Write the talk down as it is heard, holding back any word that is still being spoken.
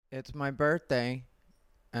It's my birthday,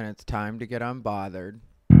 and it's time to get unbothered.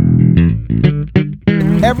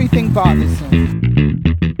 Everything bothers him.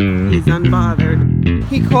 He's unbothered.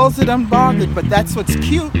 He calls it unbothered, but that's what's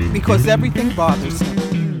cute because everything bothers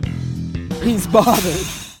him. He's bothered.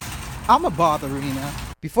 I'm a botherina.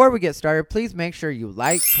 Before we get started, please make sure you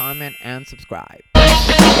like, comment, and subscribe.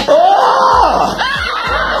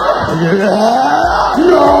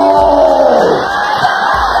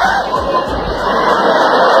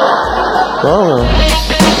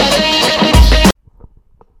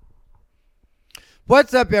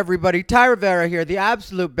 What's up, everybody? Ty Rivera here, the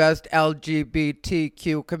absolute best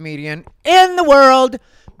LGBTQ comedian in the world.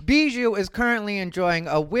 Bijou is currently enjoying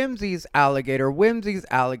a Whimsy's alligator. Whimsy's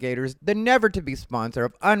alligators, the never-to-be sponsor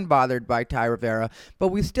of Unbothered by Ty Rivera, but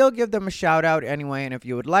we still give them a shout-out anyway, and if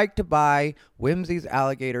you would like to buy Whimsy's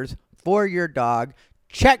alligators for your dog,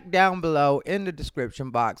 check down below in the description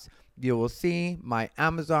box. You will see my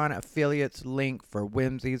Amazon affiliates link for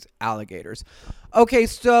Whimsy's alligators. Okay,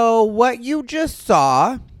 so what you just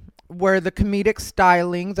saw were the comedic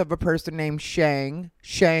stylings of a person named Shang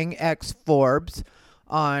X Forbes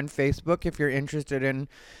on Facebook. If you're interested in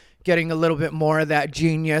getting a little bit more of that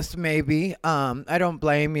genius, maybe. I don't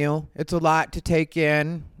blame you. It's a lot to take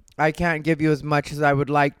in. I can't give you as much as I would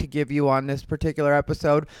like to give you on this particular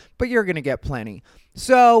episode, but you're going to get plenty.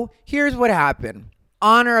 So here's what happened.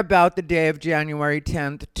 On or about the day of January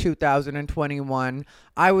 10th, 2021,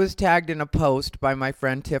 I was tagged in a post by my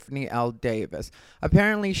friend Tiffany L. Davis.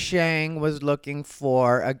 Apparently, Shang was looking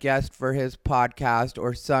for a guest for his podcast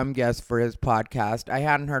or some guest for his podcast. I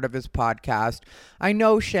hadn't heard of his podcast. I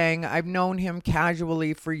know Shang. I've known him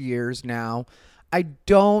casually for years now. I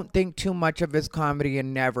don't think too much of his comedy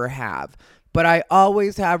and never have, but I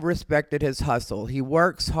always have respected his hustle. He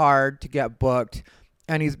works hard to get booked.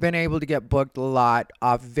 And he's been able to get booked a lot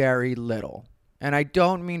off very little. And I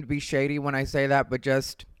don't mean to be shady when I say that, but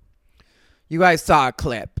just, you guys saw a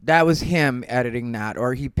clip. That was him editing that,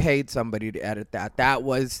 or he paid somebody to edit that. That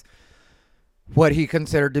was what he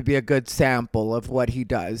considered to be a good sample of what he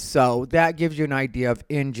does. So that gives you an idea of,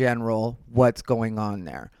 in general, what's going on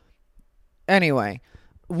there. Anyway,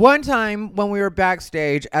 one time when we were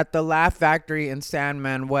backstage at the Laugh Factory in San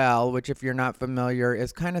Manuel, which if you're not familiar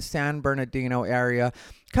is kind of San Bernardino area,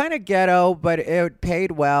 kind of ghetto, but it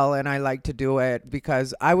paid well and I like to do it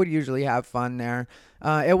because I would usually have fun there.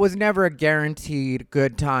 It was never a guaranteed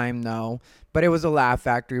good time though, but it was a Laugh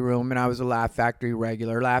Factory room and I was a Laugh Factory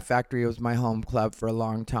regular. Laugh Factory was my home club for a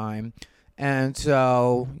long time. And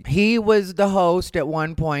so he was the host at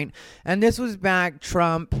one point, and this was back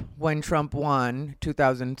when Trump won,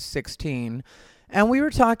 2016. And we were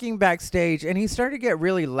talking backstage, and he started to get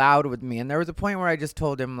really loud with me. And there was a point where I just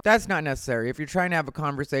told him, that's not necessary. If you're trying to have a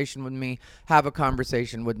conversation with me, have a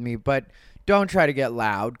conversation with me. But don't try to get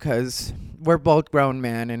loud, because we're both grown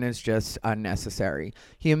men, and it's just unnecessary.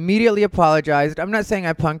 He immediately apologized. I'm not saying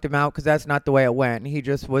I punked him out, because that's not the way it went. He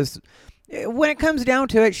just was... When it comes down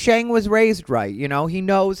to it, Shang was raised right. You know, he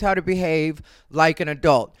knows how to behave like an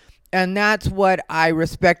adult. And that's what I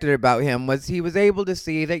respected about him, was he was able to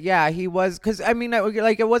see that, yeah, he was, because, I mean,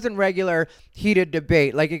 like, it wasn't regular heated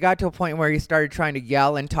debate. Like, it got to a point where he started trying to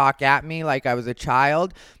yell and talk at me like I was a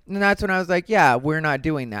child. And that's when I was like, yeah, we're not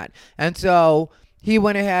doing that. And so he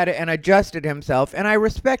went ahead and adjusted himself, and I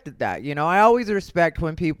respected that. You know, I always respect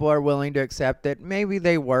when people are willing to accept that maybe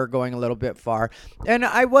they were going a little bit far, and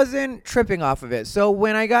I wasn't tripping off of it. So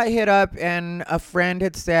when I got hit up and a friend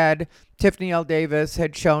had said, Tiffany L. Davis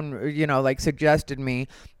had shown, you know, like suggested me,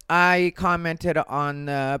 I commented on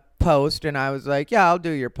the post, and I was like, yeah, I'll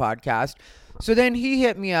do your podcast. So then he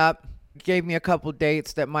hit me up, gave me a couple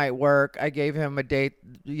dates that might work. I gave him a date,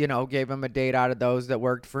 out of those that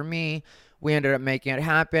worked for me. We ended up making it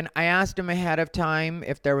happen. I asked him ahead of time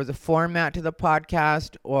if there was a format to the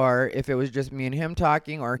podcast or if it was just me and him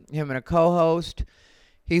talking or him and a co-host.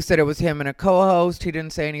 He said it was him and a co-host. He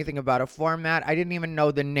didn't say anything about a format. I didn't even know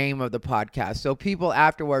the name of the podcast. So people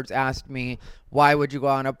afterwards asked me, why would you go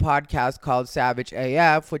on a podcast called Savage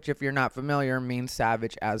AF, which if you're not familiar means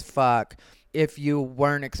savage as fuck, if you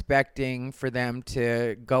weren't expecting for them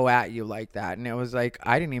to go at you like that. And it was like,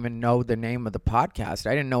 I didn't even know the name of the podcast. I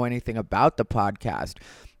didn't know anything about the podcast.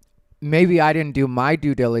 Maybe I didn't do my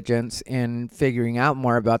due diligence in figuring out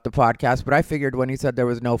more about the podcast, but I figured when he said there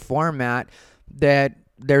was no format, that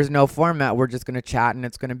there's no format. We're just going to chat and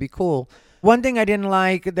it's going to be cool. One thing I didn't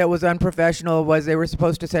like that was unprofessional was they were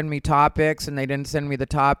supposed to send me topics and they didn't send me the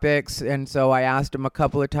topics. And so I asked them a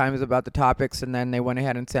couple of times about the topics and then they went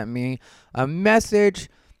ahead and sent me a message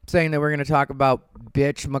saying that we're going to talk about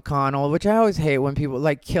bitch McConnell, which I always hate when people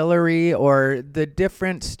like Hillary or the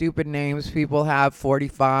different stupid names people have,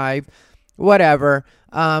 45, whatever.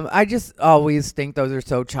 I just always think those are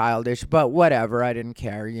so childish, but whatever. I didn't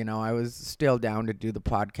care. You know, I was still down to do the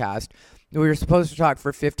podcast. We were supposed to talk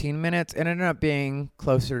for 15 minutes. It ended up being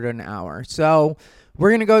closer to an hour. So we're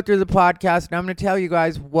going to go through the podcast, and I'm going to tell you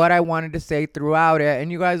guys what I wanted to say throughout it,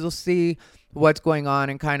 and you guys will see what's going on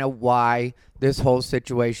and kind of why this whole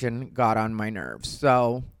situation got on my nerves.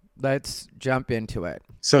 So let's jump into it.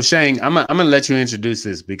 So Shane, I'm gonna let you introduce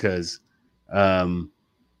this because I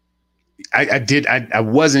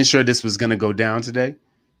wasn't sure this was gonna go down today,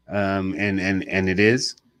 and it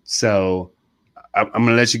is. So I'm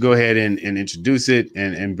gonna let you go ahead and introduce it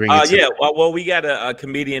and bring it. Yeah, well, we got a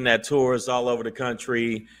comedian that tours all over the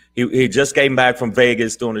country. He just came back from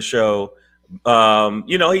Vegas doing a show.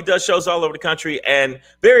 You know, he does shows all over the country and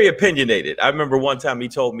very opinionated. I remember one time he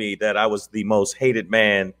told me that I was the most hated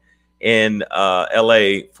man in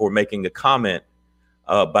LA for making a comment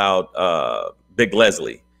about Big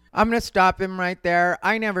Leslie. I'm going to stop him right there.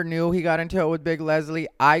 I never knew he got into it with Big Leslie.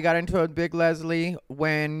 I got into it with Big Leslie.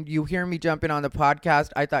 When you hear me jumping on the podcast,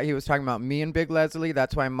 I thought he was talking about me and Big Leslie.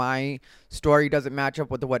 That's why my story doesn't match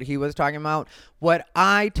up with what he was talking about. What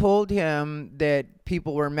I told him that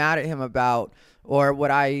people were mad at him about, or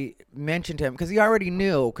what I mentioned to him, because he already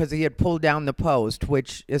knew, because he had pulled down the post,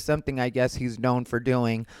 which is something I guess he's known for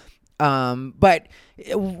doing. But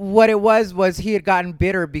what it was he had gotten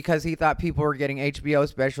bitter because he thought people were getting HBO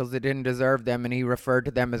specials that didn't deserve them, and he referred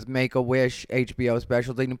to them as Make-A-Wish HBO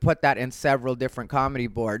specials. And he put that in several different comedy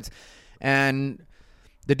boards, and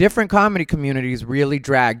the different comedy communities really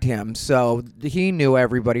dragged him. So he knew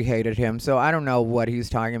everybody hated him. So I don't know what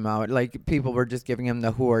he's talking about. Like, people were just giving him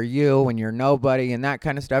the "who are you" and "you're nobody" and that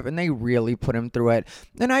kind of stuff, and they really put him through it.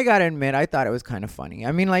 And I gotta admit, I thought it was kind of funny.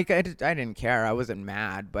 I mean, like, I didn't care. I wasn't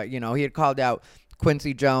mad, but you know, he had called out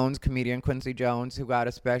Quincy Jones, comedian Quincy Jones, who got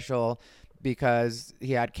a special because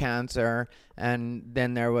he had cancer. And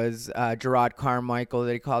then there was Gerard Carmichael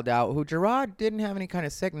that he called out, who Gerard didn't have any kind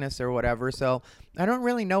of sickness or whatever. So I don't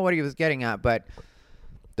really know what he was getting at, but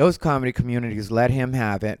those comedy communities let him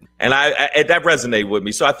have it. And that resonated with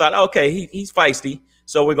me. So I thought, okay, he's feisty.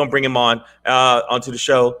 So we're going to bring him onto the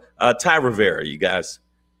show. Ty Rivera, you guys.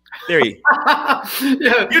 There you go.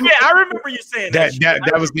 Yeah. I remember you saying that.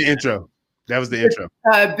 That was the intro. That was the intro.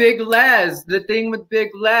 Big Les, the thing with Big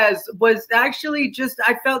Les was actually just,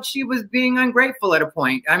 I felt she was being ungrateful at a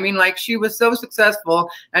point. I mean, like, she was so successful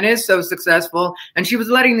and is so successful, and she was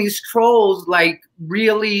letting these trolls like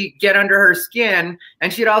really get under her skin.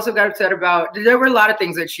 And she had also got upset about, there were a lot of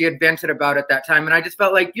things that she had vented about at that time. And I just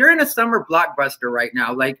felt like, you're in a summer blockbuster right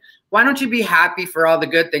now. Like, why don't you be happy for all the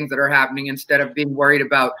good things that are happening instead of being worried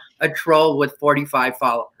about a troll with 45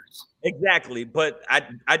 followers? Exactly. But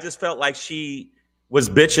I just felt like she was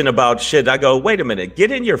bitching about shit. I go, wait a minute,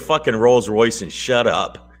 get in your fucking Rolls Royce and shut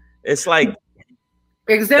up. It's like,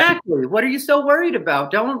 exactly. What are you so worried about?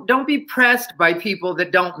 Don't be pressed by people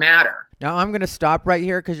that don't matter. Now I'm going to stop right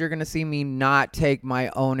here because you're going to see me not take my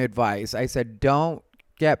own advice. I said, don't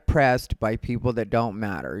get pressed by people that don't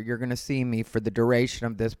matter. You're going to see me for the duration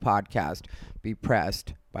of this podcast be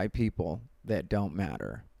pressed by people that don't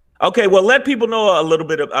matter. okay, well, let people know a little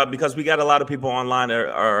bit because we got a lot of people online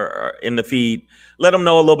are in the feed. Let them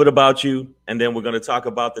know a little bit about you, and then we're going to talk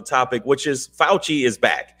about the topic, which is Fauci is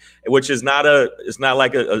back, which is it's not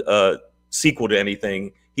like a sequel to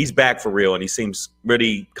anything. He's back for real, and he seems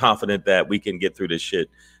really confident that we can get through this shit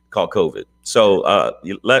called COVID. So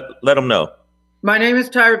let them know. My name is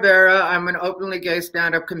Ty Rivera. I'm an openly gay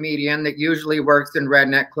stand-up comedian that usually works in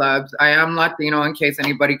redneck clubs. I am Latino, in case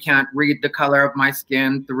anybody can't read the color of my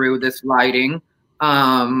skin through this lighting.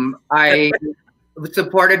 I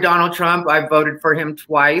supported Donald Trump. I voted for him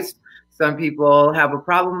twice. Some people have a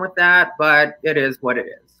problem with that, but it is what it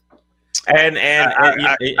is. And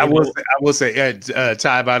I will say,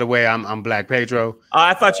 Ty, by the way, I'm Black Pedro.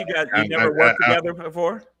 I thought you never worked together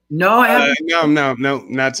before. No, I haven't. No,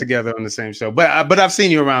 not together on the same show. But I've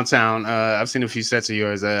seen you around town. I've seen a few sets of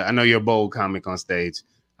yours. I know you're a bold comic on stage.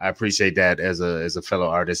 I appreciate that as a fellow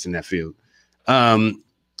artist in that field.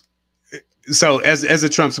 So as a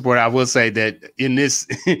Trump supporter, I will say that in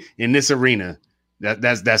this arena,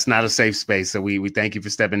 that's not a safe space. So we thank you for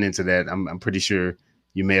stepping into that. I'm pretty sure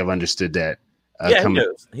you may have understood that. Yeah,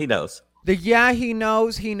 he knows. The he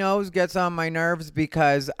knows gets on my nerves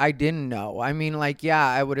because I didn't know. I mean, like, yeah,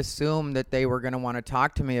 I would assume that they were going to want to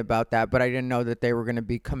talk to me about that, but I didn't know that they were going to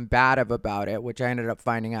be combative about it, which I ended up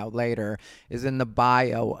finding out later is in the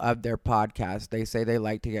bio of their podcast. They say they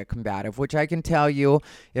like to get combative, which I can tell you,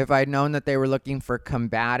 if I'd known that they were looking for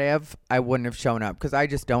combative, I wouldn't have shown up because I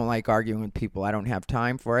just don't like arguing with people. I don't have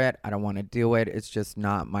time for it. I don't want to do it. It's just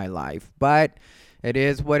not my life. But it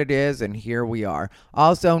is what it is, and here we are.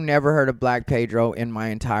 Also, never heard of Black Pedro in my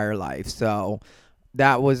entire life, so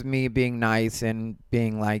that was me being nice and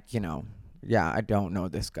being like, yeah, I don't know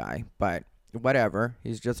this guy, but whatever.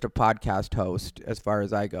 He's just a podcast host as far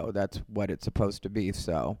as I go. That's what it's supposed to be,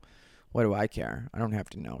 so what do I care? I don't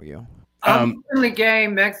have to know you. I'm openly gay,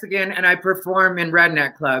 Mexican, and I perform in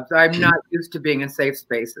redneck clubs. I'm not used to being in safe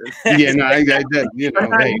spaces. Yeah, no, hey,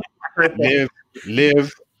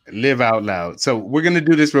 live out loud. So we're gonna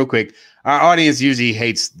do this real quick. Our audience usually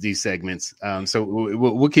hates these segments, so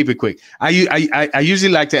we'll keep it quick. I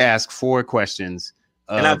usually like to ask 4 questions,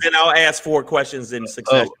 and then I'll ask 4 questions in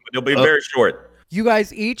succession. But they'll be very short. You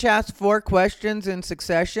guys each asked 4 questions in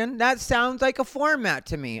succession. That sounds like a format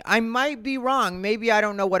to me. I might be wrong. Maybe I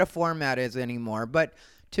don't know what a format is anymore, but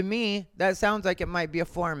to me, that sounds like it might be a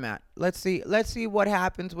format. Let's see what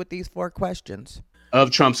happens with these 4 questions.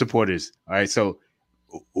 Of Trump supporters. All right, so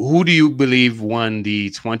who do you believe won the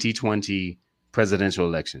 2020 presidential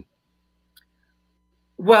election?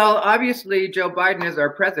 Well, obviously, Joe Biden is our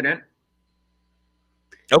president.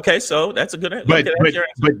 Okay, so that's a good answer.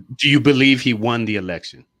 But do you believe he won the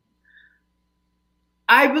election?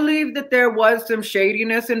 I believe that there was some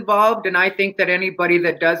shadiness involved, and I think that anybody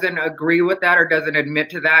that doesn't agree with that or doesn't admit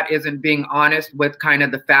to that isn't being honest with kind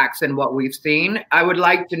of the facts and what we've seen. I would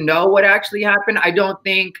like to know what actually happened.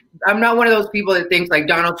 I'm not one of those people that thinks like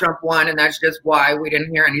Donald Trump won and that's just why we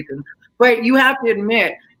didn't hear anything. But you have to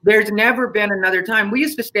admit, there's never been another time. We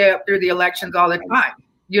used to stay up through the elections all the time.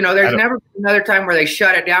 There's never been another time where they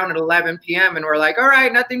shut it down at 11 p.m. and we're like, all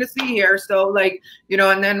right, nothing to see here. So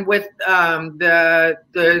and then with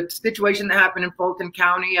the situation that happened in Fulton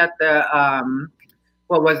County at the,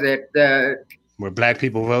 what was it? Where Black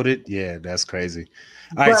people voted? Yeah, that's crazy.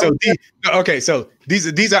 All right, so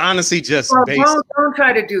these are honestly just based. Don't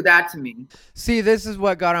try to do that to me. See, this is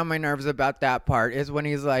what got on my nerves about that part is when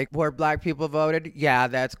he's like, where Black people voted? Yeah,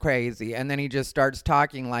 that's crazy. And then he just starts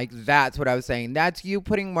talking like that's what I was saying. That's you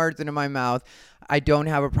putting words into my mouth. I don't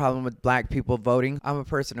have a problem with Black people voting. I'm a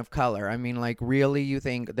person of color. I mean, like, really, you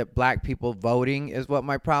think that Black people voting is what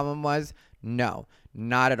my problem was? No,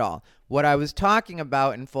 not at all. What I was talking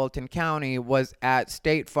about in Fulton County was at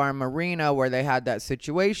State Farm Arena where they had that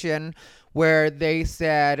situation where they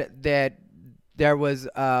said that there was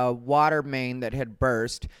a water main that had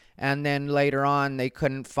burst, and then later on they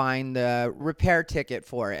couldn't find the repair ticket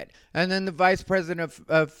for it. And then the vice president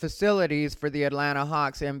of facilities for the Atlanta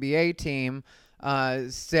Hawks NBA team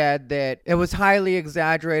said that it was highly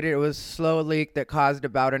exaggerated. It was a slow leak that caused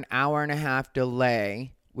about an hour and a half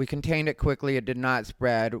delay. We contained it quickly. It did not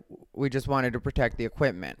spread. We just wanted to protect the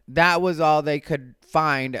equipment. That was all they could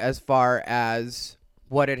find as far as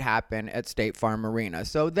what had happened at State Farm Arena.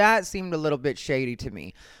 So that seemed a little bit shady to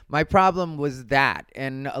me. My problem was that,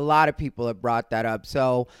 and a lot of people have brought that up.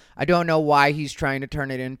 So I don't know why he's trying to turn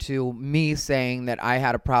it into me saying that I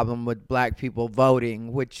had a problem with Black people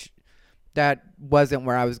voting, which that wasn't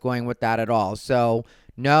where I was going with that at all. So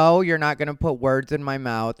no, you're not going to put words in my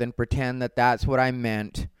mouth and pretend that that's what I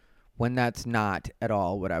meant when that's not at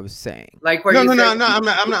all what I was saying. Like where I'm not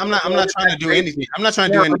trying to do anything. I'm not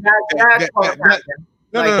trying to do anything.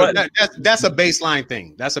 That's a baseline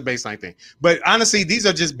thing. That's a baseline thing. But honestly, these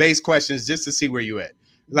are just base questions just to see where you at.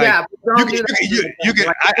 Like, yeah, you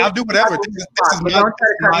can. I'll do whatever. This is my show.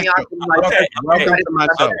 Welcome to my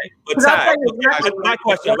show. But Ty, my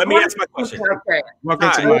question. Let me ask my question. Okay. Welcome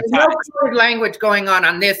to my show. No language going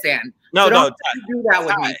on this end. No, don't do that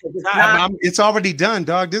with me. It's already done,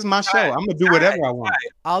 dog. This is my show. I'm gonna do whatever I want.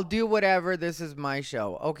 I'll do whatever. This is my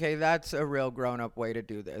show. Okay, that's a real grown-up way to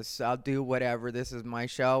do this. I'll do whatever. This is my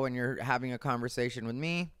show, and you're having a conversation with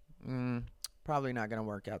me. Probably not going to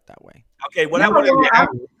work out that way. Okay,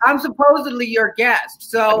 I'm supposedly your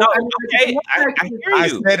guest, so no, I hear you. I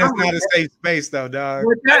said it's not a safe space, though, dog.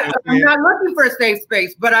 I'm not looking for a safe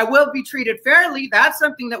space, but I will be treated fairly. That's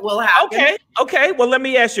something that will happen. Okay. Well, let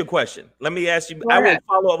me ask you a question. I will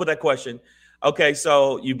follow up with that question. Okay,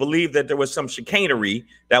 so you believe that there was some chicanery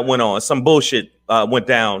that went on, some bullshit went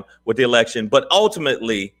down with the election, but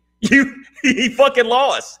ultimately he fucking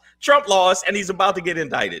lost. Trump lost, and he's about to get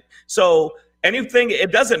indicted. So anything,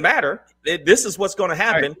 it doesn't matter. This is what's going to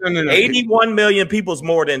happen. Right. No. 81 million people is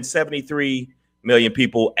more than 73 million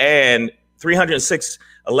people, and 306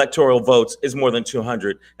 electoral votes is more than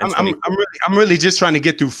 200. I'm really just trying to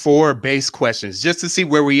get through 4 base questions just to see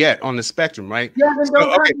where we at on the spectrum, right? Yeah, then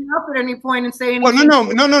don't cut me up at any point and say anything.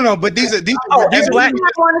 Well, no. But these are black.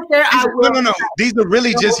 No. These are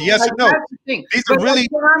really just yes or no. These are really.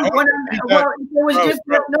 Well, if it was just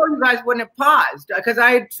yes, no, you guys wouldn't have paused because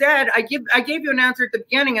I had said I gave you an answer at the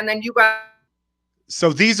beginning, and then you guys.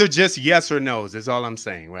 So these are just yes or no's. Is all I'm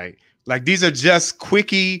saying, right? Like these are just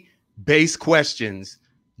quickie based questions.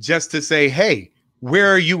 Just to say, hey,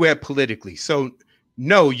 where are you at politically? So,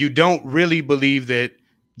 no, you don't really believe that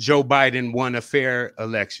Joe Biden won a fair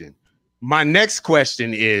election. My next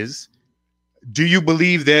question is, do you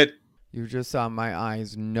believe that... You just saw my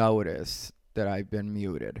eyes notice that I've been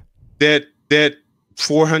muted. That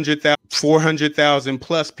 400,000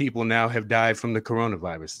 plus people now have died from the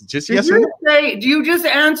coronavirus. Just yes or no? You just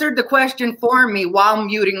answered the question for me while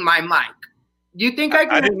muting my mic. Do you think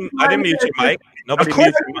I didn't mute your mic. Nobody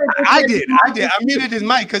muted your mic. I did. I muted his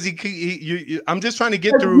mic because I'm just trying to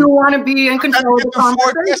get through. You want to be in control of the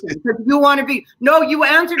conversation. You want to be. No, you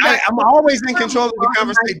answered that. I'm always in control of the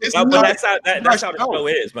conversation. But that's how the show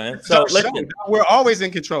is, man. So listen, we're always in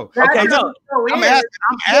control. Okay, no. I'm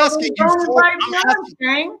asking you.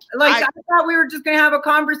 Like I thought we were just gonna have a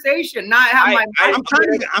conversation, not have my. I'm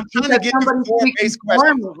trying to get the 4 base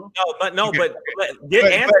questions. No, but answer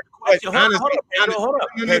the question. Hold up,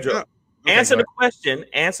 Pedro. Answer the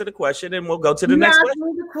question, and we'll go to the next question. You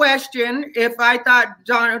asked me the question if I thought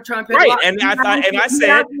Donald Trump had lost. And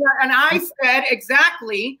I said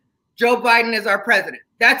exactly, Joe Biden is our president.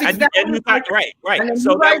 That's exactly and you thought, right. And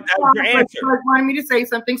so that was your answer. You wanted me to say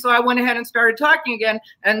something, so I went ahead and started talking again,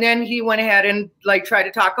 and then he went ahead and tried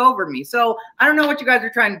to talk over me. So I don't know what you guys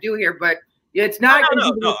are trying to do here, but it's not.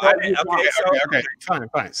 Okay,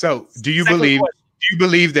 fine. So do you believe? Do you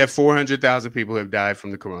believe that 400,000 people have died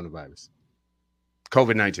from the coronavirus,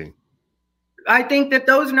 COVID-19? I think that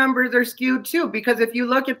those numbers are skewed too, because if you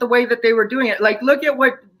look at the way that they were doing it, look at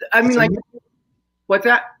what I mean. What's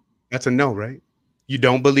that? That's a no, right? You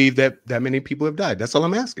don't believe that many people have died. That's all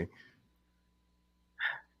I'm asking.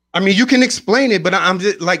 I mean, you can explain it, but I'm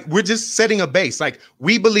just we're just setting a base.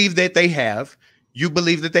 We believe that they have. You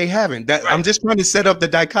believe that they haven't. Right. I'm just trying to set up the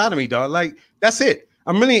dichotomy, dog. That's it.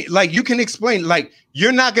 I'm really you can explain,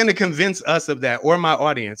 you're not going to convince us of that or my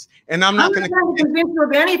audience. And I'm not going to convince you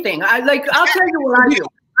of anything. I'll tell you what I do.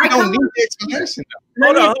 I don't need the explanation.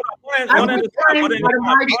 Hold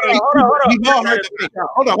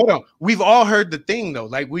on. We've all heard the thing though.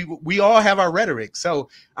 We all have our rhetoric. So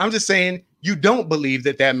I'm just saying you don't believe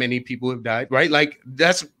that many people have died, right?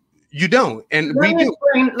 You don't, and we do.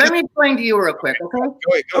 Let me explain to you real quick, okay?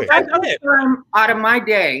 Go ahead. I take time out of my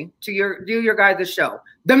day to do your guys' show.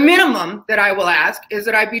 The minimum that I will ask is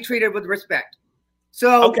that I be treated with respect.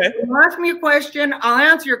 So if you ask me a question, I'll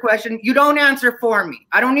answer your question. You don't answer for me.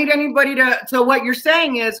 I don't need anybody to. So what you're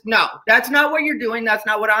saying is, no, that's not what you're doing. That's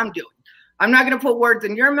not what I'm doing. I'm not going to put words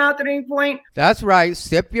in your mouth at any point. That's right.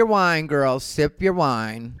 Sip your wine, girls. Sip your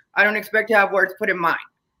wine. I don't expect to have words put in mine.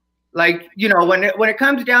 When it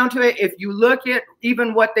comes down to it, if you look at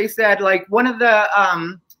even what they said, one of the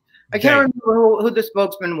I can't remember who the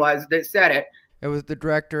spokesman was that said it. It was the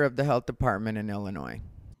director of the health department in Illinois.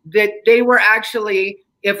 That they were actually,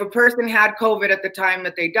 if a person had COVID at the time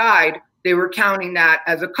that they died, they were counting that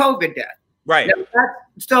as a COVID death. Right.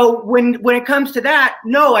 So when it comes to that,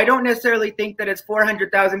 no, I don't necessarily think that it's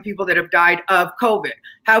 400,000 people that have died of COVID.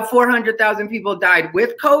 Have 400,000 people died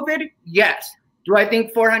with COVID? Yes. Do I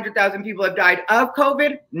think 400,000 people have died of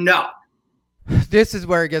COVID? No. This is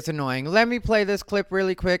where it gets annoying. Let me play this clip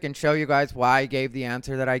really quick and show you guys why I gave the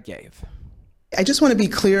answer that I gave. I just want to be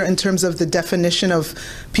clear in terms of the definition of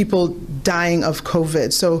people dying of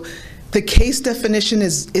COVID. So the case definition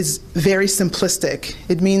is very simplistic.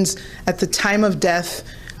 It means at the time of death,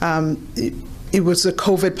 it was a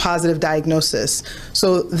COVID positive diagnosis.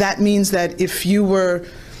 So that means that if you were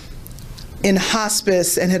in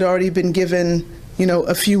hospice and had already been given,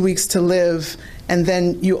 a few weeks to live, and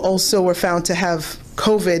then you also were found to have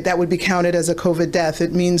COVID, that would be counted as a COVID death.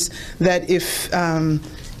 It means that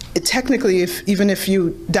even if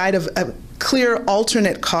you died of a clear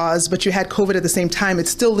alternate cause, but you had COVID at the same time,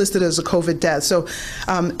 it's still listed as a COVID death. So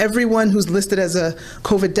everyone who's listed as a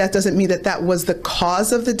COVID death doesn't mean that was the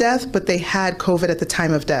cause of the death, but they had COVID at the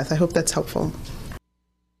time of death. I hope that's helpful.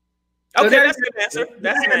 Okay, that's an answer.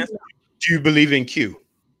 That's an answer. Do you believe in Q?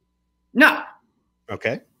 No.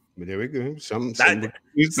 Okay. But there we go. See, Tyler,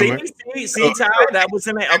 that was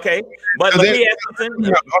in there. Okay. But let me ask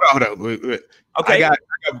something. Hold on. Wait. Okay. I got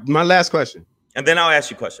my last question. And then I'll ask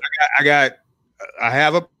you a question. I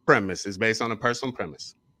have a premise is based on a personal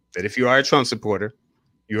premise that if you are a Trump supporter,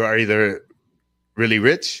 you are either really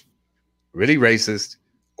rich, really racist,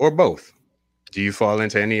 or both. Do you fall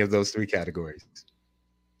into any of those three categories?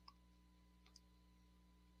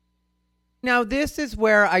 Now, this is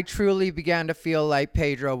where I truly began to feel like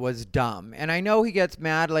Pedro was dumb. And I know he gets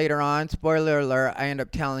mad later on. Spoiler alert, I end up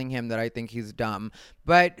telling him that I think he's dumb.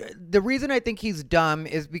 But the reason I think he's dumb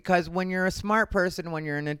is because when you're a smart person, when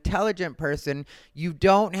you're an intelligent person, you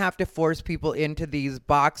don't have to force people into these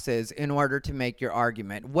boxes in order to make your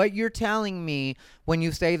argument. What you're telling me when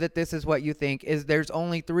you say that this is what you think is there's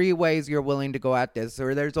only three ways you're willing to go at this,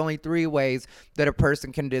 or there's only three ways that a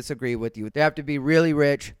person can disagree with you. They have to be really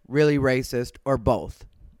rich, really racist, or both.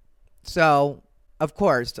 So, of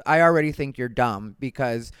course, I already think you're dumb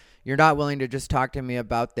because you're not willing to just talk to me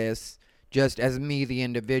about this just as me, the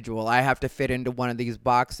individual. I have to fit into one of these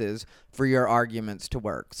boxes for your arguments to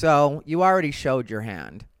work. So you already showed your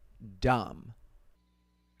hand. Dumb.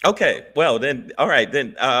 Okay, well then, all right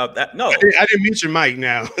then. No, I didn't mute your mic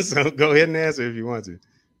now, so go ahead and answer if you want to.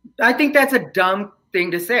 I think that's a dumb thing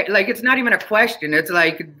to say. Like, it's not even a question. It's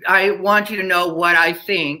like, I want you to know what I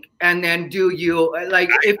think, and then do you like?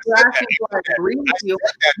 If you're asking do I agree with you,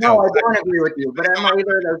 no, I don't agree with you. But I'm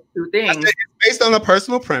either of those two things. It's based on a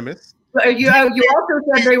personal premise. You also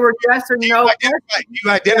said they were yes or no. You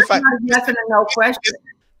identified yes and a no question.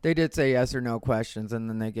 They did say yes or no questions, and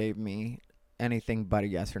then they gave me anything but a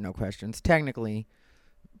yes or no questions. Technically,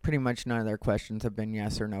 pretty much none of their questions have been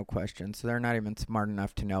yes or no questions, so they're not even smart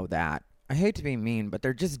enough to know that. I hate to be mean, but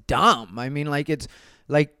they're just dumb. I mean, like, it's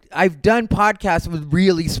like I've done podcasts with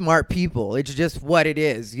really smart people. It's just what it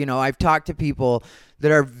is. You know, I've talked to people that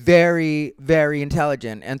are very, very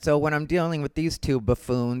intelligent. And so when I'm dealing with these two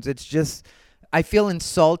buffoons, it's just, I feel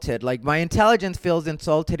insulted. Like, my intelligence feels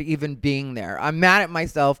insulted even being there. I'm mad at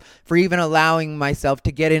myself for even allowing myself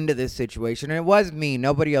to get into this situation. And it was me.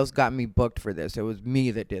 Nobody else got me booked for this. It was me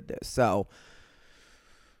that did this. So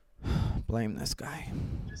blame this guy.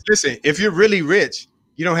 Listen, if you're really rich,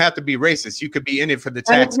 you don't have to be racist. You could be in it for the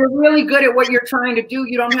tax. And if you're really good at what you're trying to do,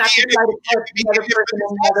 you don't have to try to put the other person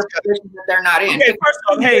in another position that they're not in. Okay, first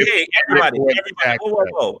off, hey, everybody,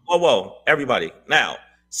 whoa, everybody. Now,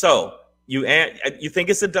 so you think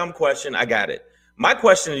it's a dumb question? I got it. My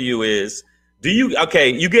question to you is, you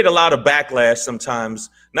get a lot of backlash sometimes,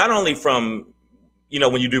 not only from,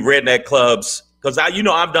 when you do redneck clubs, because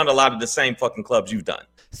I've done a lot of the same fucking clubs you've done.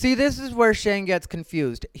 See, this is where Shane gets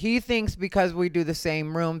confused. He thinks because we do the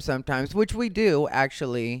same room sometimes, which we do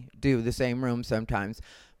actually do the same room sometimes,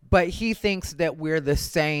 but he thinks that we're the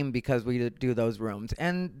same because we do those rooms.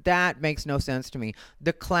 And that makes no sense to me.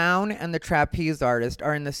 The clown and the trapeze artist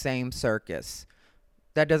are in the same circus.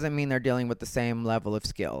 That doesn't mean they're dealing with the same level of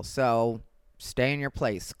skill. So stay in your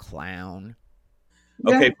place, clown.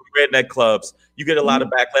 Okay, from redneck clubs, you get a lot of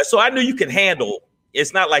backlash. So I knew you can handle.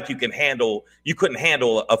 It's not like you couldn't handle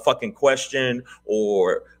a fucking question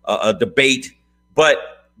or a debate. But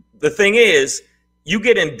the thing is, you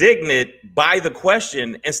get indignant by the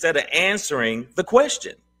question instead of answering the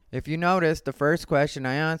question. If you notice, the first question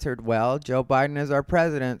I answered, well, Joe Biden is our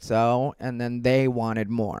president, so, and then they wanted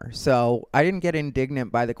more. So I didn't get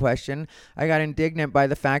indignant by the question. I got indignant by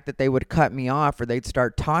the fact that they would cut me off or they'd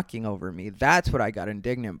start talking over me. That's what I got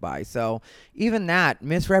indignant by. So even that,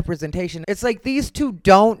 misrepresentation, it's like these two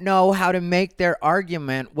don't know how to make their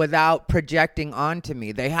argument without projecting onto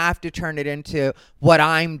me. They have to turn it into what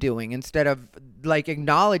I'm doing instead of like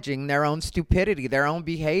acknowledging their own stupidity, their own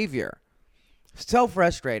behavior. So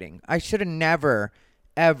frustrating. I should have never,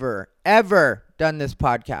 ever, ever done this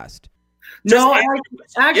podcast. No, I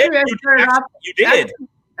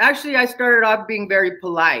started off being very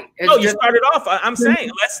polite. You started off. I'm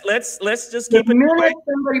saying let's just keep it. The minute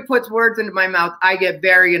somebody puts words into my mouth, I get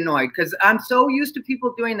very annoyed because I'm so used to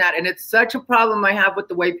people doing that, and it's such a problem I have with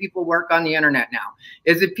the way people work on the internet now.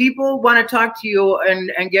 Is if people want to talk to you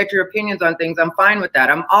and get your opinions on things, I'm fine with that.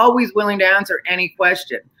 I'm always willing to answer any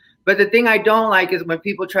question. But the thing I don't like is when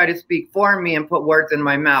people try to speak for me and put words in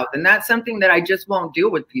my mouth. And that's something that I just won't do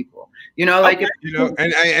with people. And on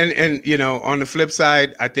the flip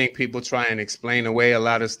side, I think people try and explain away a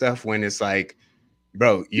lot of stuff when it's like,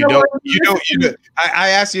 bro, I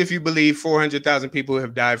asked you if you believe 400,000 people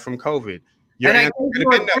have died from COVID. And I gave you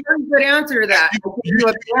a very good answer to that. You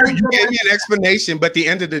gave me an explanation, but at the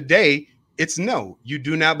end of the day, it's no. You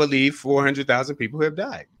do not believe 400,000 people have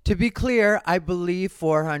died. To be clear, I believe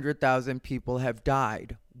 400,000 people have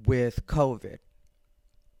died with COVID.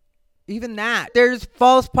 Even that. There's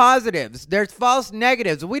false positives. There's false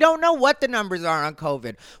negatives. We don't know what the numbers are on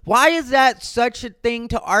COVID. Why is that such a thing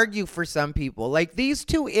to argue for some people? Like, these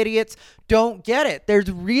two idiots don't get it.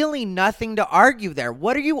 There's really nothing to argue there.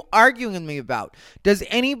 What are you arguing with me about? Does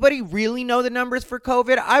anybody really know the numbers for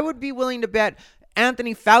COVID? I would be willing to bet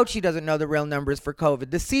Anthony Fauci doesn't know the real numbers for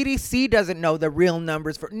COVID. The CDC doesn't know the real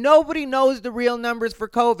numbers for... Nobody knows the real numbers for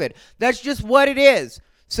COVID. That's just what it is.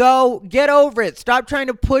 So get over it. Stop trying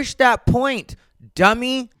to push that point,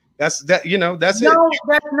 dummy. That's that. That's it. No,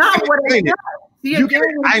 that's not what it is.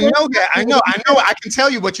 I know that. I know. I can tell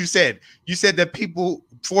you what you said. You said that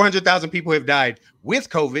 400,000 people have died with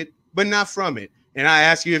COVID, but not from it. And I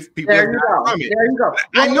asked you if people have died from it. There you go.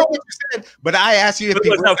 I know what you said, but I asked you if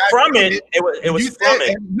people died from it. It was from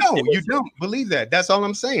it. No, you don't believe that. That's all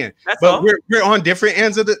I'm saying. But we're on different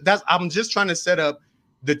ends of the. I'm just trying to set up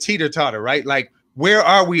the teeter-totter, right? Like, where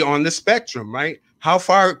are we on the spectrum, right? How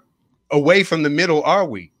far away from the middle are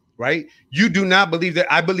we, right? You do not believe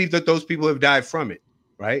that. I believe that those people have died from it,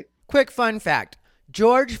 right? Quick fun fact.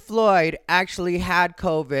 George Floyd actually had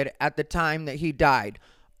COVID at the time that he died.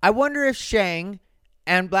 I wonder if Shang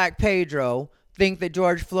and Black Pedro think that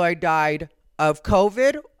George Floyd died of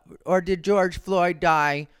COVID, or did George Floyd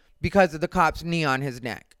die because of the cop's knee on his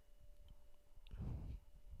neck?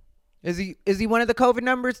 Is he one of the COVID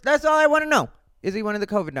numbers? That's all I want to know. Is he one of the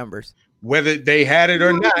COVID numbers? Whether they had it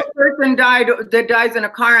or not. The person that dies in a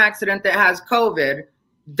car accident that has COVID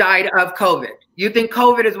died of COVID. You think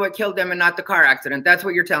COVID is what killed them and not the car accident? That's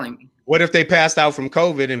what you're telling me. What if they passed out from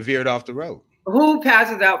COVID and veered off the road? Who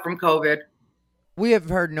passes out from COVID? We have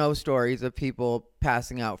heard no stories of people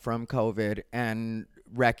passing out from COVID and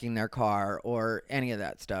wrecking their car or any of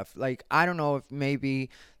that stuff. Like, I don't know if maybe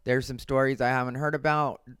there's some stories I haven't heard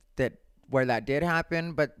about where that did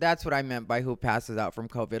happen, but that's what I meant by who passes out from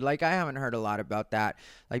COVID. Like, I haven't heard a lot about that.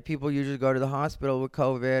 Like, people usually go to the hospital with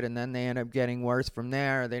COVID and then they end up getting worse from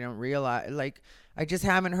there. They don't realize, like, I just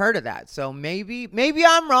haven't heard of that. So maybe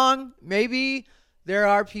I'm wrong. Maybe there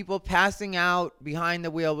are people passing out behind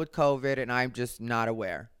the wheel with COVID and I'm just not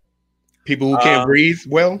aware. People who can't breathe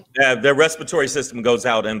well? Yeah, their respiratory system goes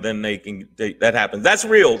out and then that happens. That's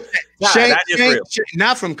real. That is real.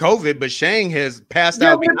 Not from COVID, but Shang has passed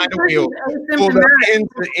out behind the wheel.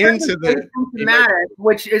 Into the asymptomatic,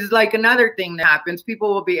 which is like another thing that happens.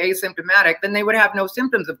 People will be asymptomatic, then they would have no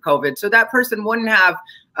symptoms of COVID. So that person wouldn't have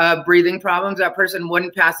breathing problems. That person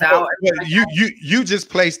wouldn't pass out. You just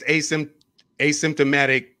placed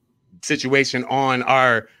asymptomatic situation on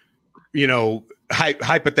our,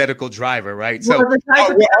 hypothetical driver, right? So this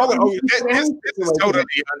is totally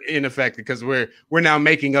ineffective because we're now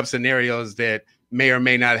making up scenarios that may or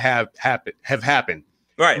may not have happened.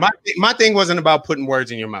 Right. My thing wasn't about putting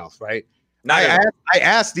words in your mouth, right? I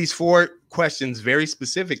asked these 4 questions very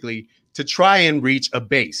specifically to try and reach a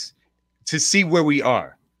base to see where we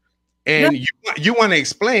are, and you want to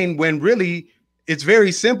explain when really it's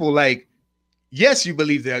very simple. Like, yes, you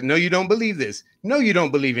believe that. No, you don't believe this. No, you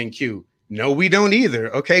don't believe in Q. No, we don't either.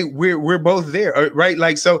 Okay, we're both there, right?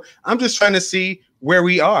 Like, so I'm just trying to see where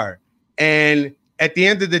we are. And at the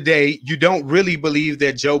end of the day, you don't really believe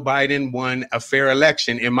that Joe Biden won a fair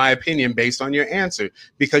election, in my opinion, based on your answer,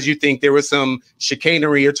 because you think there was some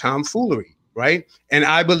chicanery or tomfoolery, right? And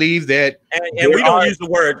I believe that. And we don't use the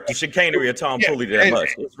word chicanery or tomfoolery that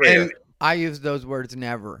much. It's rare. And I use those words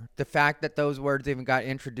never. The fact that those words even got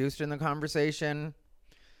introduced in the conversation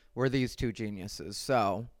were these two geniuses.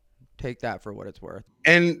 So take that for what it's worth.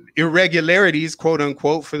 And irregularities, quote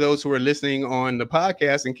unquote, for those who are listening on the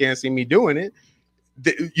podcast and can't see me doing it,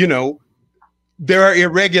 there are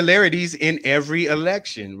irregularities in every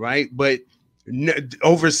election, right? But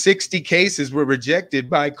over 60 cases were rejected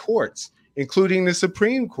by courts, including the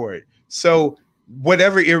Supreme Court. So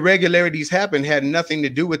whatever irregularities happened had nothing to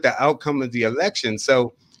do with the outcome of the election.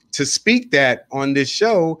 So to speak that on this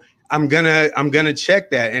show, I'm gonna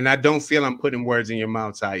check that, and I don't feel I'm putting words in your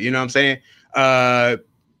mouth, Ty. You know what I'm saying?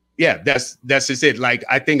 Yeah, that's just it. Like,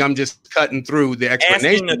 I think I'm just cutting through the explanation.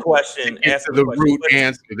 Asking the question, answer the root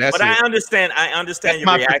answer. That's but I understand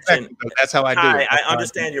your reaction. That's how I do it. I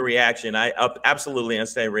understand your reaction. I absolutely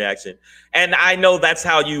understand your reaction, and I know that's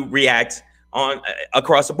how you react on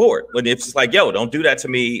across the board. When it's just like, yo, don't do that to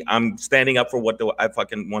me. I'm standing up for what I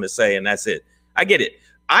fucking want to say, and that's it. I get it.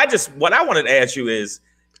 What I wanted to ask you is,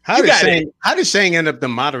 how did Shang end up the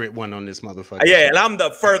moderate one on this motherfucker? Yeah, and I'm the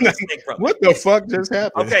furthest thing from what the fuck just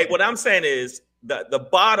happened? Okay, what I'm saying is the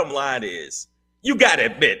bottom line is, you gotta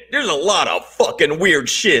admit there's a lot of fucking weird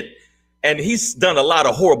shit and he's done a lot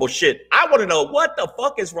of horrible shit. I want to know what the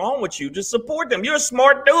fuck is wrong with you to support him. You're a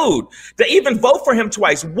smart dude to even vote for him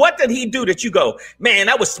twice. What did he do that you go, man,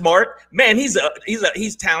 that was smart. Man, he's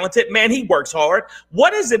talented. Man, he works hard.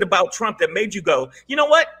 What is it about Trump that made you go, you know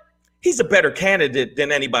what? He's a better candidate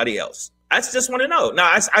than anybody else. I just want to know. Now,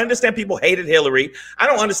 I understand people hated Hillary. I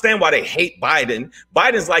don't understand why they hate Biden.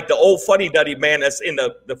 Biden's like the old fuddy-duddy man that's in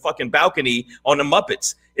the fucking balcony on the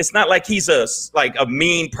Muppets. It's not like he's a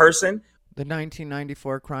mean person. The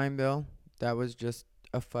 1994 crime bill, that was just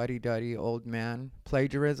a fuddy-duddy old man.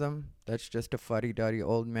 Plagiarism, that's just a fuddy-duddy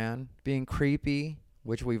old man. Being creepy,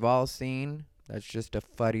 which we've all seen, that's just a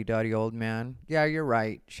fuddy-duddy old man. Yeah, you're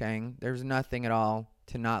right, Shang. There's nothing at all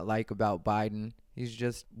to not like about Biden. He's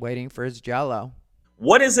just waiting for his jello.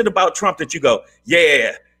 What is it about Trump that you go,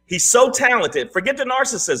 yeah, he's so talented. Forget the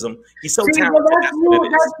narcissism. He's so talented. Well,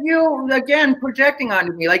 that's you, again, projecting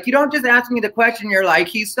onto me. Like, you don't just ask me the question. You're like,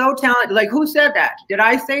 he's so talented. Like, who said that? Did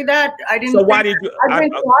I say that? I didn't. So why did you? I've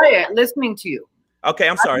been quiet listening to you. Okay,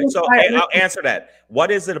 I'm sorry. So I'll answer that.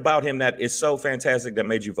 What is it about him that is so fantastic that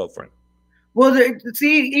made you vote for him? Well,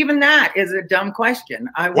 see, even that is a dumb question.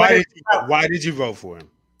 Why did you vote for him?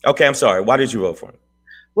 Okay, I'm sorry. Why did you vote for him?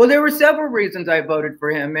 Well, there were several reasons I voted for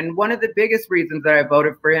him. And one of the biggest reasons that I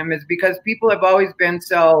voted for him is because people have always been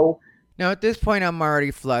so... Now, at this point, I'm already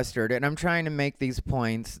flustered, and I'm trying to make these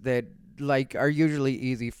points that, like, are usually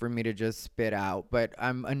easy for me to just spit out. But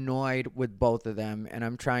I'm annoyed with both of them, and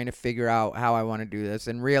I'm trying to figure out how I want to do this.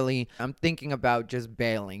 And really, I'm thinking about just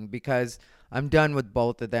bailing because I'm done with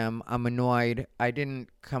both of them. I'm annoyed. I didn't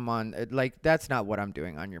come on... Like, that's not what I'm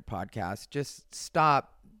doing on your podcast. Just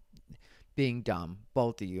stop being dumb,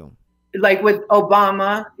 both of you. Like with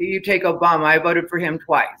Obama, you take Obama, I voted for him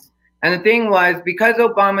twice. And the thing was, because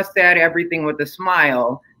Obama said everything with a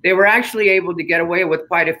smile, they were actually able to get away with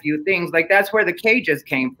quite a few things. Like, that's where the cages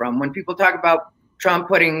came from. When people talk about Trump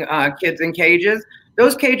putting kids in cages,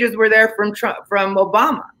 those cages were there from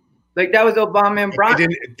Obama. Like, that was Obama and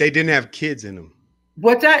Barack. They didn't have kids in them.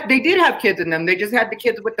 What's that? They did have kids in them. They just had the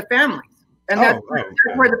kids with the families. And that's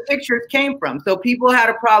where the pictures came from. So people had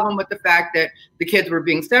a problem with the fact that the kids were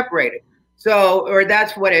being separated. So, or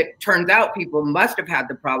that's what it turns out people must have had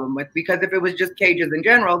the problem with, because if it was just cages in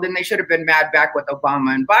general, then they should have been mad back with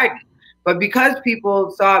Obama and Biden. But because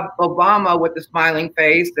people saw Obama with the smiling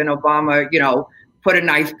face and Obama, you know, put a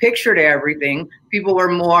nice picture to everything, people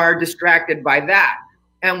were more distracted by that.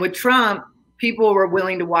 And with Trump, people were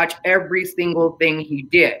willing to watch every single thing he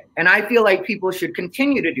did. And I feel like people should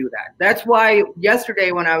continue to do that. That's why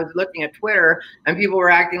yesterday when I was looking at Twitter and people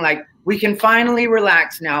were acting like, we can finally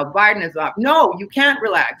relax now, Biden is off. No, you can't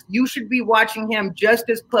relax. You should be watching him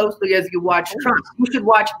just as closely as you watch Trump. You should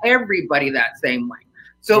watch everybody that same way.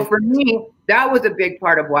 So for me, that was a big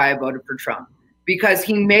part of why I voted for Trump, because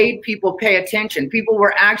he made people pay attention. People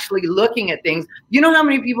were actually looking at things. You know how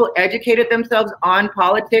many people educated themselves on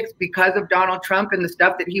politics because of Donald Trump and the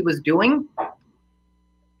stuff that he was doing?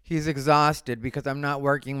 He's exhausted because I'm not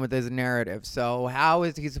working with his narrative. So how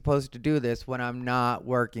is he supposed to do this when I'm not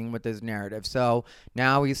working with his narrative? So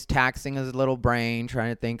now he's taxing his little brain,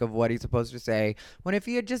 trying to think of what he's supposed to say. When if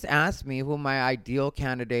he had just asked me who my ideal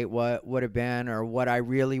candidate would have been or what I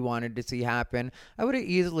really wanted to see happen, I would have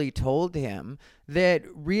easily told him that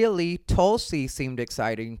really Tulsi seemed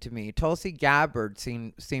exciting to me. Tulsi Gabbard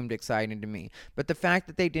seemed exciting to me. But the fact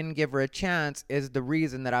that they didn't give her a chance is the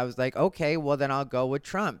reason that I was like, okay, well then I'll go with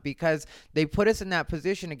Trump, because they put us in that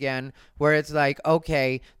position again where it's like,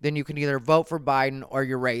 okay, then you can either vote for Biden or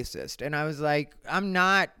you're racist. And I was like, I'm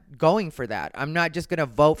not going for that. I'm not just going to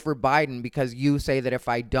vote for Biden because you say that if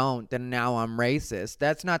I don't, then now I'm racist.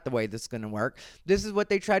 That's not the way this is going to work. This is what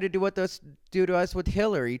they tried to do to us with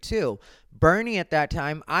Hillary too. Bernie at that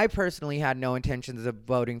time, I personally had no intentions of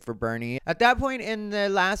voting for Bernie. At that point in the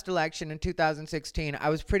last election in 2016, I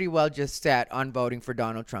was pretty well just set on voting for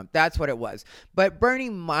Donald Trump. That's what it was. But Bernie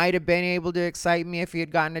might have been able to excite me if he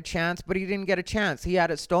had gotten a chance, but he didn't get a chance. He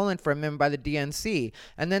had it stolen from him by the DNC.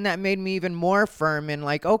 And then that made me even more firm in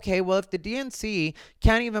like, okay, well, if the DNC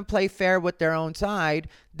can't even play fair with their own side,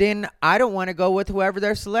 then I don't want to go with whoever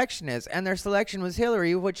their selection is. And their selection was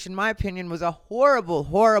Hillary, which in my opinion was a horrible,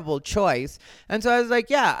 horrible choice. And so I was like,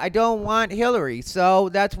 yeah, I don't want Hillary. So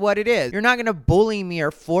that's what it is. You're not going to bully me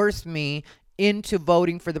or force me into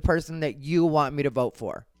voting for the person that you want me to vote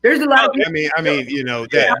for. There's a lot of I mean, you know,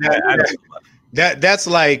 that's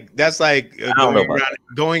like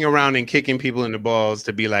going around and kicking people in the balls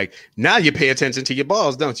to be like, now you pay attention to your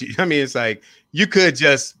balls, don't you? I mean, it's like you could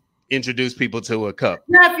just introduce people to a cup.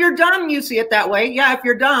 Yeah, if you're dumb, you see it that way. Yeah, if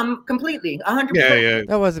you're dumb, completely, 100%. Yeah.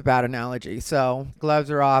 That was a bad analogy. So gloves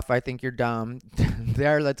are off. I think you're dumb.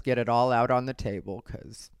 There, let's get it all out on the table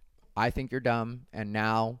because I think you're dumb. And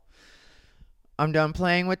now I'm done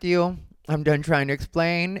playing with you. I'm done trying to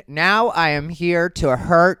explain. Now I am here to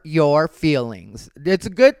hurt your feelings. It's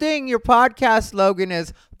a good thing your podcast slogan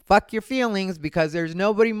is fuck your feelings, because there's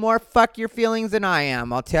nobody more fuck your feelings than I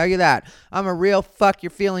am. I'll tell you that. I'm a real fuck your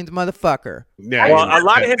feelings motherfucker. Yeah, well, a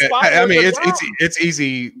lot of his followers. I mean, it's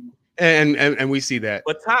easy, and we see that.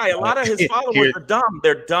 But Ty, a lot of his followers are dumb.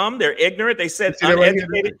 They're dumb. They're ignorant. They said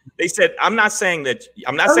uneducated. They said, I'm not saying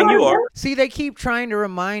you are. See, they keep trying to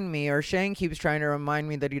remind me, or Shane keeps trying to remind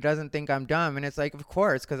me that he doesn't think I'm dumb. And it's like, of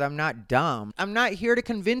course, because I'm not dumb. I'm not here to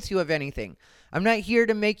convince you of anything. I'm not here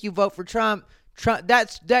to make you vote for Trump.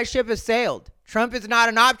 That ship has sailed. Trump is not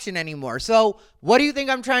an option anymore. So what do you think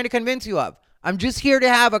I'm trying to convince you of? I'm just here to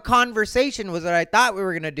have a conversation, was what I thought we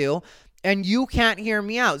were going to do. And you can't hear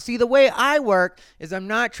me out. See, the way I work is I'm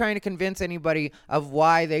not trying to convince anybody of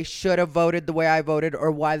why they should have voted the way I voted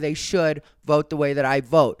or why they should vote the way that I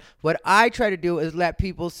vote. What I try to do is let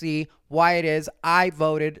people see why it is I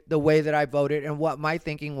voted the way that I voted and what my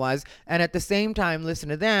thinking was, and at the same time listen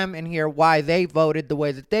to them and hear why they voted the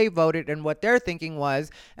way that they voted and what their thinking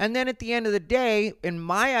was. And then at the end of the day, in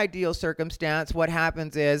my ideal circumstance, what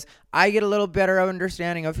happens is I get a little better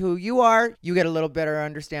understanding of who you are, you get a little better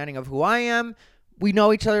understanding of who I am. We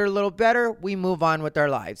know each other a little better. We move on with our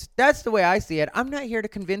lives. That's the way I see it. I'm not here to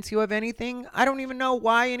convince you of anything. I don't even know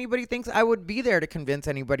why anybody thinks I would be there to convince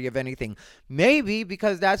anybody of anything. Maybe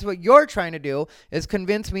because that's what you're trying to do, is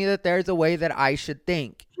convince me that there's a way that I should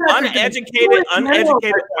think. Uneducated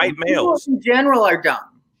white males. People in general are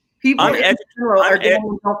dumb. People in general are dumb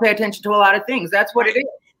and don't pay attention to a lot of things. That's what it is.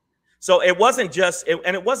 So it wasn't just,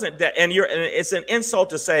 and it wasn't that, and it's an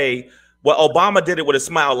insult to say, well, Obama did it with a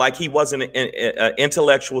smile, like he wasn't an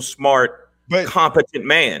intellectual, smart, competent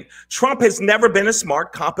man. Trump has never been a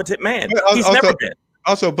smart, competent man. He's never been.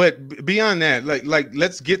 Also, but beyond that, like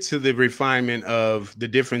let's get to the refinement of the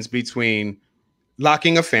difference between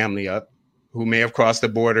locking a family up who may have crossed the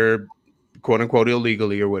border, quote unquote,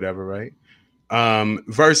 illegally or whatever, right?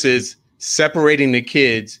 Versus separating the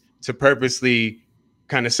kids to purposely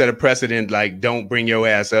kind of set a precedent, like don't bring your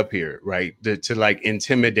ass up here, right? To like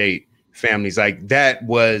intimidate families. Like that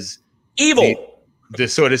was evil. The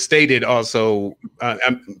sort of stated also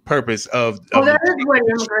purpose of that is what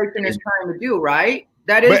immigration is trying to do, right?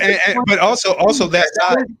 That is, but also that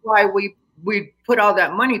is why we put all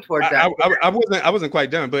that money towards that. I wasn't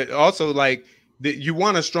quite done, but also like you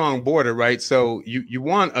want a strong border, right? So you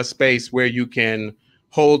want a space where you can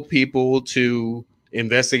hold people to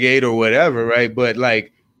investigate or whatever, right? But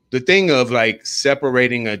like the thing of like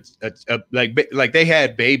separating a like they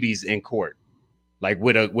had babies in court, like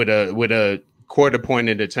with a court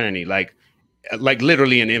appointed attorney, like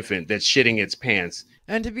literally an infant that's shitting its pants.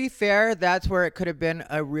 And to be fair, that's where it could have been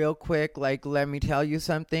a real quick, like, let me tell you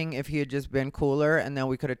something, if he had just been cooler, and then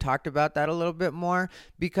we could have talked about that a little bit more.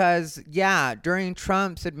 Because, yeah, during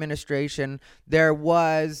Trump's administration, there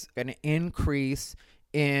was an increase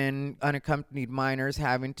in unaccompanied minors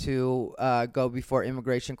having to go before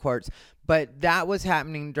immigration courts. But that was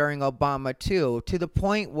happening during Obama, too, to the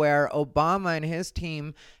point where Obama and his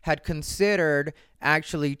team had considered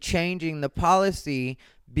actually changing the policy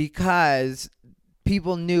because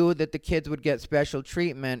people knew that the kids would get special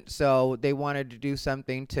treatment, so they wanted to do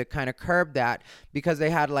something to kind of curb that, because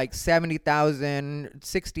they had like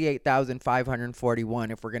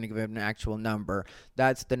 68,541, if we're going to give an actual number.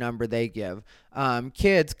 That's the number they give.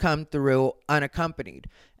 Kids come through unaccompanied.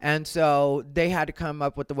 And so they had to come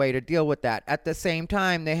up with a way to deal with that. At the same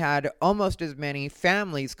time, they had almost as many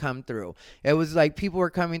families come through. It was like people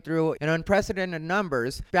were coming through in unprecedented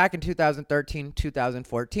numbers back in 2013,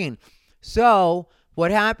 2014. So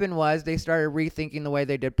what happened was they started rethinking the way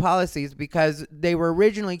they did policies, because they were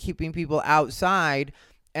originally keeping people outside,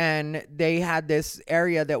 and they had this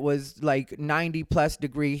area that was like 90 plus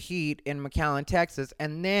degree heat in McAllen, Texas.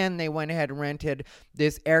 And then they went ahead and rented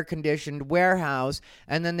this air conditioned warehouse.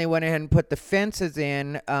 And then they went ahead and put the fences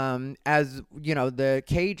in, as you know, the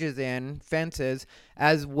cages in fences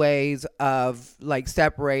as ways of like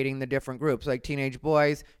separating the different groups, like teenage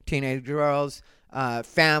boys, teenage girls,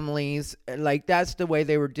 families. Like that's the way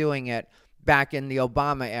they were doing it back in the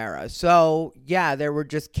Obama era. So yeah, there were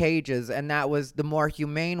just cages, and that was the more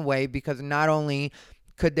humane way, because not only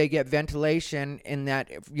could they get ventilation in that,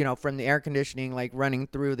 you know, from the air conditioning, like running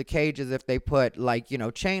through the cages if they put like, you know,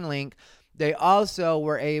 chain link, they also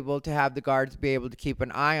were able to have the guards be able to keep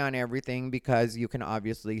an eye on everything, because you can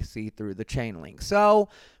obviously see through the chain link. So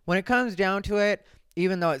when it comes down to it,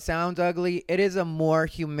 even though it sounds ugly, it is a more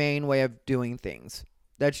humane way of doing things.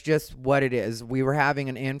 That's just what it is. We were having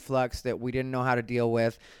an influx that we didn't know how to deal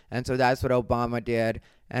with, and so that's what Obama did.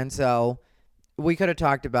 And so we could have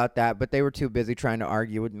talked about that, but they were too busy trying to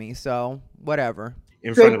argue with me, so whatever.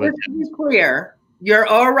 So just to be clear, you're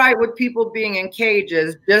all right with people being in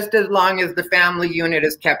cages just as long as the family unit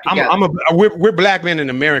is kept together. We're black men in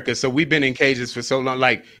America, so we've been in cages for so long.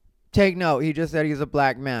 Like, take note, he just said he's a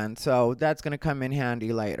black man, so that's going to come in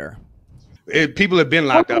handy later. People have been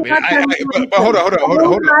locked up. But hold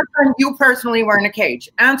on. You personally were in a cage.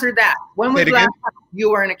 Answer that. When was the last time you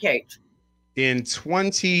were in a cage? In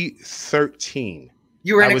 2013.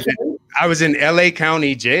 You were in a cage? I was in LA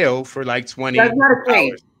County jail for like 20 That's not a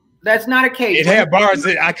cage. hours. That's not a cage. It had bars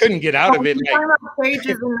that I couldn't get out of it. Talking about cages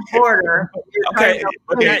in the border. Okay.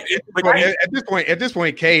 At this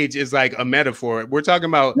point, cage is like a metaphor. We're talking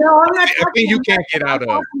about no, I'm not a thing you can't get out of.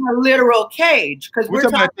 A literal cage, because we're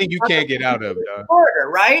talking about a thing you can't get out of.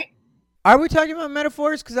 Border, right? Are we talking about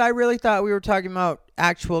metaphors? Because I really thought we were talking about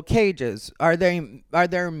actual cages. Are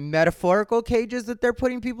there metaphorical cages that they're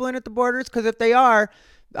putting people in at the borders? Because if they are,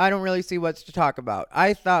 I don't really see what's to talk about.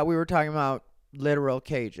 I thought we were talking about literal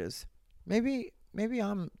cages. Maybe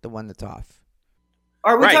I'm the one that's off.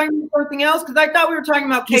 Are we talking about something else? Because I thought we were talking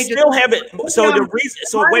about cages. You still have it. So the reason.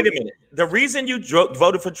 So wait a minute. The reason you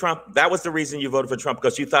voted for Trump. That was the reason you voted for Trump,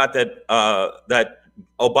 because you thought that that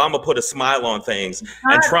Obama put a smile on things,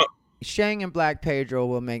 and Trump. Shang and Black Pedro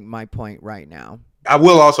will make my point right now. I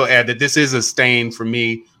will also add that this is a stain for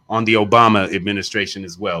me on the Obama administration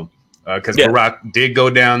as well, because Barack did go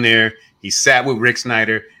down there. He sat with Rick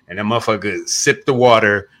Snyder, and that motherfucker sipped the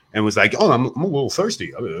water and was like, "Oh, I'm a little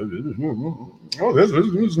thirsty. Oh, this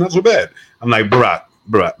is not so bad." I'm like, Barack,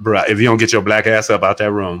 if you don't get your black ass up out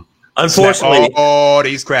that room, unfortunately, all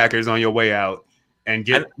these crackers on your way out and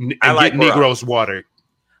get Negroes water.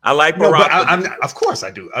 I like Barack. No, of course I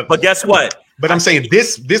do. But guess what? But I'm saying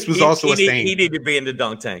this was also a stain. He needed to be in the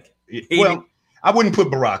dunk tank. I wouldn't put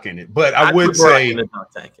Barack in it, but I would say in the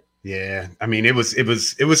dunk tank. Yeah, I mean, it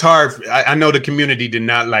was hard. I know the community did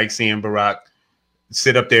not like seeing Barack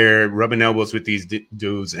sit up there rubbing elbows with these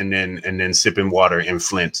dudes and then sipping water in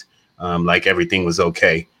Flint, like everything was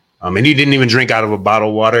okay. And he didn't even drink out of a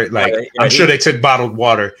bottled water. Like I'm sure they took bottled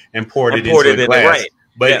water and poured it into a glass. Right.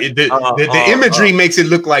 But the imagery makes it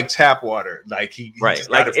look like tap water, like he like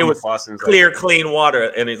it was clear, clean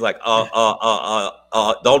water, and he's like, don't, I'm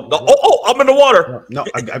in the water. No,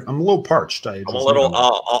 I'm a little parched. I'm a little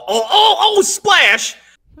splash.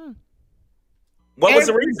 What was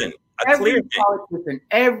the reason?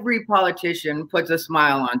 Every politician puts a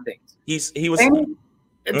smile on things. He was.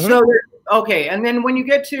 So okay, and then when you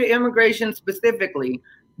get to immigration specifically,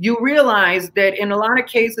 you realize that in a lot of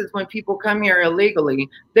cases when people come here illegally,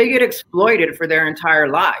 they get exploited for their entire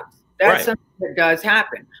lives. That's something that does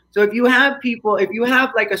happen. So if you have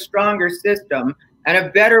like a stronger system and a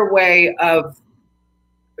better way of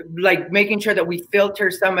like making sure that we filter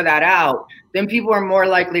some of that out, then people are more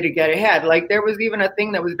likely to get ahead. Like there was even a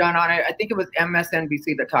thing that was done on it. I think it was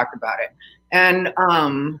MSNBC that talked about it. And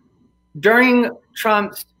during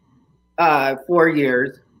Trump's 4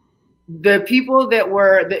 years, the people that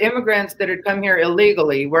were the immigrants that had come here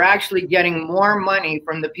illegally were actually getting more money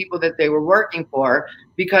from the people that they were working for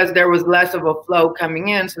because there was less of a flow coming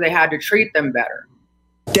in, so they had to treat them better.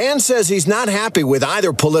 Dan says he's not happy with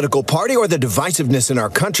either political party or the divisiveness in our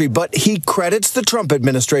country, but he credits the Trump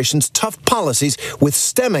administration's tough policies with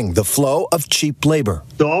stemming the flow of cheap labor.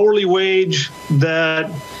 The hourly wage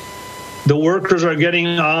that the workers are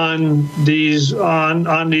getting on these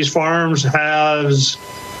farms has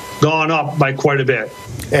gone up by quite a bit.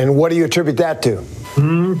 And what do you attribute that to?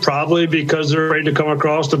 Probably because they're afraid to come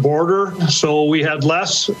across the border. So we had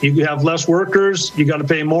less. You have less workers. You got to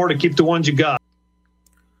pay more to keep the ones you got.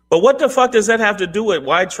 But what the fuck does that have to do with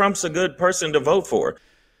why Trump's a good person to vote for?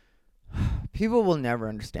 People will never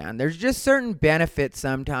understand. There's just certain benefits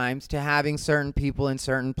sometimes to having certain people in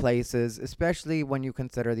certain places, especially when you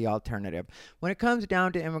consider the alternative. When it comes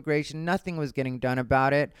down to immigration, nothing was getting done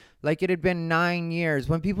about it. Like it had been 9 years.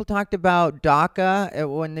 When people talked about DACA,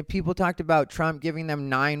 when the people talked about Trump giving them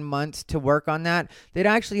 9 months to work on that, they'd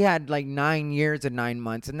actually had like 9 years and 9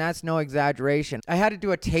 months, and that's no exaggeration. I had to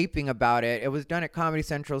do a taping about it. It was done at Comedy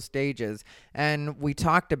Central Stages, and we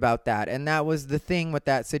talked about that. And that was the thing with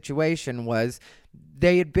that situation was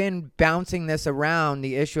they had been bouncing this around,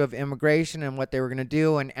 the issue of immigration and what they were going to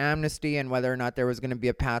do, and amnesty, and whether or not there was going to be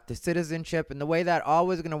a path to citizenship, and the way that all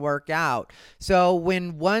was going to work out. So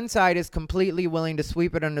when one side is completely willing to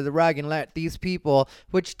sweep it under the rug and let these people,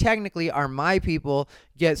 which technically are my people,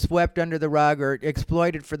 get swept under the rug or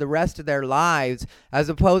exploited for the rest of their lives, as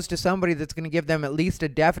opposed to somebody that's going to give them at least a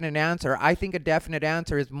definite answer, I think a definite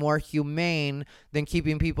answer is more humane than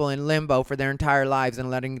keeping people in limbo for their entire lives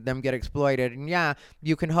and letting them get exploited. And yeah,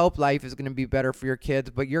 you can hope life is going to be better for your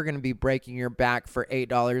kids, but you're going to be breaking your back for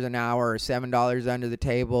 $8 an hour or $7 under the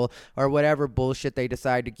table or whatever bullshit they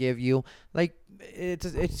decide to give you. Like,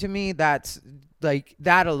 it's to me, that's like,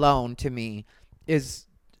 that alone to me is,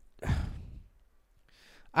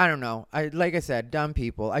 I don't know. Like I said, dumb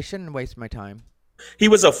people. I shouldn't waste my time. He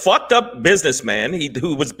was a fucked up businessman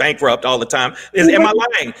who was bankrupt all the time. Am I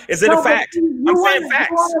lying? Is it a fact? I'm saying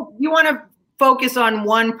facts. You want to focus on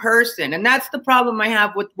one person, and that's the problem I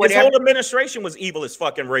have with whatever. His whole administration was evil as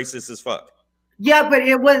fucking racist as fuck. Yeah, but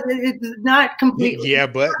it's not completely. Yeah,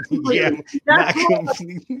 but yeah, not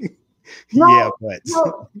completely. No, yeah, but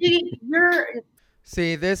no, you're.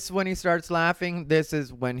 See, this when he starts laughing, this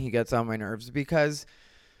is when he gets on my nerves, because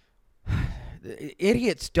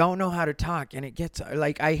idiots don't know how to talk, and it gets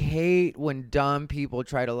like, I hate when dumb people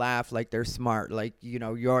try to laugh like they're smart, like, you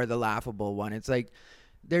know, you're the laughable one. It's like,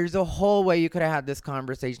 there's a whole way you could have had this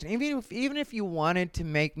conversation. Even if you wanted to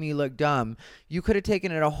make me look dumb, you could have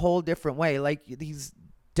taken it a whole different way. Like, these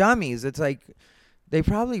dummies, it's like they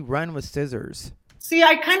probably run with scissors. See,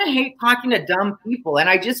 I kind of hate talking to dumb people, and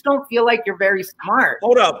I just don't feel like you're very smart.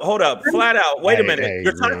 Hold up, flat out. Wait a minute.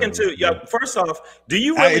 You're talking to. Yeah. First off, do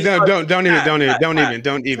you really? Don't even.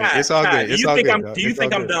 It's all good. Do you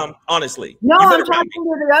think I'm dumb? Honestly. No, I'm talking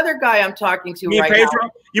to the other guy I'm talking to right now.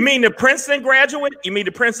 You mean the Princeton graduate?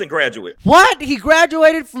 What? He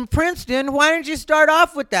graduated from Princeton? Why didn't you start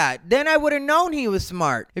off with that? Then I would have known he was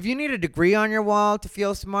smart. If you need a degree on your wall to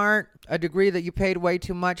feel smart, a degree that you paid way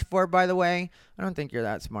too much for, by the way, I don't think you're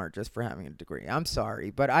that smart just for having a degree. I'm sorry,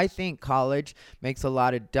 but I think college makes a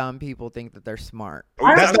lot of dumb people think that they're smart.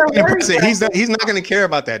 That's not impress him. He's not going to care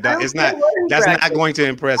about that. It's not. That's not going to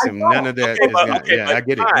impress him. None of that. I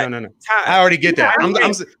get it. No. I already get that.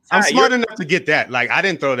 I'm smart enough to get that. Like, I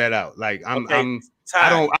didn't throw that out. Like, I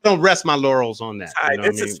don't rest my laurels on that.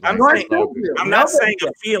 I'm not saying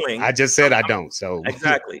a feeling. I just said I don't. So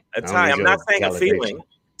exactly. I'm not saying a feeling.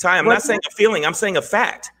 I'm not saying a feeling. I'm saying a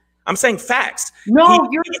fact. I'm saying facts. No,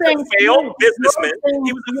 you're saying a failed businessman.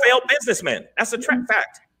 He was a failed businessman. That's a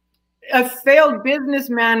fact. A failed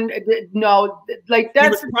businessman, no, like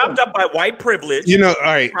that's he was propped up by white privilege. You know, all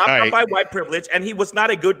right. Up by white privilege, and he was not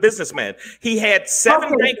a good businessman. He had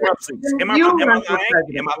 7 bankruptcies. Am I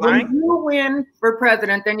lying? When you win for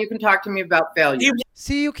president, then you can talk to me about failure.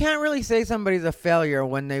 See, you can't really say somebody's a failure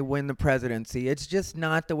when they win the presidency. It's just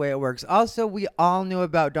not the way it works. Also, we all knew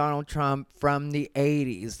about Donald Trump from the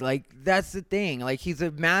 80s. Like, that's the thing. Like, he's a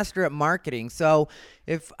master at marketing. So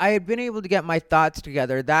if I had been able to get my thoughts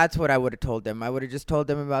together, that's what I would have told them. I would have just told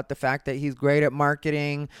them about the fact that he's great at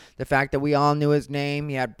marketing, the fact that we all knew his name,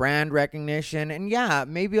 he had brand recognition, and yeah,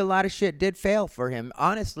 maybe a lot of shit did fail for him.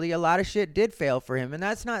 Honestly, a lot of shit did fail for him, and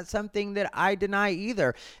that's not something that I deny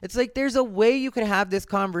either. It's like, there's a way you could have this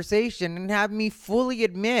conversation and have me fully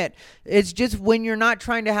admit. It's just when you're not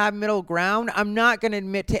trying to have middle ground, I'm not going to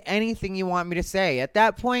admit to anything you want me to say. At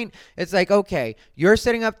that point, it's like, okay, you're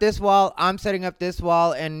setting up this wall, I'm setting up this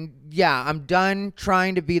wall, and yeah, I'm done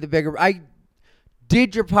trying to be the bigger. I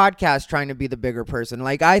did your podcast trying to be the bigger person.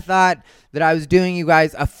 Like, I thought that I was doing you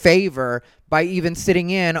guys a favor by even sitting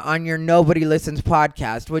in on your Nobody Listens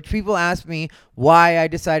podcast, which people ask me why I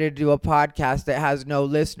decided to do a podcast that has no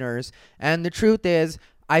listeners. And the truth is,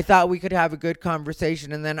 I thought we could have a good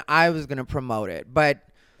conversation, and then I was going to promote it. But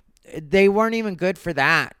they weren't even good for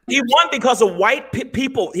that. He won because of white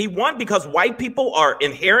people. He won because white people are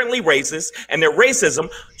inherently racist, and their racism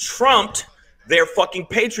trumped their fucking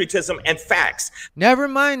patriotism and facts. Never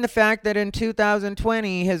mind the fact that in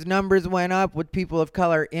 2020, his numbers went up with people of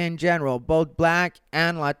color in general, both black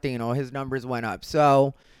and Latino. His numbers went up.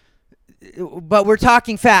 So, but we're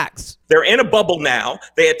talking facts. They're in a bubble now.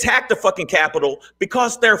 They attacked the fucking Capitol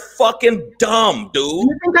because they're fucking dumb, dude.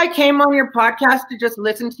 You think I came on your podcast to just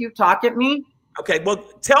listen to you talk at me? Okay, well,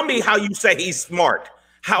 tell me how you say he's smart.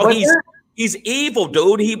 How he's evil,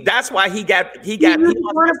 dude. That's why he got. He's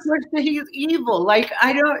evil. Like,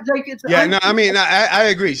 I don't like it's. Yeah, no, I mean, I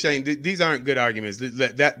agree, Shane. These aren't good arguments.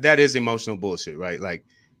 That is emotional bullshit, right? Like,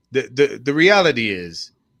 the reality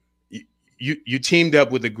is, you teamed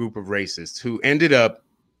up with a group of racists who ended up,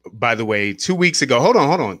 by the way, 2 weeks ago. Hold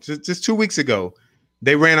on. Just 2 weeks ago,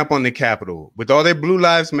 They ran up on the Capitol with all their Blue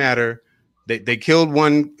Lives Matter. They killed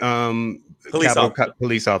one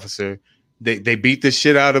police officer. They beat the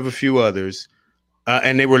shit out of a few others,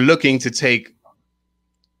 and they were looking to take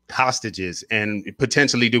hostages and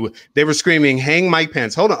potentially do it. They were screaming, "Hang Mike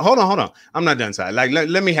Pence!" Hold on. I'm not done, side. Like,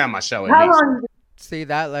 let me have my show. See,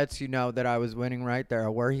 that lets you know that I was winning right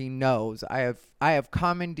there. Where he knows I have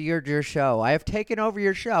commandeered your show. I have taken over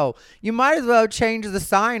your show. You might as well change the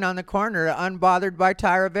sign on the corner to "Unbothered by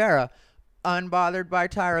Ty Rivera." Unbothered by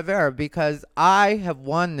Ty Rivera, because I have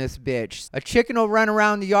won this bitch. A chicken will run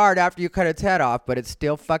around the yard after you cut its head off, but it's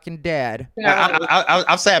still fucking dead.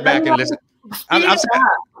 I've sat back and listened. I've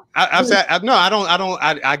sat. No, I don't.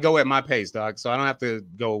 I go at my pace, dog. So I don't have to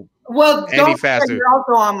go any faster. You're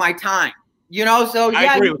also on my time. You know, so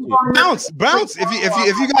I agree with you. Bounce.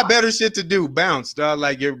 If you got better shit to do, bounce, dog.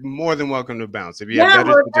 Like, you're more than welcome to bounce. If you have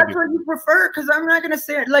better shit to do. That's what you prefer, because I'm not gonna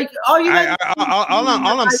say it. Like all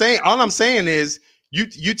I'm saying is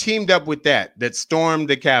you teamed up with that stormed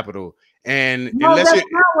the Capitol, and no, that's not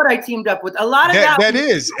what I teamed up with. A lot of that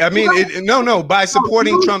is. I mean, no. By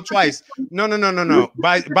supporting Trump twice. No.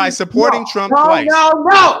 By supporting Trump twice.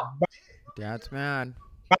 No. That's mad.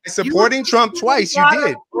 By supporting Trump twice, you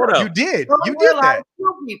did. You did that.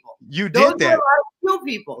 You did that. Q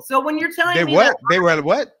people. So when you're telling me they were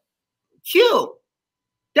what? Q.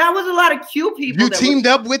 That was a lot of Q people. You teamed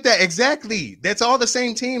up with that, exactly. That's all the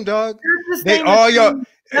same team, dog. They all you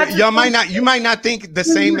might not think the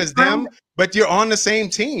same as them, but you're on the same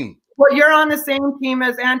team. Well, you're on the same team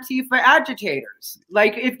as Antifa agitators.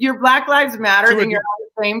 Like, if you're Black Lives Matter, then you're on the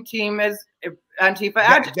same team as Antifa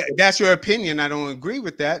agitators. That's your opinion. I don't agree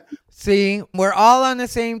with that. See, we're all on the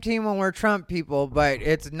same team when we're Trump people, but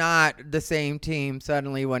it's not the same team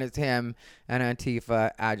suddenly when it's him and Antifa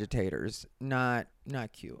agitators. Not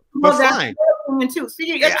cute. But fine. Too.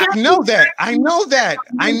 See, I know that,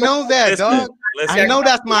 dog. I know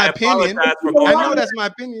that's my opinion. I know that's my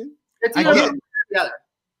opinion. I get it.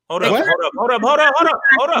 Hold up. Both of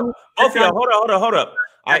y'all, hold up.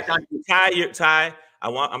 Ty,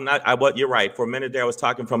 you're right. For a minute there, I was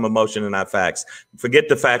talking from emotion and not facts. Forget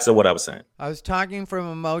the facts of what I was saying. I was talking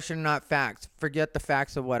from emotion, not facts. Forget the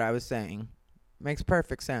facts of what I was saying. Makes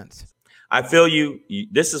perfect sense. I feel you.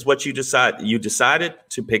 This is what you decide. You decided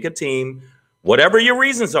to pick a team, whatever your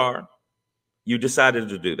reasons are. You decided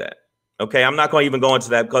to do that. Okay, I'm not going to even go into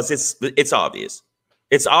that because it's obvious.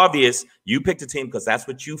 It's obvious you picked a team because that's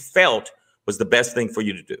what you felt was the best thing for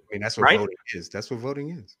you to do. I mean, that's what voting is. That's what voting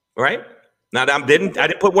is. Right? Now, I didn't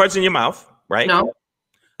put words in your mouth, right? No.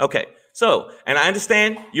 Okay. So, and I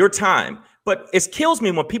understand your time, but it kills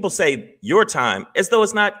me when people say your time as though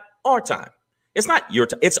it's not our time. It's not your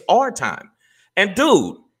time. It's our time. And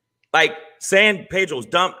dude, like saying Pedro's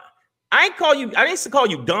dumb. I didn't call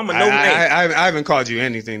you dumb or no names. I haven't called you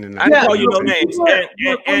anything tonight. I didn't call you no names. And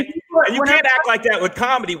you can't act like that with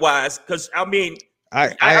comedy wise, because I mean, I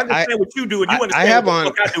understand what you do, and you understand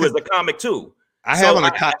what I do as a comic too. I have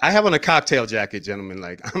on a cocktail jacket, gentlemen.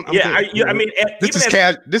 Like, I'm good. I mean, this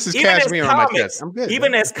is cashmere on my chest. I'm good.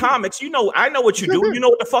 Even as comics, I know what you do. You know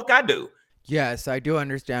what the fuck I do. Yes, I do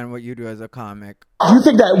understand what you do as a comic. Do you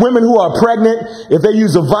think that women who are pregnant, if they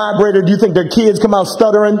use a vibrator, do you think their kids come out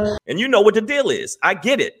stuttering? And you know what the deal is. I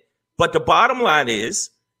get it. But the bottom line is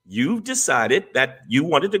you decided that you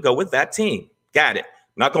wanted to go with that team. Got it.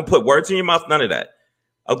 Not going to put words in your mouth. None of that.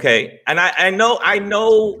 Okay. And I know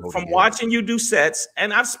from watching you do sets,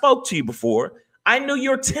 and I've spoke to you before, I knew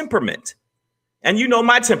your temperament. And you know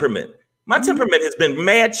my temperament. My temperament has been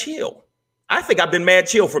mad chill. I think I've been mad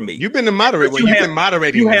chill for me. You've been the moderator. You've been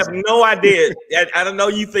moderating. You have no idea. I don't know.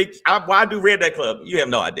 You think why do Redneck Club? You have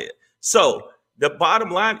no idea. So the bottom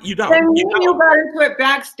line, you don't. And you got into it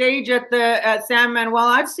backstage at San Manuel.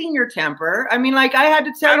 I've seen your temper. I mean, like I had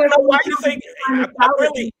to tell you. I don't know why you think.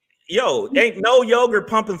 Ain't no yogurt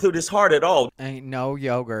pumping through this heart at all. Ain't no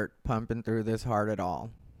yogurt pumping through this heart at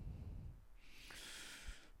all.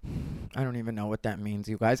 I don't even know what that means,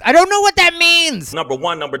 you guys. I don't know what that means. Number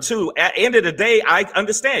one. Number two, at the end of the day, I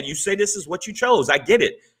understand. You say this is what you chose. I get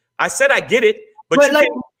it. I said I get it. But like,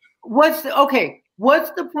 what's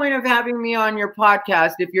the point of having me on your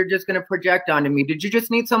podcast if you're just going to project onto me? Did you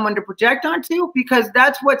just need someone to project onto? Because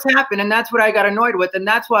that's what's happened, and that's what I got annoyed with, and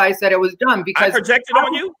that's why I said it was dumb. Because I projected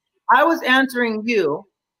on you? I was answering you.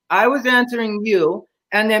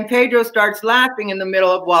 And then Pedro starts laughing in the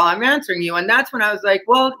middle of while I'm answering you. And that's when I was like,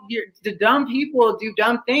 well, the dumb people do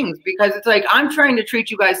dumb things, because it's like, I'm trying to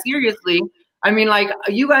treat you guys seriously. I mean, like,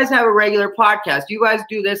 you guys have a regular podcast. You guys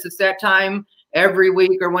do this a set time every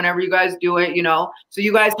week or whenever you guys do it, So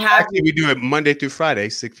you guys have. Actually, we do it Monday through Friday,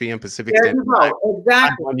 6 p.m. Pacific Standard Time.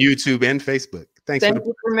 Exactly. On YouTube and Facebook. Thank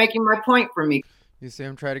you for making my point for me. You see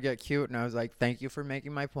him try to get cute, and I was like, thank you for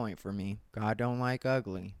making my point for me. God don't like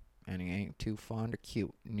ugly, and he ain't too fond of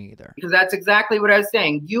cute neither. Because that's exactly what I was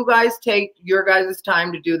saying. You guys take your guys'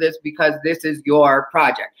 time to do this because this is your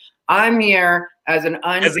project. I'm here as an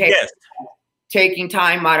unpaid guest, taking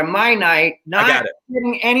time out of my night, not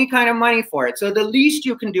getting any kind of money for it. So the least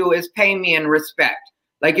you can do is pay me in respect.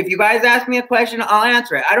 Like if you guys ask me a question, I'll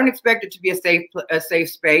answer it. I don't expect it to be a safe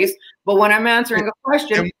space, but when I'm answering a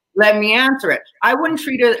question, let me answer it. I wouldn't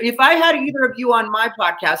treat it, if I had either of you on my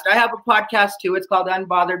podcast, I have a podcast too. It's called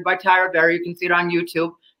Unbothered by Ty Rivera. You can see it on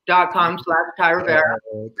youtube.com/Ty Rivera.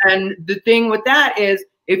 And the thing with that is,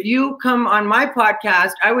 if you come on my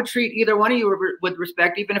podcast, I would treat either one of you with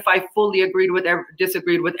respect, even if I fully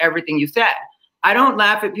disagreed with everything you said. I don't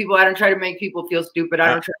laugh at people. I don't try to make people feel stupid. I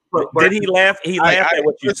don't try to put Did he laugh? He laughed at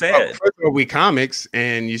what you said. First of all, we comics,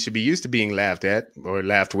 and you should be used to being laughed at or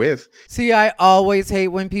laughed with. See, I always hate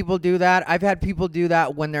when people do that. I've had people do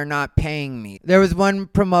that when they're not paying me. There was one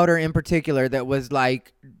promoter in particular that was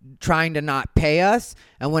like trying to not pay us.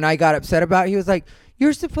 And when I got upset about it, he was like,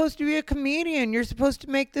 you're supposed to be a comedian. You're supposed to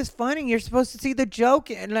make this funny. You're supposed to see the joke.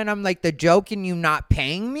 And then I'm like, the joke in you not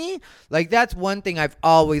paying me? Like, that's one thing I've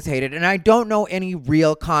always hated. And I don't know any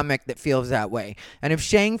real comic that feels that way. And if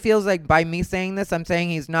Shane feels like by me saying this, I'm saying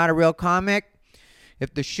he's not a real comic,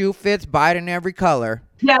 if the shoe fits, buy it in every color.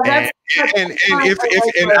 Yeah, and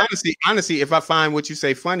honestly, if I find what you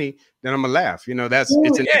say funny, then I'm gonna laugh. You know, it's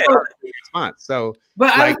an response. So,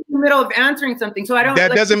 but I was in the middle of answering something, so I don't.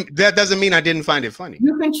 That doesn't mean I didn't find it funny.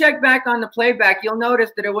 You can check back on the playback. You'll notice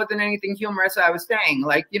that it wasn't anything humorous I was saying.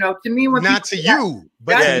 Like, you know, to me, when not to you,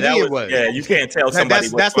 but to me it was. Yeah, you can't tell somebody.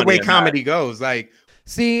 That's the way comedy goes. Like.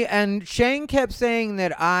 See, and Shane kept saying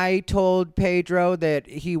that I told Pedro that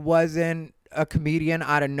he wasn't a comedian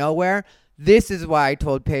out of nowhere. This is why I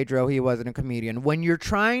told Pedro he wasn't a comedian. When you're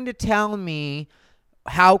trying to tell me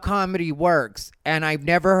how comedy works and I've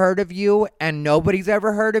never heard of you and nobody's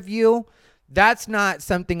ever heard of you, that's not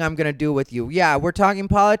something I'm going to do with you. Yeah, we're talking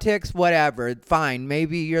politics, whatever. Fine.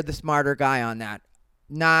 Maybe you're the smarter guy on that.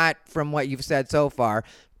 Not from what you've said so far,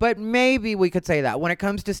 but maybe we could say that. When it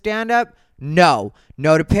comes to stand-up, no.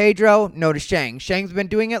 No to Pedro, no to Shang. Shang's been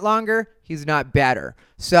doing it longer. He's not better.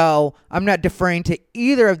 So I'm not deferring to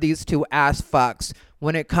either of these two ass fucks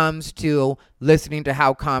when it comes to listening to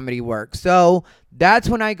how comedy works. So that's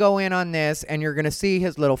when I go in on this, and you're going to see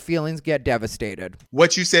his little feelings get devastated.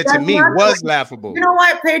 What you said to me was laughable. You know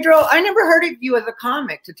what, Pedro? I never heard of you as a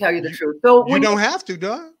comic, to tell you the truth. So you don't have to,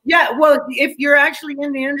 dog. Yeah, well, if you're actually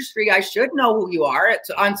in the industry, I should know who you are.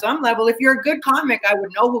 On some level, if you're a good comic, I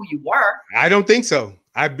would know who you were. I don't think so.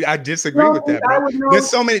 I disagree with that, bro. There's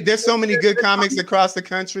so many good comics across the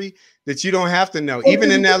country that you don't have to know.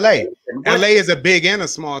 Even in LA. LA is a big and a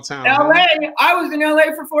small town. LA, I was in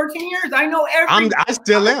LA for 14 years. I know everything.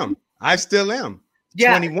 I still am.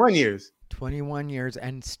 Yeah. 21 years. 21 years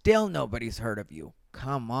and still nobody's heard of you.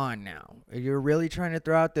 Come on now. You're really trying to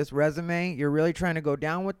throw out this resume? You're really trying to go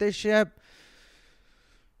down with this ship?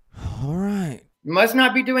 All right. You must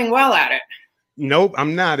not be doing well at it. Nope,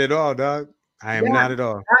 I'm not at all, dog. I am not at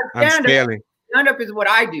all. I'm scaling. Stand-up is what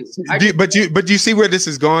I do. But you see where this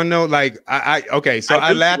is going though? Like I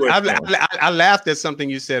laughed at something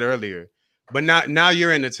you said earlier, but now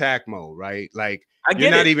you're in attack mode, right? Like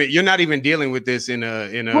you're not even dealing with this in a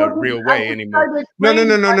real way anymore. No.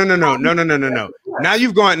 Now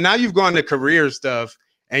you've gone to career stuff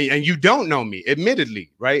and you don't know me,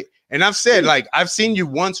 admittedly, right? And I've said, like, I've seen you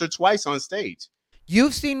once or twice on stage.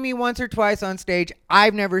 You've seen me once or twice on stage.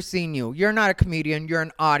 I've never seen you. You're not a comedian. You're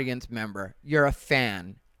an audience member. You're a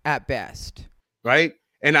fan at best. Right?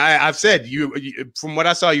 And I've said, you from what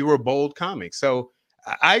I saw, you were a bold comic. So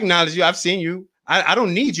I acknowledge you. I've seen you. I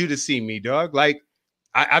don't need you to see me, dog. Like,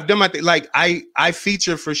 I've done my thing. Like, I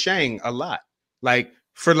feature for Shang a lot. Like,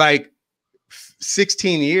 for like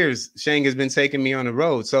 16 years, Shang has been taking me on the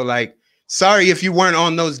road. So, like, sorry if you weren't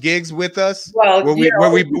on those gigs with us. Well,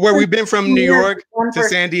 where we've been from New York to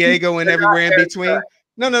San Diego and everywhere in between.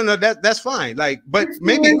 No, that's fine. Like, but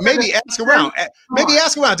maybe ask around. Maybe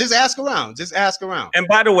ask around. Just ask around. And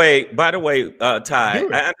by the way, Ty,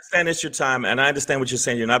 I understand it's your time, and I understand what you're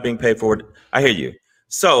saying. You're not being paid for it. I hear you.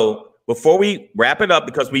 So before we wrap it up,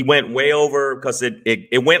 because we went way over, because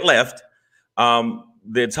it went left.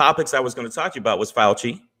 The topics I was going to talk to you about was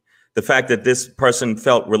Fauci. The fact that this person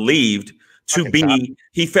felt relieved to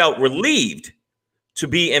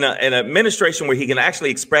be in an administration where he can actually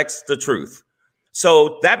express the truth.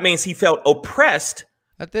 So that means he felt oppressed.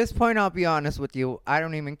 At this point, I'll be honest with you. I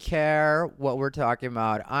don't even care what we're talking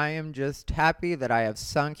about. I am just happy that I have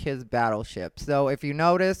sunk his battleship. So if you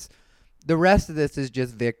notice, The rest of this is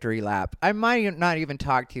just victory lap. I might not even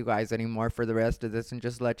talk to you guys anymore for the rest of this and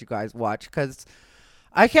just let you guys watch, because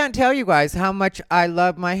I can't tell you guys how much I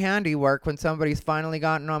love my handiwork when somebody's finally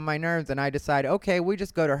gotten on my nerves and I decide, okay, we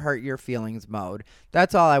just go to hurt your feelings mode.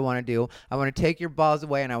 That's all I want to do. I want to take your balls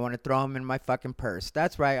away and I want to throw them in my fucking purse.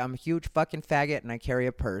 That's right. I'm a huge fucking faggot and I carry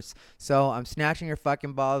a purse. So I'm snatching your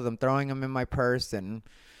fucking balls. I'm throwing them in my purse, and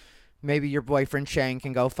maybe your boyfriend Shane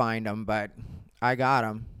can go find them, but I got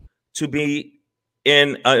them. To be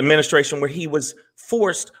in an administration where he was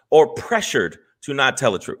forced or pressured to not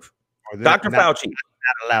tell the truth. Dr. Fauci.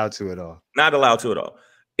 Not allowed to at all. Not allowed to at all.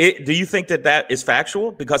 Do you think that is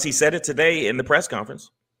factual? Because he said it today in the press conference.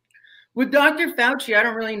 With Dr. Fauci, I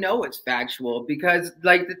don't really know it's factual, because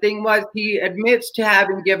like the thing was, he admits to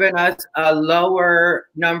having given us a lower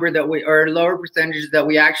number lower percentages that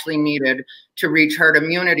we actually needed to reach herd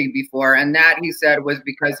immunity before. And that, he said, was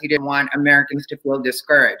because he didn't want Americans to feel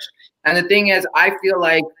discouraged. And the thing is, I feel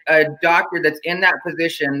like a doctor that's in that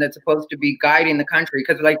position that's supposed to be guiding the country,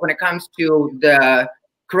 because like when it comes to the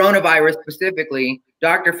coronavirus specifically,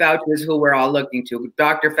 Dr. Fauci is who we're all looking to.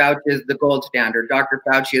 Dr. Fauci is the gold standard. Dr.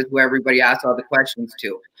 Fauci is who everybody asks all the questions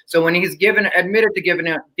to. So when he's admitted to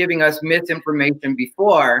giving us misinformation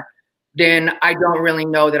before, then I don't really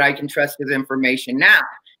know that I can trust his information now.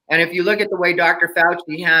 And if you look at the way Dr.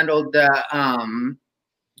 Fauci handled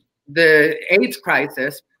the AIDS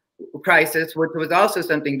crisis, which was also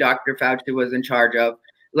something Dr. Fauci was in charge of,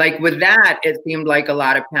 like with that, it seemed like a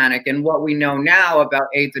lot of panic. And what we know now about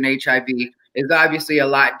AIDS and HIV is obviously a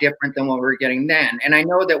lot different than what we were getting then. And I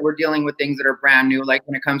know that we're dealing with things that are brand new, like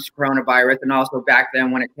when it comes to coronavirus, and also back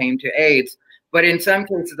then when it came to AIDS. But in some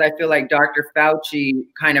cases, I feel like Dr. Fauci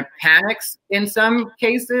kind of panics in some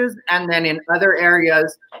cases, and then in other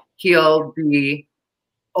areas, he'll be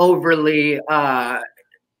overly,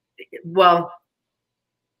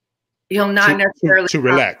 he'll not necessarily to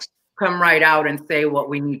relax. Come right out and say what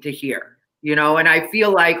we need to hear, you know? And I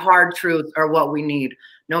feel like hard truths are what we need,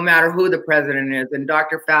 no matter who the president is. And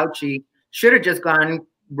Dr. Fauci should have just gone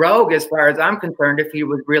rogue, as far as I'm concerned, if he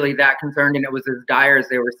was really that concerned and it was as dire as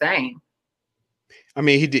they were saying. I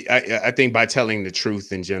mean, he did. I think by telling the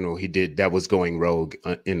truth in general, he did. That was going rogue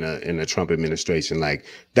in a Trump administration. Like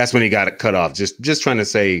that's when he got cut off. Just trying to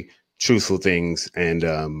say truthful things, and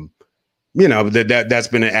you know that's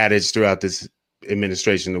been an adage throughout this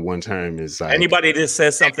administration. The one term is like anybody that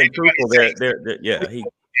says something truthful, yeah, he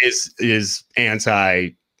is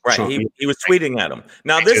anti. Right, Trump. he was tweeting at him.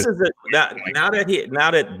 Now this is now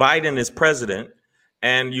that Biden is president.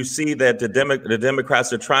 And you see that the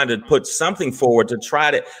Democrats are trying to put something forward to try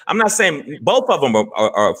to. I'm not saying both of them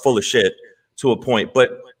are full of shit to a point,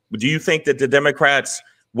 but do you think that the Democrats,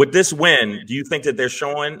 with this win, do you think that they're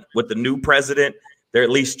showing with the new president, they're at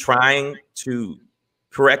least trying to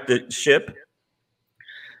correct the ship?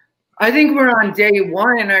 I think we're on day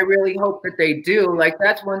one, and I really hope that they do. Like,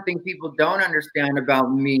 that's one thing people don't understand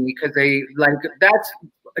about me, because that's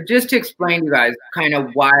just to explain to you guys kind of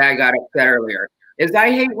why I got upset earlier. Is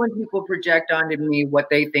I hate when people project onto me what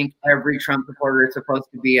they think every Trump supporter is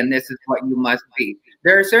supposed to be, and this is what you must be.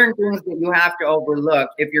 There are certain things that you have to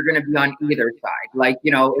overlook if you're going to be on either side. Like,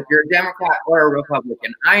 you know, if you're a Democrat or a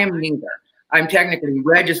Republican, I am neither. I'm technically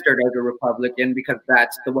registered as a Republican because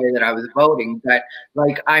that's the way that I was voting, but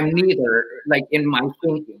like I'm neither, like in my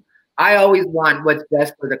thinking. I always want what's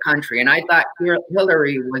best for the country, and I thought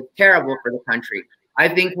Hillary was terrible for the country. I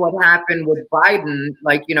think what happened with Biden,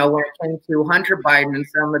 like, you know, when it came to Hunter Biden and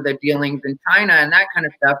some of the dealings in China and that kind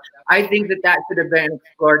of stuff, I think that should have been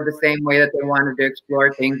explored the same way that they wanted to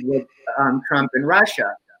explore things with Trump and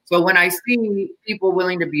Russia. So when I see people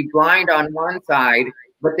willing to be blind on one side,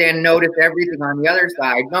 but then notice everything on the other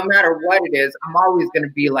side, no matter what it is, I'm always going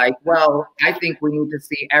to be like, well, I think we need to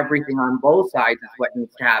see everything on both sides is what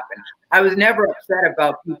needs to happen. I was never upset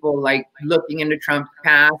about people like looking into Trump's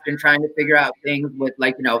past and trying to figure out things with,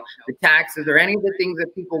 like, you know, the taxes or any of the things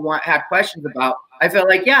that people had questions about. I felt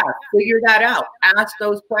like, yeah, figure that out. Ask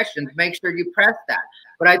those questions. Make sure you press that.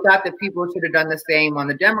 But I thought that people should have done the same on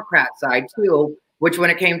the Democrat side too, which when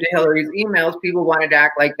it came to Hillary's emails, people wanted to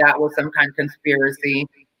act like that was some kind of conspiracy.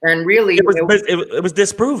 And really, it was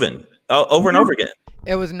disproven over and over again.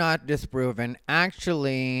 It was not disproven.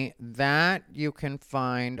 Actually, that you can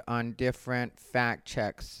find on different fact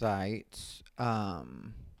check sites.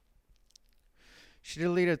 She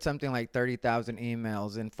deleted something like 30,000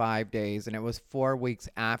 emails in 5 days, and it was 4 weeks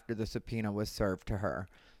after the subpoena was served to her.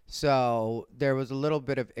 So there was a little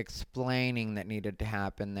bit of explaining that needed to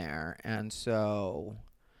happen there. And so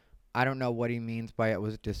I don't know what he means by it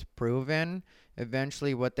was disproven.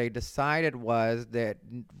 Eventually, what they decided was that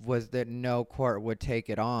no court would take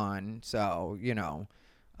it on. So,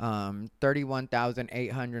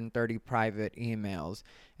 31,830 private emails.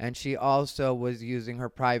 And she also was using her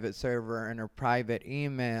private server and her private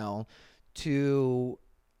email to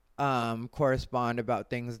correspond about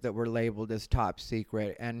things that were labeled as top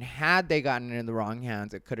secret. And had they gotten in the wrong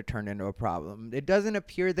hands, it could have turned into a problem. It doesn't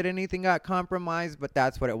appear that anything got compromised, but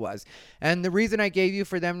that's what it was. And the reason I gave you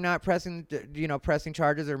for them not pressing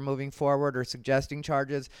charges or moving forward or suggesting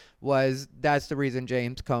charges was that's the reason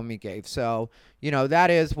James Comey gave. So,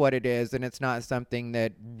 that is what it is. And it's not something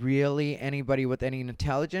that really anybody with any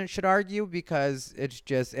intelligence should argue, because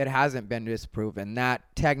it hasn't been disproven. That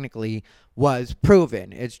technically was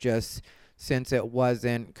proven. It's just, since it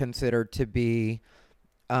wasn't considered to be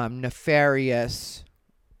nefarious,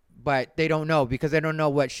 but they don't know, because they don't know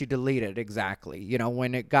what she deleted exactly.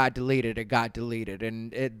 When it got deleted, it got deleted.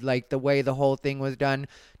 And it, like, the way the whole thing was done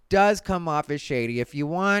does come off as shady. If you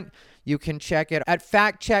want, you can check it at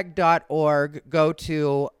factcheck.org. Go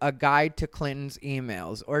to A Guide to Clinton's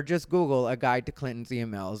Emails, or just Google A Guide to Clinton's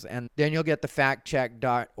Emails, and then you'll get the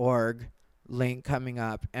factcheck.org link coming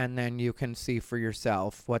up, and then you can see for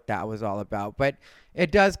yourself what that was all about. But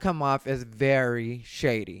it does come off as very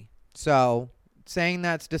shady. So saying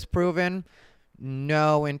that's disproven,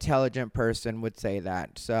 no intelligent person would say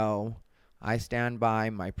that. So I stand by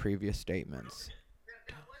my previous statements.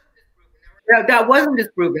 That wasn't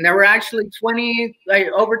disproven. There were actually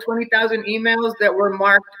over 20,000 emails that were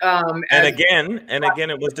marked. And again,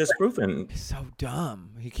 it was disproven. It's so dumb.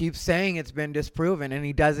 He keeps saying it's been disproven, and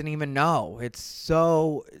he doesn't even know. It's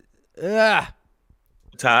so.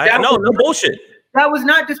 Ty, no bullshit. That was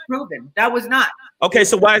not disproven. That was not. Okay,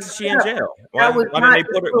 so why is she in jail? Why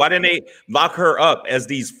didn't they lock her up as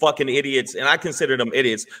these fucking idiots? And I consider them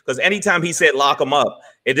idiots, because anytime he said lock them up,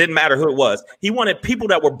 it didn't matter who it was. He wanted people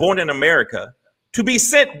that were born in America to be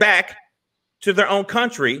sent back to their own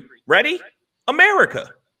country. Ready? America.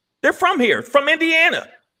 They're from here, from Indiana.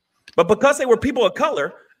 But because they were people of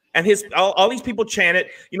color, and all these people chanted,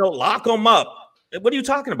 lock them up. What are you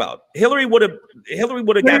talking about? Hillary would have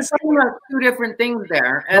got two different things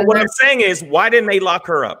there. And what I'm saying is, why didn't they lock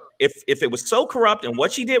her up? If it was so corrupt and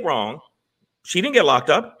what she did wrong, she didn't get locked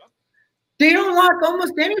up. They don't lock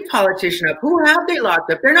almost any politician up. Who have they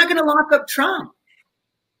locked up? They're not going to lock up Trump.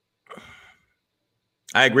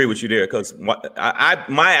 I agree with you there, because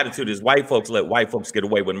my attitude is white folks let white folks get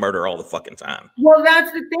away with murder all the fucking time. Well,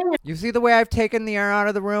 that's the thing. You see the way I've taken the air out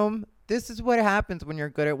of the room? This is what happens when you're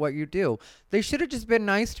good at what you do. They should have just been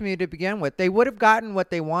nice to me to begin with. They would have gotten what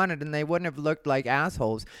they wanted, and they wouldn't have looked like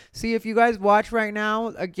assholes. See, if you guys watch right now,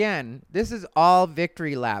 again, this is all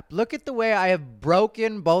victory lap. Look at the way I have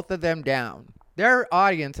broken both of them down. Their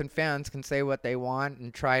audience and fans can say what they want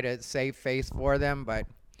and try to save face for them, but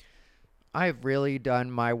I've really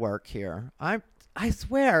done my work here. I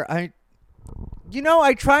swear, I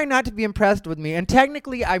try not to be impressed with me. And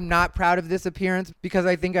technically, I'm not proud of this appearance, because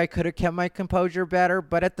I think I could have kept my composure better.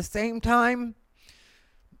 But at the same time,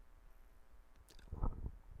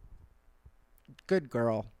 good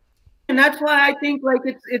girl. And that's why I think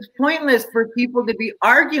it's pointless for people to be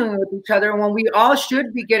arguing with each other when we all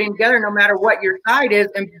should be getting together, no matter what your side is,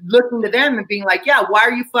 and looking to them and being like, yeah, why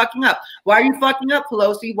are you fucking up? Why are you fucking up,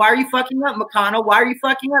 Pelosi? Why are you fucking up, McConnell? Why are you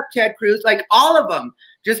fucking up, Ted Cruz? Like, all of them,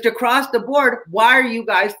 just across the board. Why are you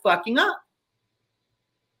guys fucking up?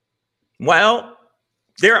 Well,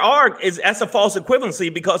 that's a false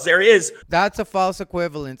equivalency, because that's a false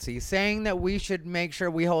equivalency. Saying that we should make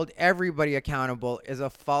sure we hold everybody accountable is a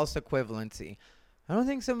false equivalency. I don't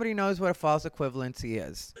think somebody knows what a false equivalency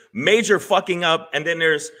is. Major fucking up, and then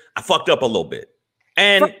I fucked up a little bit.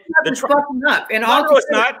 And fucking up. And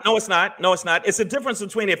no, it's not. It's a difference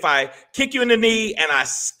between if I kick you in the knee and I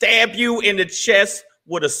stab you in the chest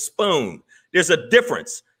with a spoon. There's a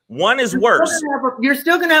difference. One is worse. You're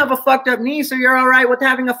still going to have a fucked up knee, so you're all right with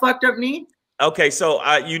having a fucked up knee? Okay, so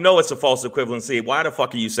it's a false equivalency. Why the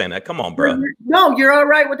fuck are you saying that? Come on, bro. No, you're all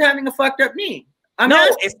right with having a fucked up knee.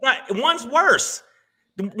 It's not. One's worse.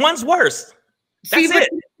 One's worse. That's it.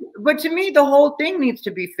 But to me, the whole thing needs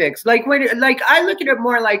to be fixed. I look at it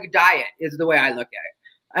more like diet is the way I look at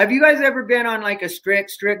it. Have you guys ever been on a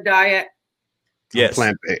strict diet? Yes.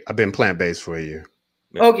 I've been plant-based for a year.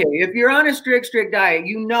 Okay, if you're on a strict diet,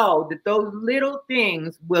 you know that those little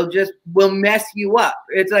things will mess you up.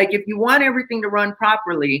 It's like, if you want everything to run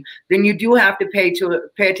properly, then you do have to pay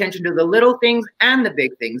attention to the little things and the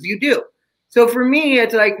big things. You do. So for me,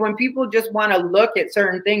 it's like when people just want to look at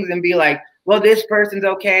certain things and be like, well, this person's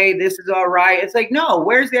okay, this is all right. It's like, no,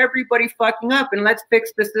 where's everybody fucking up? And let's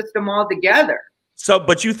fix the system all together. So,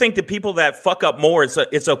 but you think the people that fuck up more,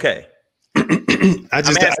 it's okay? I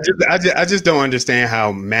just don't understand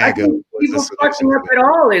how MAGA. People fucking up at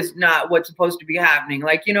all is not what's supposed to be happening.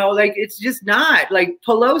 Like, you know, like it's just not. Like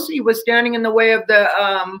Pelosi was standing in the way of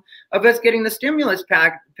the of us getting the stimulus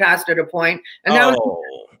passed at a point, and now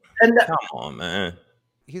come on, man.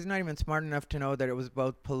 He's not even smart enough to know that it was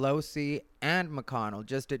both Pelosi and McConnell,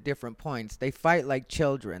 just at different points. They fight like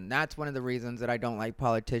children. That's one of the reasons that I don't like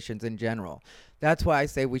politicians in general. That's why I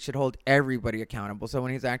say we should hold everybody accountable. So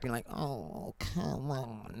when he's acting like, oh, come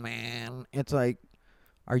on, man, it's like,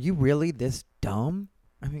 are you really this dumb?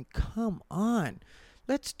 I mean, come on.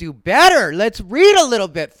 Let's do better. Let's read a little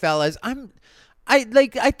bit, fellas.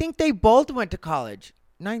 I think they both went to college.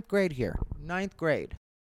 9th grade here. 9th grade.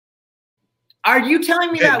 Are you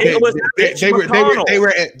telling me that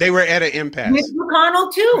they were at an impasse? Mitch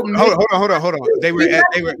McConnell too. Hold on. They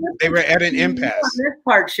were at an impasse. This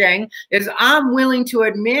part, Shang, is I'm willing to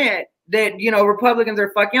admit that, you know, Republicans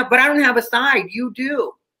are fucking up, but I don't have a side. You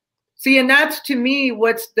do. See, and that's to me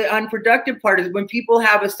what's the unproductive part, is when people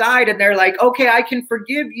have a side and they're like, okay, I can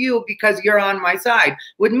forgive you because you're on my side.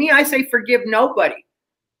 With me, I say forgive nobody.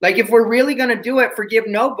 Like, if we're really going to do it, forgive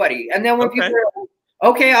nobody. And then when people are like,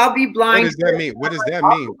 okay, I'll be blind. What does that mean? What does that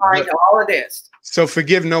mean? All of this. So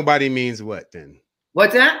forgive nobody means what then?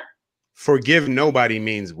 What's that? Forgive nobody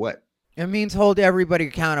means what? It means hold everybody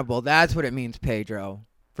accountable. That's what it means, Pedro.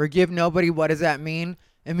 Forgive nobody. What does that mean?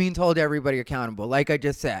 It means hold everybody accountable, like I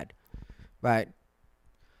just said. But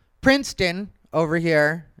Princeton over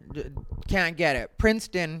here can't get it.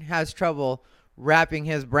 Princeton has trouble wrapping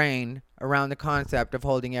his brain around the concept of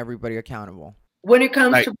holding everybody accountable. When it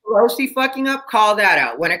comes to Pelosi fucking up, call that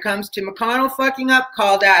out. When it comes to McConnell fucking up,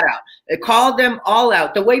 call that out. They called them all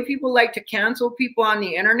out. The way people like to cancel people on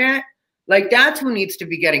the internet, like that's who needs to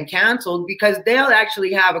be getting canceled, because they'll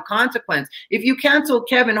actually have a consequence. If you cancel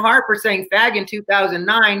Kevin Hart for saying fag in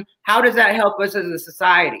 2009, how does that help us as a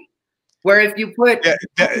society? Where if you put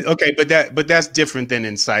but that's different than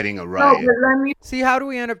inciting a riot. No, see, how do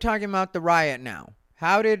we end up talking about the riot now?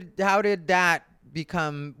 How did that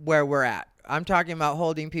become where we're at? I'm talking about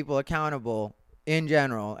holding people accountable in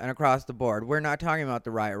general and across the board. We're not talking about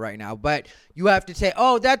the riot right now, but you have to say,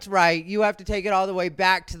 oh, that's right. You have to take it all the way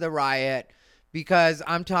back to the riot because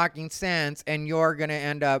I'm talking sense and you're going to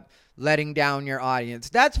end up letting down your audience.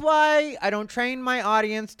 That's why I don't train my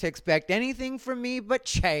audience to expect anything from me but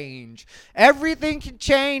change. Everything can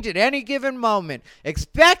change at any given moment.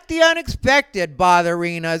 Expect the unexpected,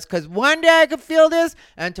 botherinas, because one day I could feel this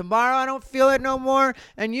and tomorrow I don't feel it no more,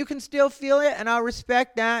 and you can still feel it, and I'll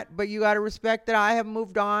respect that, but you got to respect that I have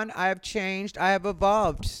moved on, I have changed, I have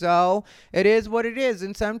evolved. So it is what it is,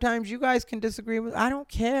 and sometimes you guys can disagree with. I don't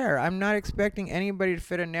care. I'm not expecting anybody to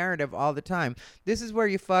fit a narrative all the time. This is where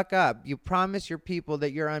you fuck up. You promise your people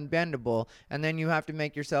that you're unbendable, and then you have to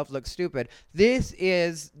make yourself look stupid. This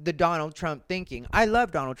is the Donald Trump thinking. I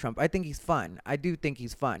love Donald Trump. I think he's fun. I do think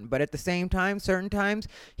he's fun. But at the same time, certain times,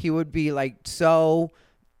 he would be like so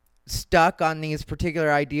stuck on these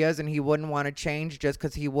particular ideas and he wouldn't want to change just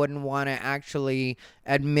because he wouldn't want to actually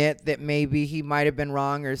admit that maybe he might have been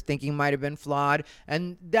wrong or his thinking might have been flawed.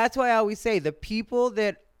 And that's why I always say the people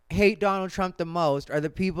that hate Donald Trump the most are the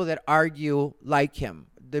people that argue like him.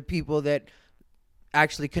 The people that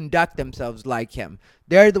actually conduct themselves like him.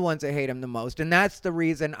 They're the ones that hate him the most. And that's the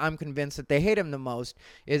reason I'm convinced that they hate him the most,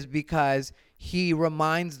 is because he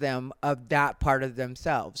reminds them of that part of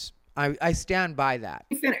themselves. I stand by that.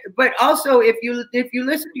 But also, if you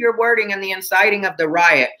listen to your wording and the inciting of the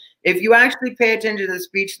riot, if you actually pay attention to the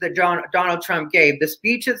speech that Donald Trump gave, the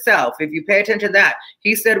speech itself, if you pay attention to that,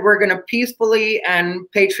 he said we're going to peacefully and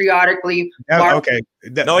patriotically. No,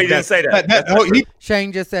 he didn't say that.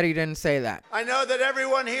 Shane just said he didn't say that. I know that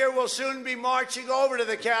everyone here will soon be marching over to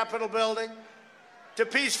the Capitol building to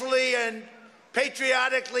peacefully and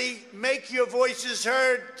patriotically make your voices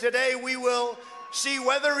heard. Today we will see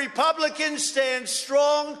whether Republicans stand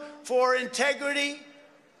strong for integrity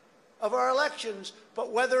of our elections,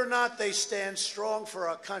 but whether or not they stand strong for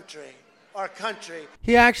our country. Our country.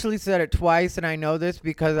 He actually said it twice, and I know this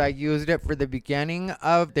because I used it for the beginning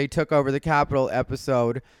of They Took Over the Capitol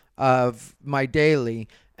episode of my daily.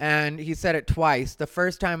 And he said it twice. The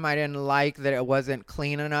first time I didn't like that it wasn't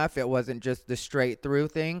clean enough. It wasn't just the straight through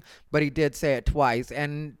thing, but he did say it twice.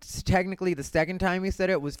 And technically the second time he said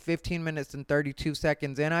it was 15 minutes and 32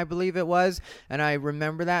 seconds in, I believe it was. And I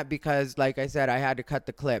remember that because, like I said, I had to cut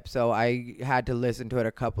the clip. So I had to listen to it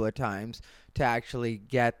a couple of times to actually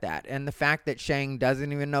get that. And the fact that Shang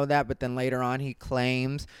doesn't even know that, but then later on he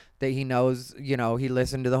claims that he knows, you know, he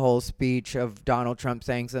listened to the whole speech of Donald Trump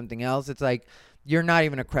saying something else. It's like, you're not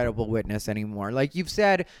even a credible witness anymore. Like you've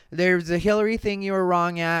said, there's a Hillary thing you were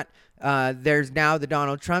wrong at. There's now the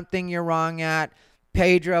Donald Trump thing you're wrong at.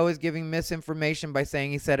 Pedro is giving misinformation by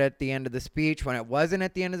saying he said it at the end of the speech when it wasn't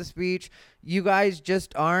at the end of the speech. You guys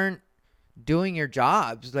just aren't doing your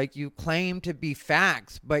jobs. Like you claim to be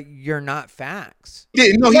facts, but you're not facts.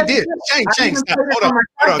 Yeah, no, he did. Shang, stop. Hold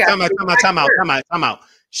on. Time out.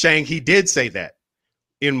 Shang, he did say that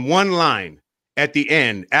in one line. At the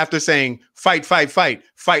end, after saying, fight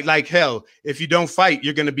like hell. If you don't fight,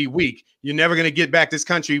 you're going to be weak. You're never going to get back this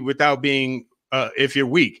country without being, if you're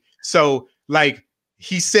weak. So, like,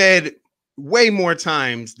 he said way more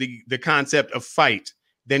times the concept of fight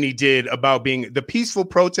than he did about being the peaceful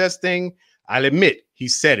protest thing. I'll admit, he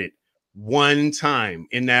said it one time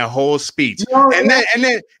in that whole speech. And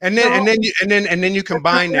then you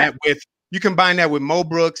combine that with Mo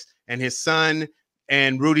Brooks and his son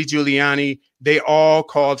and Rudy Giuliani. They all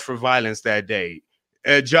called for violence that day.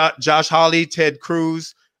 Josh Hawley, Ted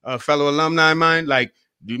Cruz, a fellow alumni of mine, like,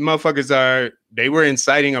 these motherfuckers they were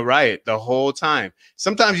inciting a riot the whole time.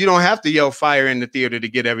 Sometimes you don't have to yell fire in the theater to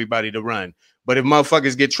get everybody to run. But if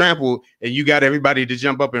motherfuckers get trampled and you got everybody to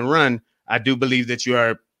jump up and run, I do believe that you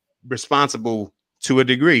are responsible to a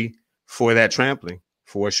degree for that trampling,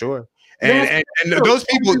 for sure. And those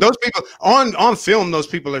people on film, those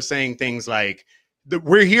people are saying things like,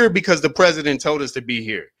 we're here because the president told us to be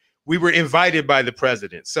here. We were invited by the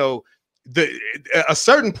president. So a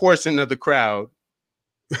certain portion of the crowd,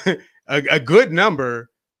 a good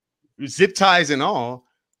number, zip ties and all,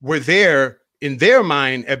 were there in their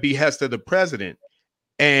mind at behest of the president.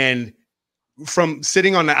 And from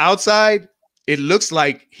sitting on the outside, it looks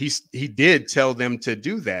like he did tell them to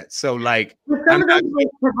do that. So, like, some of those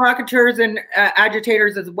provocateurs and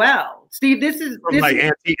agitators as well. Steve, this is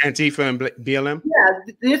Antifa and BLM.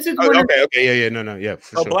 Yeah, this is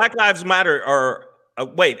So Black Lives Matter are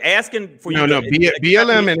asking for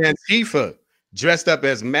BLM and Antifa dressed up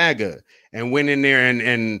as MAGA and went in there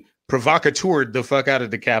and provocateured the fuck out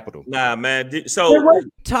of the Capitol. Nah, man. So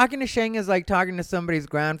talking to Shang is like talking to somebody's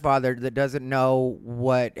grandfather that doesn't know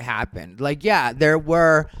what happened. Like, yeah,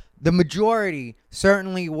 the majority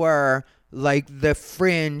certainly were like the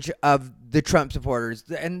fringe of the Trump supporters.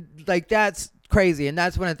 And like, that's crazy. And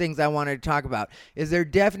that's one of the things I wanted to talk about is there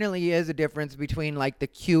definitely is a difference between like the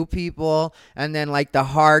Q people and then like the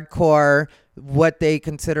hardcore, what they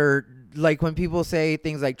consider, like when people say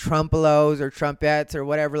things like Trumpelos or Trumpettes or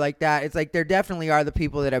whatever like that, it's like there definitely are the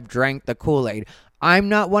people that have drank the Kool-Aid. I'm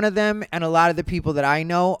not one of them, and a lot of the people that I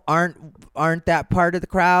know aren't that part of the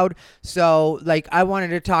crowd. So, like, I wanted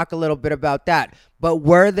to talk a little bit about that. But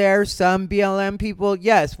were there some BLM people?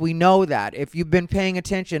 Yes, we know that. If you've been paying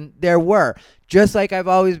attention, there were. Just like I've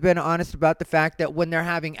always been honest about the fact that when they're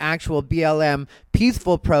having actual BLM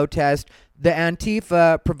peaceful protest, the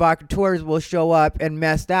Antifa provocateurs will show up and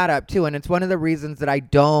mess that up too. And it's one of the reasons that I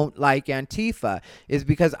don't like Antifa is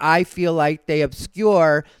because I feel like they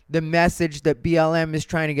obscure the message that BLM is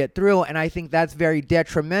trying to get through. And I think that's very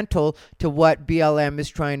detrimental to what BLM is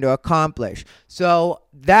trying to accomplish. So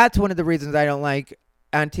that's one of the reasons I don't like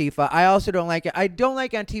Antifa. I also don't like it. I don't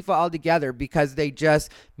like Antifa altogether because they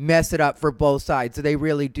just mess it up for both sides. So they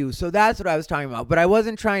really do. So that's what I was talking about. But I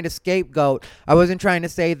wasn't trying to scapegoat. I wasn't trying to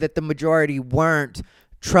say that the majority weren't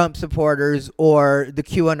Trump supporters or the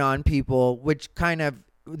QAnon people, which kind of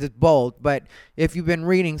is bold. But if you've been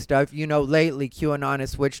reading stuff, you know, lately QAnon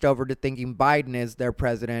has switched over to thinking Biden is their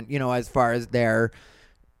president, you know, as far as their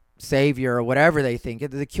savior or whatever they think.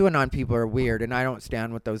 The QAnon people are weird, and I don't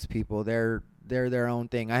stand with those people. They're their own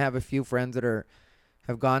thing. I have a few friends that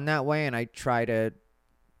have gone that way, and I try to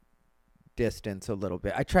distance a little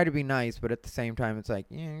bit. I try to be nice, but at the same time, it's like,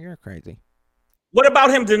 yeah, you're crazy. What about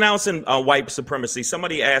him denouncing white supremacy?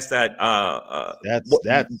 Somebody asked that.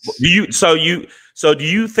 Do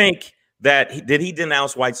you think that did he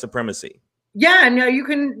denounce white supremacy? Yeah, no, you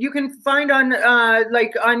can find on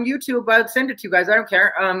like on YouTube. I'll send it to you guys. I don't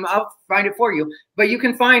care. I'll find it for you. But you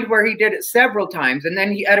can find where he did it several times, and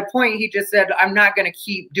then at a point he just said, "I'm not going to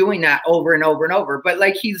keep doing that over and over and over." But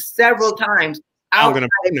like he's several times out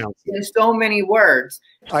in so many words.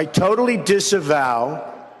 I totally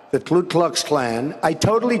disavow the Ku Klux Klan. I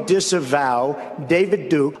totally disavow David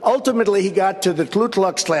Duke. Ultimately, he got to the Ku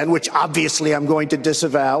Klux Klan, which obviously I'm going to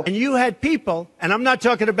disavow. And you had people, and I'm not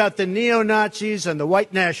talking about the neo-Nazis and the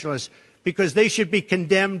white nationalists, because they should be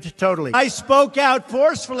condemned totally. I spoke out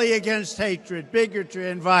forcefully against hatred, bigotry,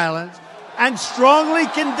 and violence, and strongly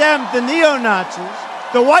condemned the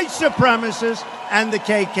neo-Nazis, the white supremacists, and the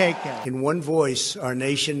KKK. In one voice, our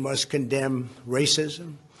nation must condemn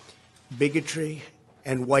racism, bigotry,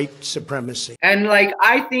 and white supremacy. And like,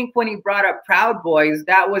 I think when he brought up Proud Boys,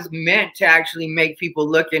 that was meant to actually make people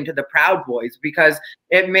look into the Proud Boys, because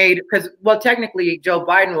well, technically Joe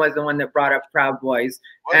Biden was the one that brought up Proud Boys.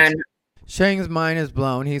 And Shang's mind is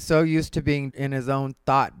blown. He's so used to being in his own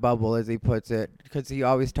thought bubble, as he puts it, because he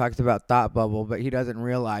always talks about thought bubble, but he doesn't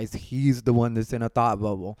realize he's the one that's in a thought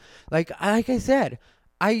bubble. Like I said,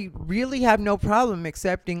 I really have no problem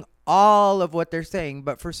accepting all of what they're saying,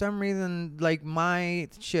 but for some reason, like, my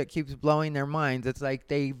shit keeps blowing their minds. It's like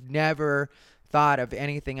they've never thought of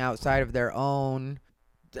anything outside of their own.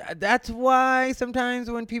 That's why sometimes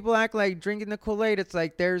when people act like drinking the Kool-Aid, it's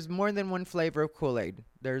like there's more than one flavor of Kool-Aid.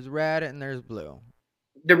 There's red and there's blue.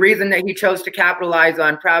 The reason that he chose to capitalize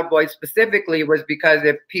on Proud Boys specifically was because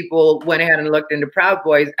if people went ahead and looked into Proud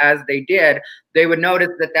Boys as they did, they would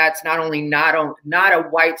notice that that's not only not a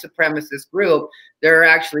white supremacist group. There are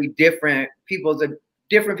actually different people of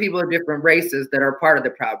different races that are part of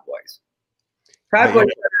the Proud Boys. Proud Boys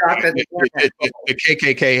the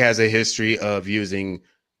KKK has a history of using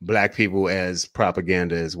black people as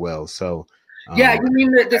propaganda as well. So yeah, you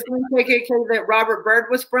mean the same KKK that Robert Byrd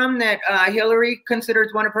was from, that Hillary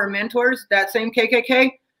considers one of her mentors? That same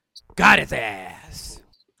KKK? Got his ass.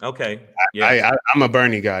 Okay. Yeah. I'm a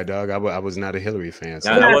Bernie guy, dog. I was not a Hillary fan.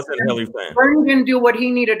 So. I wasn't a Hillary fan. Bernie didn't do what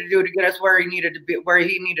he needed to do to get us where he needed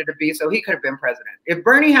to be, so he could have been president. If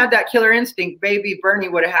Bernie had that killer instinct, baby, Bernie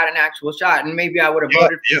would have had an actual shot, and maybe I would have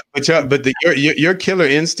voted. Yeah, but your killer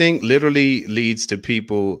instinct literally leads to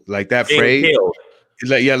people like that phrase. Killed.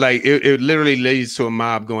 It literally leads to a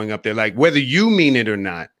mob going up there, like whether you mean it or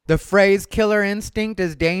not. The phrase killer instinct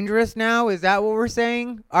is dangerous now? Is that what we're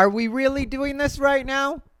saying? Are we really doing this right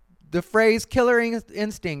now? The phrase killer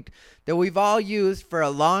instinct that we've all used for a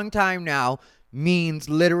long time now means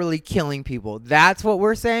literally killing people. That's what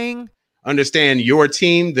we're saying? Understand your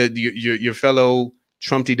team, your fellow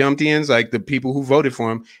Trumpty Dumptians, like the people who voted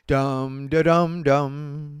for him. Dum da dum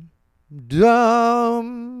dum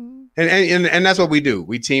dum. And that's what we do.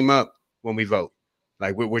 We team up when we vote.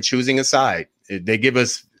 Like we're choosing a side. They give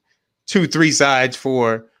us 2-3 sides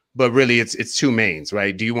but really it's two mains,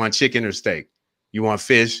 right? Do you want chicken or steak? You want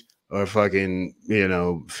fish or fucking,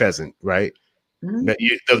 pheasant, right?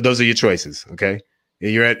 Mm-hmm. Those are your choices, okay?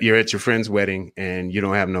 You're at your friend's wedding and you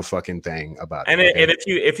don't have no fucking thing about it. And okay? and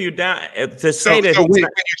if you down to say that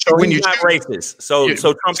he's not racist, so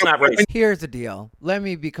Trump's not racist. Here's the deal. Let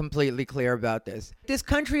me be completely clear about this. This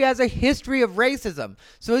country has a history of racism.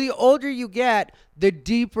 So the older you get, the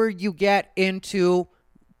deeper you get into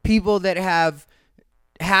people that have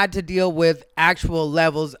had to deal with actual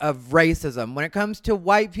levels of racism. When it comes to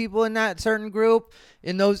white people in that certain group,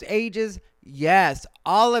 in those ages, yes,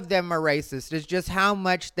 all of them are racist. It's just how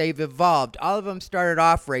much they've evolved. All of them started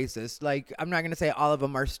off racist. Like, I'm not going to say all of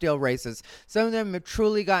them are still racist. Some of them have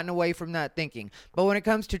truly gotten away from that thinking. But when it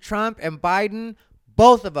comes to Trump and Biden,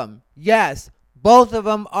 both of them, yes, both of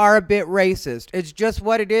them are a bit racist. It's just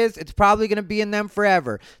what it is. It's probably going to be in them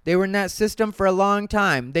forever. They were in that system for a long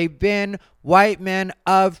time. They've been white men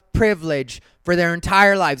of privilege for their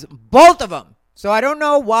entire lives. Both of them. So I don't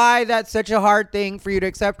know why that's such a hard thing for you to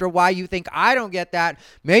accept, or why you think I don't get that.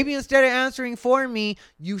 Maybe instead of answering for me,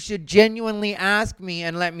 you should genuinely ask me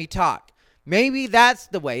and let me talk. Maybe that's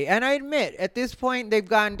the way. And I admit, at this point, they've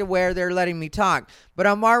gotten to where they're letting me talk. But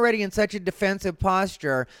I'm already in such a defensive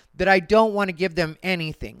posture that I don't want to give them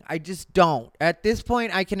anything. I just don't. At this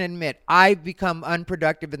point, I can admit I've become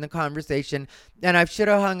unproductive in the conversation, and I should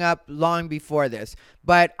have hung up long before this.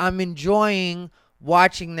 But I'm enjoying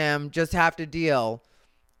watching them just have to deal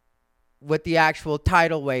with the actual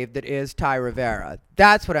tidal wave that is Ty Rivera.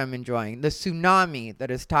 That's what I'm enjoying. The tsunami that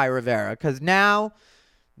is Ty Rivera. Because now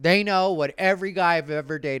they know what every guy I've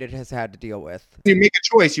ever dated has had to deal with. You make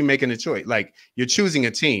a choice, you're making a choice. Like, you're choosing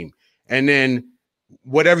a team. And then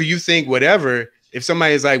whatever you think, if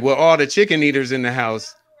somebody is like, well, all the chicken eaters in the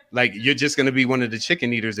house, like, you're just going to be one of the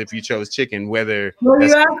chicken eaters if you chose chicken, whether... Well,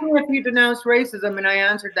 you asked me if you denounced racism, and I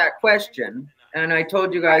answered that question. And I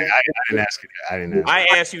told you guys. I didn't ask you that. I didn't ask I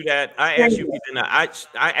asked you that. I asked you if he denounced.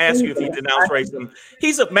 I asked you if he denounced racism.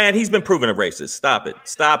 He's a man. He's been proven a racist. Stop it.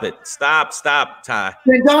 Stop it. Stop, Ty.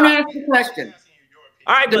 Then don't ask the question.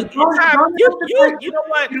 All right, but you know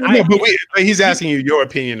what? No, but he's asking you your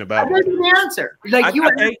opinion about it. The answer. Like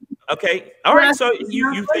okay. All right. So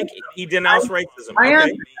you think he denounced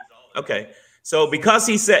racism? Okay. So because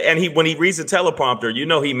he said, and when he reads the teleprompter, you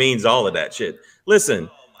know he means all of that shit. Listen,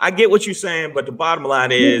 I get what you're saying, but the bottom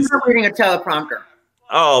line is, he's not reading a teleprompter.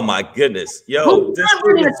 Oh my goodness, yo! Who's not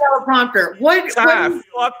reading a teleprompter?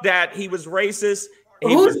 Fuck that. He was racist.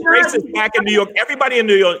 He was racist back in New York. Everybody in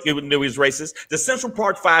New York knew he was racist. The Central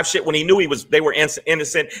Park 5 shit, when he knew they were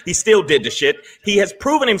innocent, he still did the shit. He has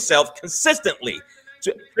proven himself consistently.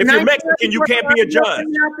 So if you're Mexican, you can't be a judge.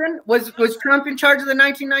 Was Trump in charge of the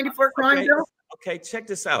 1994 crime bill? Okay, check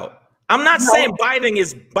this out. I'm not saying Biden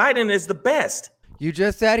is the best. You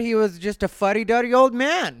just said he was just a fuddy-duddy old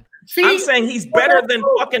man. See, I'm saying he's better than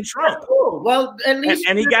fucking Trump. Well, at least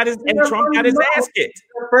and Trump got his ass kicked.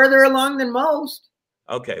 Further along than most.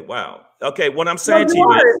 Okay, wow. Okay, what I'm saying to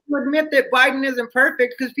you is to admit that Biden isn't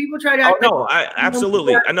perfect because people try to.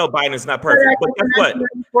 Absolutely. I know Biden is not perfect, but guess what?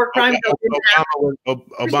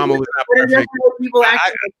 Obama was not perfect.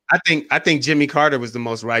 I think Jimmy Carter was the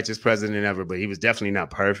most righteous president ever, but he was definitely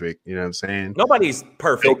not perfect. You know what I'm saying? Nobody's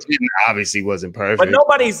perfect. Bill obviously wasn't perfect. But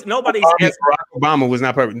nobody's. Barack Obama was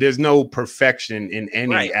not perfect. There's no perfection in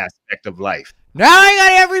any aspect of life. Now I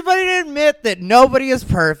got everybody to admit that nobody is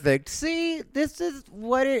perfect. See, this is.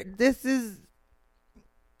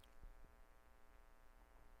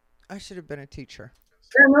 I should have been a teacher.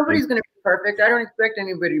 Yeah, nobody's going to be perfect. I don't expect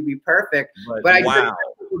anybody to be perfect, but I expect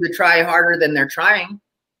people to try harder than they're trying.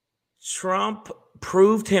 Trump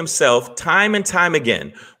proved himself time and time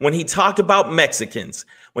again when he talked about Mexicans,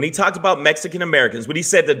 when he talked about Mexican Americans, when he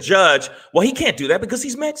said the judge, well, he can't do that because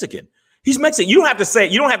he's Mexican. He's Mexican. You don't have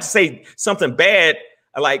to say something bad.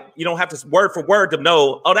 Like you don't have to word for word to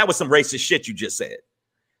know, oh, that was some racist shit you just said.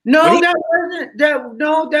 No, that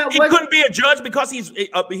wasn't. He couldn't be a judge because he's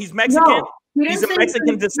Mexican. No, he's of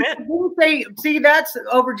Mexican descent. See, that's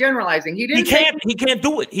overgeneralizing. He can't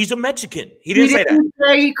do it. He's a Mexican. He didn't say that.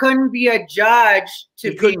 Say he couldn't be a judge.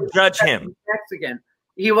 He couldn't judge him. Mexican.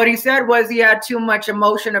 What he said was he had too much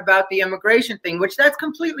emotion about the immigration thing, which that's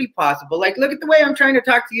completely possible. Like, look at the way I'm trying to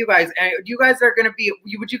talk to you guys. And you guys are going to be,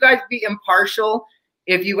 would you guys be impartial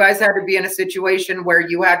if you guys had to be in a situation where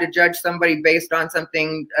you had to judge somebody based on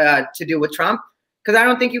something to do with Trump? Because I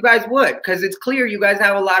don't think you guys would, because it's clear you guys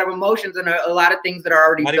have a lot of emotions and a lot of things that are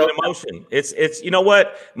already not even emotion. It's you know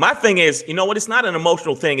what? My thing is, you know what? It's not an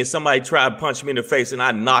emotional thing. If somebody tried to punch me in the face and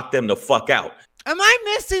I knock them the fuck out. Am I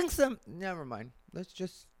missing some? Never mind. Let's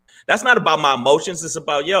just. That's not about my emotions. It's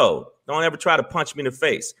about, don't ever try to punch me in the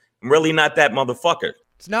face. I'm really not that motherfucker.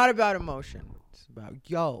 It's not about emotion. It's about,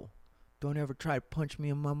 don't ever try to punch me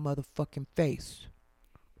in my motherfucking face.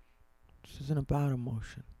 This isn't about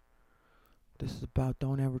emotion. This is about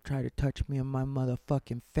don't ever try to touch me in my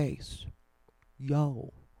motherfucking face.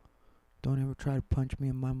 Don't ever try to punch me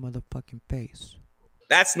in my motherfucking face.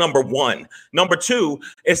 That's number one. Number two,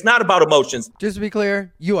 it's not about emotions. Just to be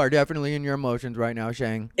clear, you are definitely in your emotions right now,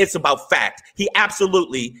 Shang. It's about fact. He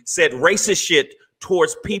absolutely said racist shit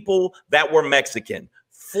towards people that were Mexican.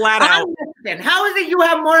 Flat out. How is it you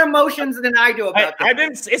have more emotions than I do about that? I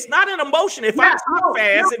didn't. It's not an emotion. If I talk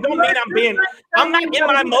fast, it don't mean I'm not in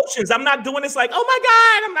my emotions. I'm not doing this like, oh my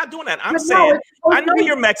God, I'm not doing that. I'm saying, I know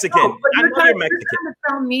you're Mexican. I know you're Mexican.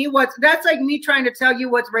 Tell me that's like me trying to tell you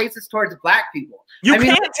what's racist towards black people. You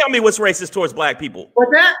can't tell me what's racist towards black people.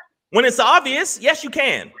 What's that? When it's obvious, yes, you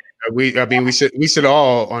can. We should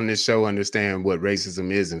all on this show understand what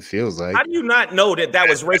racism is and feels like. How do you not know that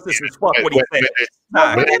was racist as fuck? What he said?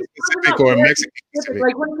 Specific or Mexican specific.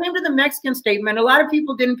 Like when it came to the Mexican statement, a lot of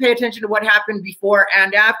people didn't pay attention to what happened before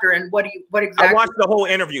and after, and what exactly. I watched the whole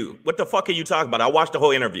interview. What the fuck are you talking about? I watched the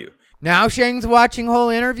whole interview. Now Shang's watching whole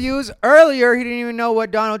interviews. Earlier, he didn't even know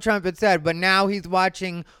what Donald Trump had said, but now he's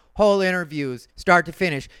watching whole interviews, start to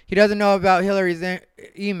finish. He doesn't know about Hillary's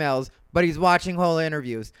emails, but he's watching whole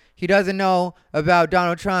interviews. He doesn't know about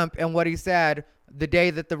Donald Trump and what he said the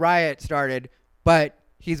day that the riot started, but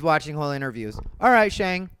he's watching whole interviews. All right,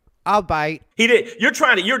 Shang, I'll bite. He did.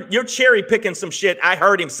 You're cherry picking some shit. I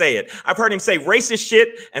heard him say it. I've heard him say racist shit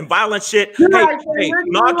and violent shit. Hey,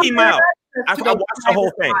 knock him out. I watched the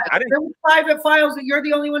whole thing. There were private files that you're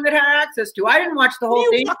the only one that had access to. I didn't watch the whole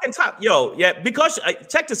thing. Because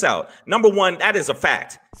check this out. Number one, that is a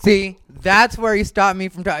fact. See, that's where he stopped me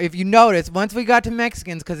from talking. If you notice, once we got to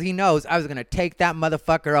Mexicans, because he knows I was going to take that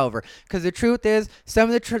motherfucker over. Because the truth is, some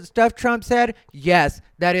of the stuff Trump said, yes,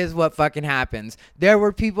 that is what fucking happens. There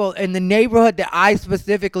were people in the neighborhood that I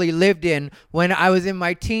specifically lived in when I was in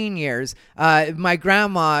my teen years. My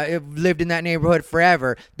grandma lived in that neighborhood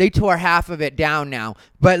forever. They tore half of it down now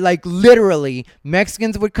but like literally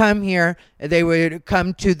Mexicans would come here. They would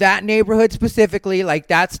come to that neighborhood specifically. Like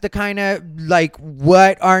that's the kind of like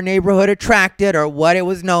what our neighborhood attracted or what it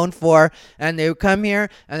was known for. And they would come here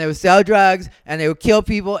and they would sell drugs and they would kill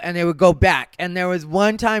people and they would go back. And there was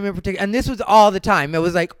one time in particular, and this was all the time. It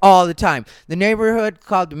was like all the time. The neighborhood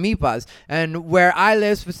called the Mipas, and where I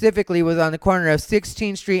live specifically was on the corner of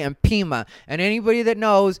 16th Street and Pima. And anybody that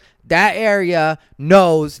knows that area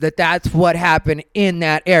knows that that's what happened in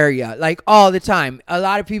that area, like all the time. A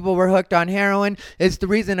lot of people were hooked on heroin. It's the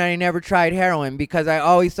reason I never tried heroin, because I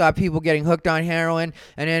always saw people getting hooked on heroin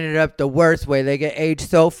and ended up the worst way. They get aged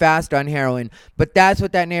so fast on heroin. But that's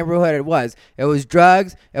what that neighborhood was. It was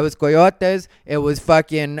drugs. It was coyotes. It was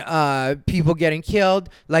fucking people getting killed,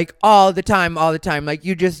 like all the time. Like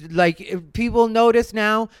you just, like, people notice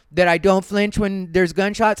now that I don't flinch when there's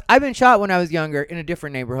gunshots. I've been shot when I was younger in a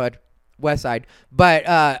different neighborhood. West Side, but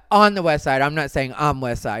on the West Side. I'm not saying I'm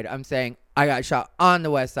West Side. I'm saying I got shot on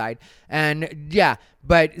the West Side. And yeah,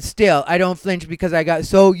 but still, I don't flinch because I got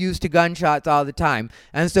so used to gunshots all the time.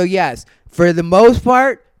 And so yes, for the most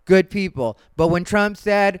part, good people. But when Trump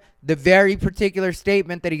said the very particular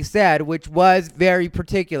statement that he said, which was very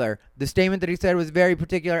particular, the statement that he said was very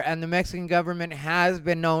particular, and the Mexican government has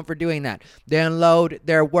been known for doing that. They unload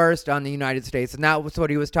their worst on the United States, and that was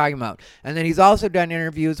what he was talking about. And then he's also done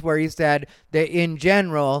interviews where he said that in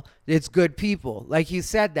general, it's good people. Like, he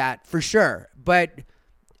said that for sure. But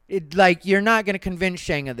like, you're not going to convince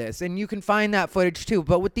Sheng of this, and you can find that footage too.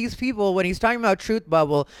 But with these people, when he's talking about truth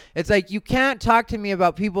bubble, it's like, you can't talk to me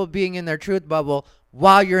about people being in their truth bubble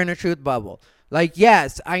while you're in a truth bubble. Like,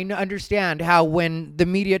 yes, I understand how when the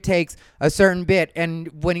media takes a certain bit,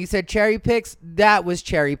 and when he said cherry picks, that was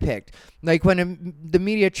cherry picked. Like, when the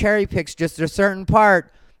media cherry picks just a certain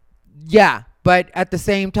part, yeah, but at the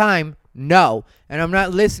same time, no. And I'm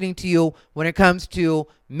not listening to you when it comes to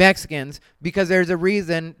Mexicans, because there's a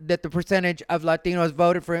reason that the percentage of Latinos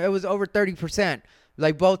voted for it was over 30%,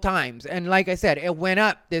 like both times. And like I said, it went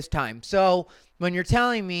up this time. So when you're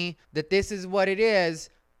telling me that this is what it is,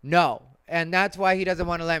 no. And that's why he doesn't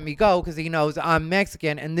want to let me go, because he knows I'm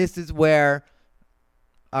Mexican, and this is where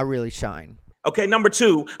I really shine. Okay, number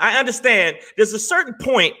two, I understand there's a certain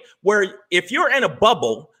point where if you're in a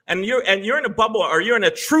bubble and you're in a bubble, or you're in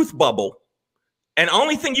a truth bubble, and the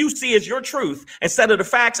only thing you see is your truth instead of the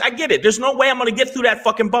facts, I get it. There's no way I'm going to get through that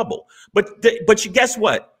fucking bubble. But you guess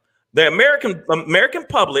what? The American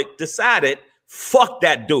public decided, fuck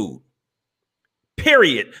that dude.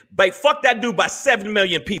 Period. Fuck that dude by 7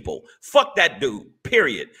 million people. Fuck that dude.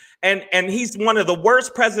 Period. And he's one of the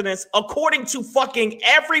worst presidents, according to fucking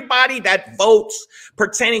everybody that votes,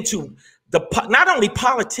 pertaining to not only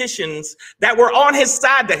politicians that were on his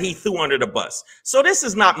side that he threw under the bus. So this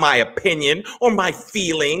is not my opinion or my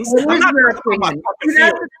feelings. I'm not talking about my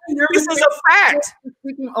feelings. This is a fact. You're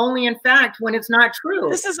speaking only in fact when it's not true.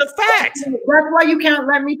 This is a fact. That's why you can't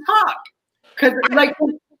let me talk. Because, like,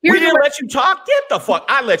 we didn't let you talk. Get the fuck.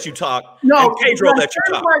 I let you talk. No, and Pedro let you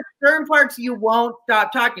talk. Certain parts you won't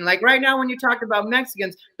stop talking. Like right now, when you talked about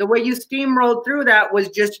Mexicans, the way you steamrolled through that was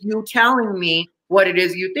just you telling me what it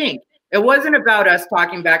is you think. It wasn't about us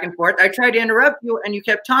talking back and forth. I tried to interrupt you and you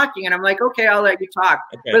kept talking, and I'm like, okay, I'll let you talk.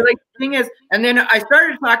 Okay. But like the thing is, and then I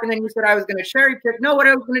started talking, and then you said I was going to cherry pick. No, what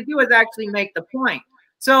I was going to do is actually make the point.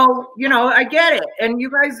 So, you know, I get it. And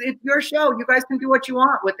you guys, it's your show. You guys can do what you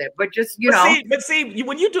want with it. But just, you know. See,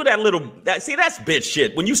 when you do that's bitch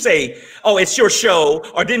shit. When you say, oh, it's your show,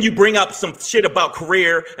 or then you bring up some shit about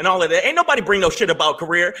career and all of that. Ain't nobody bring no shit about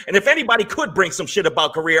career. And if anybody could bring some shit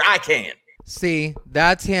about career, I can. See,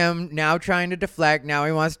 that's him now trying to deflect. Now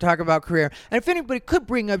he wants to talk about career. And if anybody could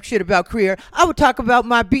bring up shit about career, I would talk about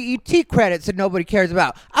my BET credits that nobody cares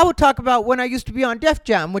about. I would talk about when I used to be on Def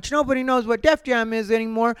Jam, which nobody knows what Def Jam is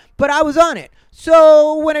anymore, but I was on it.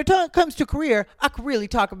 So when it comes to career, I could really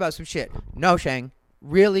talk about some shit. No, Sheng.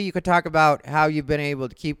 Really, you could talk about how you've been able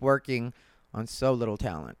to keep working on so little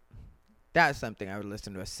talent. That's something I would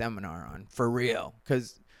listen to a seminar on, for real.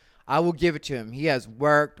 Because I will give it to him. He has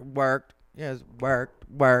worked. He has worked.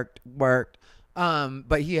 But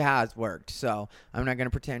he has worked. So I'm not going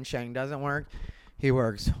to pretend Sheng doesn't work. He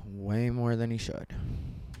works way more than he should.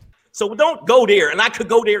 So don't go there. And I could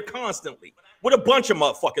go there constantly with a bunch of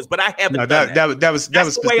motherfuckers, but I haven't done that. That was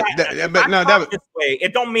this way.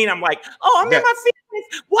 It don't mean I'm like, oh, I'm in my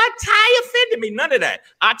feelings. What? Ty offended me. None of that.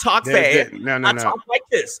 I talk fast. I talk like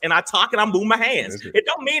this. And I talk and I move my hands. It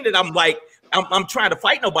don't mean that I'm like, I'm trying to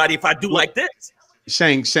fight nobody if I do like this.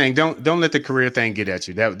 Sheng, don't let the career thing get at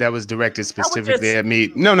you. That was directed specifically at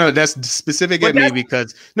me. No, that's specific at me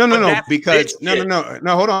because no.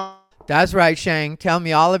 Hold on. That's right, Shang. Tell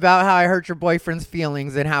me all about how I hurt your boyfriend's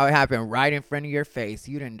feelings and how it happened right in front of your face.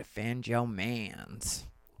 You didn't defend your mans.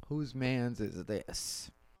 Whose mans is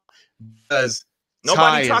this? Because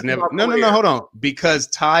Ty has never. No, hold on. Because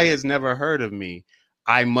Ty has never heard of me.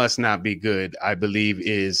 I must not be good, I believe,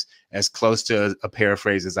 is as close to a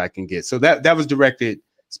paraphrase as I can get. So that was directed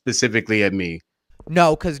specifically at me.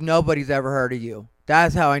 No, because nobody's ever heard of you.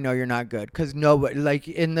 That's how I know you're not good. Because nobody, like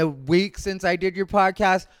in the week since I did your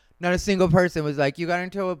podcast, not a single person was like, you got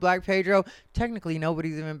into it with Black Pedro. Technically,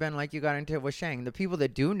 nobody's even been like, you got into it with Shang. The people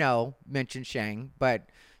that do know mention Shang, but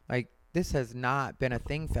like this has not been a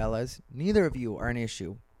thing, fellas. Neither of you are an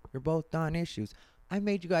issue. You're both non-issues. I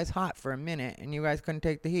made you guys hot for a minute, and you guys couldn't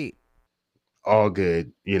take the heat. All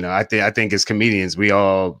good. You know, I think as comedians, we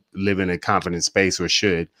all live in a confident space, or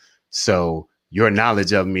should. So your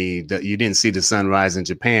knowledge of me, that you didn't see the sunrise in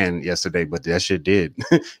Japan yesterday, but that shit did. You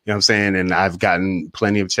know what I'm saying? And I've gotten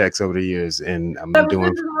plenty of checks over the years, and I'm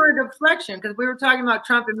doing. This is more a deflection because we were talking about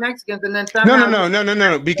Trump and Mexicans, and then somehow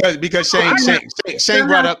no. Because Shane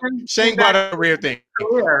brought up a rare thing.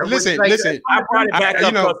 Listen. I brought it back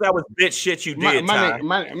up because that was bitch shit you did. My name.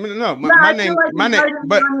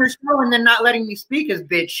 But on your show and then not letting me speak is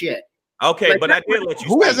bitch shit. Okay, like, but I did let you.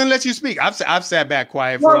 Who hasn't let you speak? I've sat back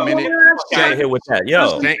quiet for a minute. Shane here with that,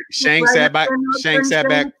 yo. Shane sat back. Shane sat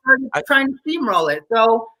back. Trying to steamroll it.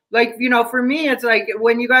 So, like, you know, for me, it's like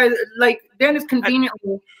when you guys like Dennis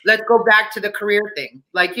conveniently. Let's go back to the career thing.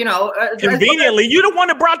 Like, you know, conveniently, you the one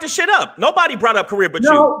that brought the shit up. Nobody brought up career, but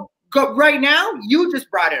you. Right now, you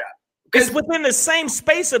just brought it up. It's within the same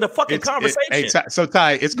space of the fucking conversation. So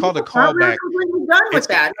Ty, it's called a callback. We're done with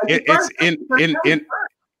that.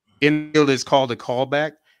 In field is called a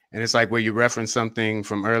callback, and it's like where you reference something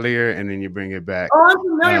from earlier and then you bring it back. Oh, I'm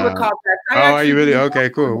familiar with callbacks. Are you really?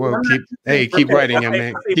 Okay, cool. Well, keep writing, young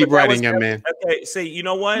man. Keep writing, young man. Okay, see, you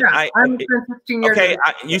know what? Yeah,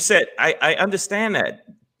 you said I understand that.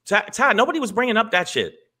 Ty, nobody was bringing up that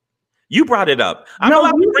shit. You brought it up. I'm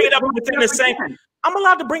allowed to bring it up within the same. I'm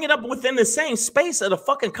allowed to bring it up within the same space of the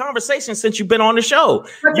fucking conversation since you've been on the show.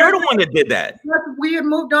 You're the one that did that. We had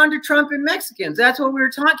moved on to Trump and Mexicans. That's what we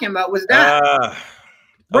were talking about. Was that?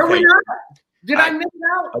 Were we not? Did I miss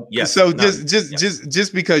out? Yes. So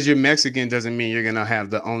just because you're Mexican doesn't mean you're gonna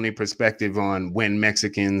have the only perspective on when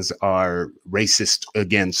Mexicans are racist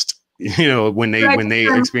against. You know, when they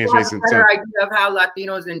experience racism. Better idea of how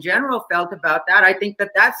Latinos in general felt about that. I think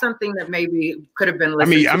that's something that maybe could have been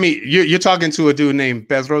listened I mean, you're talking to a dude named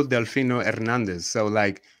Pedro Delfino Hernandez. So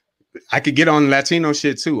like, I could get on Latino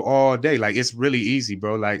shit too all day. Like, it's really easy,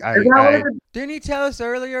 bro. Like, didn't he tell us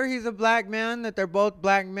earlier he's a black man, that they're both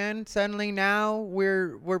black men? Suddenly now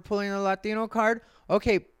we're pulling a Latino card.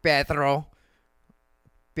 Okay, Pedro.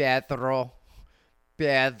 What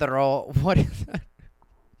is that?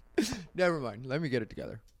 Never mind. Let me get it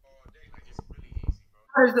together.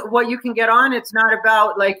 What you can get on, it's not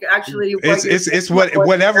about like actually.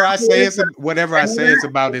 Whatever I say it's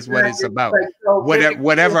about is what it's about.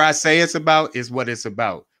 Whatever I say it's about is what it's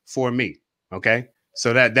about for me. Okay,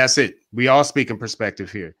 so that's it. We all speak in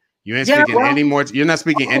perspective here. You ain't speaking any more. You're not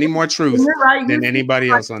speaking any more truth than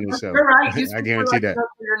anybody else on this show. You're right. I guarantee that.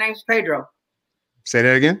 Your name's Pedro. Say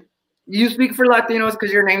that again. You speak for Latinos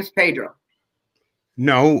because your name's Pedro.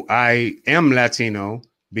 No, I am Latino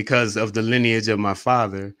because of the lineage of my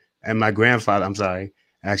father and my grandfather. I'm sorry,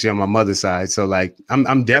 actually on my mother's side. So like,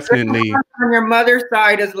 I'm definitely on your mother's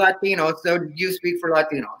side is Latino. So you speak for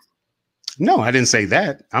Latinos. No, I didn't say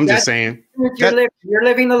that. I'm just saying you're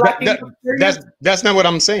living the Latino. That's not what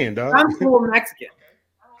I'm saying, dog. I'm full Mexican.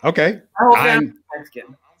 Okay, I'm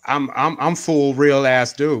Mexican. I'm full real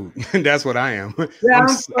ass dude. That's what I am. Yeah,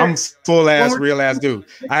 I'm full ass real ass dude.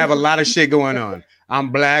 I have a lot of shit going on. I'm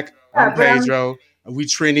black. I'm Pedro. We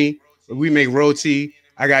Trini. We make roti.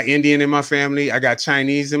 I got Indian in my family. I got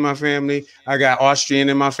Chinese in my family. I got Austrian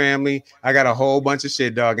in my family. I got a whole bunch of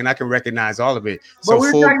shit, dog, and I can recognize all of it. So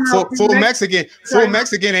full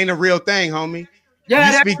Mexican ain't a real thing, homie.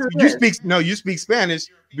 Yeah, you speak Spanish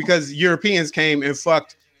because Europeans came and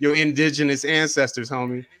fucked your indigenous ancestors,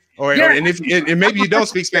 homie. And maybe you don't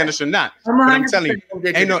speak Spanish or not. I'm telling you,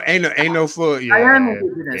 ain't no full. Yeah, I am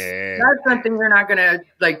indigenous. Yeah. That's something you're not gonna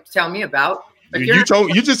like tell me about. Like,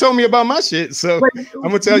 you just told me about my shit, so I'm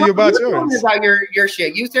gonna tell you about yours. Told me about your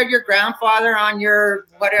shit. You said your grandfather on your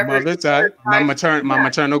whatever. Mother side, my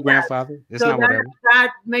maternal grandfather. It's not whatever.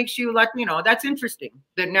 That makes you Latino. That's interesting.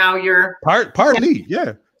 That now you're partly,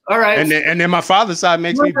 yeah. All right. And then my father's side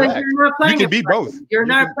makes me black. You can be both. You're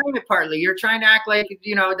not playing it partly. You're trying to act like,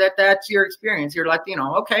 you know, that's your experience. You're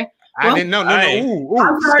Latino. Okay. I didn't know. No. Ooh,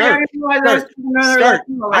 I'm sorry, skirt.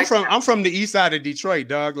 I'm from the east side of Detroit,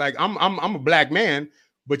 dog. Like I'm a black man,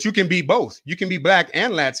 but you can be both. You can be black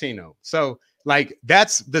and Latino. So like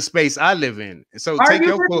that's the space I live in. So are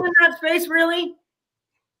you living in that space, really?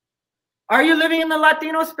 Are you living in the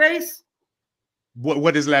Latino space?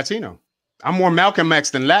 What is Latino? I'm more Malcolm X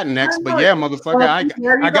than Latinx, but yeah, motherfucker,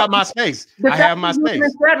 I got my space. I have my space.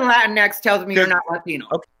 Latinx tells me you're not Latino.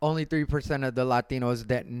 Okay. Only 3% of the Latinos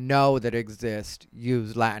that know that exist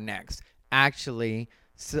use Latinx. Actually,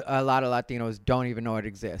 a lot of Latinos don't even know it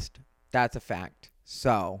exists. That's a fact.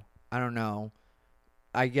 So, I don't know.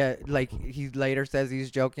 I get, like, he later says he's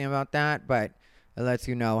joking about that, but it lets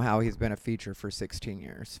you know how he's been a feature for 16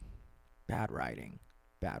 years. Bad writing.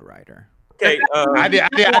 Bad writer. Okay, I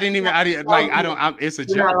don't. It's a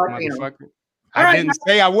joke, motherfucker. I didn't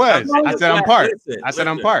say I was. I said I'm part. I said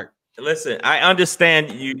I'm part. Listen, I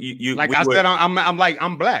understand you. Like I said,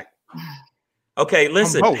 I'm black. Okay,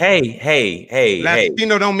 listen. Hey.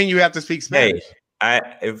 Latino don't mean you have to speak Spanish.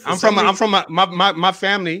 I'm from my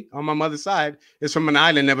family on my mother's side is from an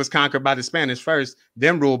island that was conquered by the Spanish first,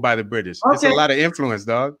 then ruled by the British. Okay. It's a lot of influence,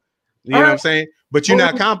 dog. You know what I'm saying? But you're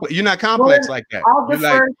not complex. You're not complex like that. I'll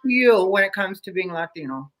defer to you when it comes to being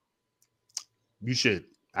Latino. You should.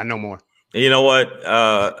 I know more. You know what?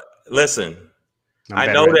 Listen. I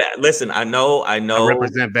know that. Listen. I know. I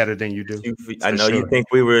represent better than you do. I know you think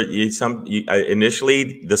we were.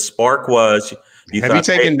 Initially, the spark was. Have you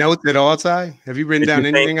taken notes at all, Ty? Have you written down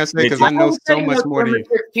anything I said? Because I know so much more than you.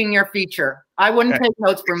 15-year feature. I wouldn't take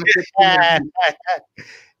notes from a 15-year.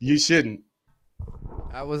 You shouldn't.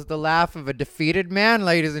 That was the laugh of a defeated man,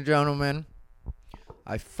 ladies and gentlemen.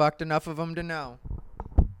 I fucked enough of them to know.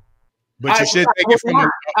 But you should take it from a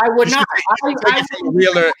realer.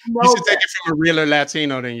 You should take it from a realer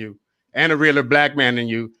Latino than you, and a realer black man than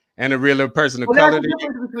you, and a realer person of color than you,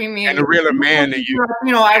 and a realer man than you.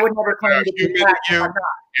 You know, I would never claim to be black and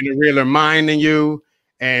a realer mind than you,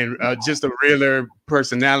 and just a realer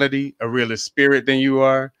personality, a realer spirit than you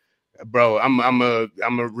are. Bro, I'm a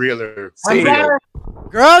realer.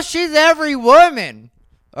 Girl, she's every woman.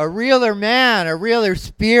 A realer man, a realer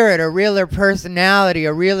spirit, a realer personality,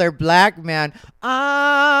 a realer black man.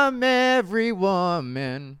 I'm every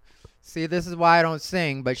woman. See, this is why I don't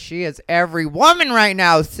sing, but she is every woman right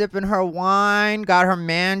now, sipping her wine, got her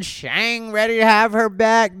man Shang ready to have her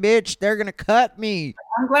back, bitch. They're gonna cut me.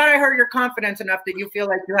 I'm glad I heard your confidence enough that you feel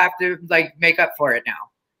like you have to make up for it now.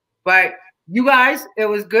 But you guys, it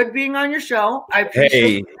was good being on your show. I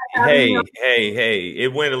appreciate Hey.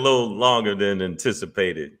 It went a little longer than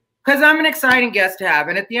anticipated. Because I'm an exciting guest to have.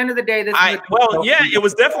 And at the end of the day, it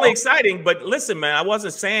was definitely exciting. But listen, man, I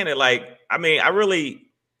wasn't saying it I really,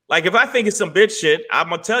 if I think it's some bitch shit, I'm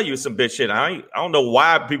going to tell you it's some bitch shit. I don't know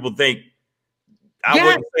why people think I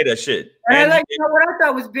wouldn't say that shit. And what I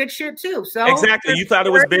thought was bitch shit too. So exactly. You thought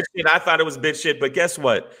it was bitch shit. I thought it was bitch shit. But guess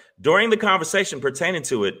what? During the conversation pertaining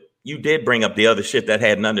to it, you did bring up the other shit that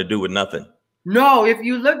had nothing to do with nothing. No, if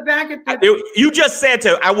you look back at you just said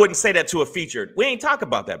I wouldn't say that to a featured. We ain't talk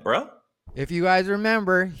about that, bro. If you guys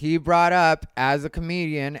remember, he brought up as a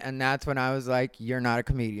comedian, and that's when I was like, you're not a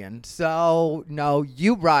comedian. So, no,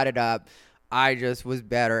 you brought it up. I just was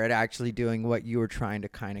better at actually doing what you were trying to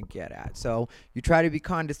kind of get at. So, you try to be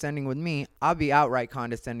condescending with me, I'll be outright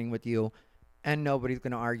condescending with you, and nobody's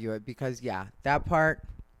going to argue it because, yeah, that part,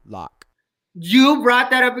 lock. You brought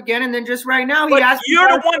that up again, and then just right now he asked. You're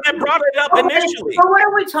the one that brought it up initially. So what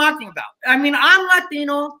are we talking about? I mean, I'm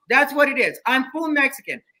Latino. That's what it is. I'm full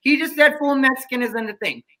Mexican. He just said full Mexican isn't the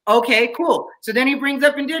thing. Okay, cool. So then he brings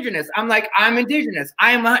up indigenous. I'm like, I'm indigenous.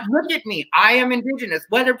 Look at me. I am indigenous.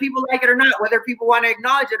 Whether people like it or not, whether people want to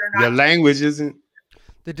acknowledge it or not. Your language isn't.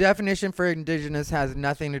 The definition for indigenous has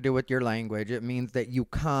nothing to do with your language. It means that you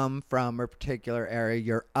come from a particular area.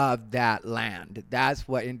 You're of that land. That's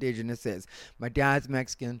what indigenous is. My dad's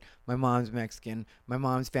Mexican. My mom's Mexican. My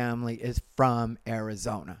mom's family is from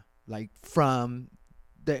Arizona.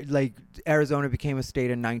 Arizona became a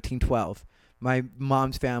state in 1912. My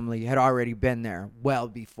mom's family had already been there well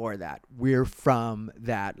before that. We're from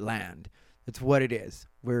that land. That's what it is.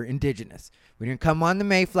 We're indigenous. We didn't come on the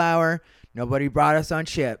Mayflower. Nobody brought us on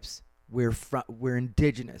ships. We're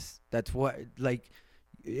indigenous. That's what,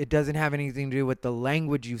 it doesn't have anything to do with the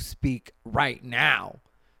language you speak right now.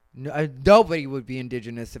 Nobody would be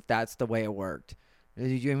indigenous if that's the way it worked.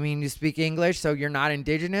 You mean you speak English, so you're not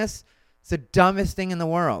indigenous? It's the dumbest thing in the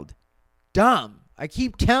world. Dumb. I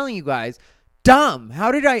keep telling you guys, dumb.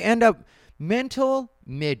 How did I end up mental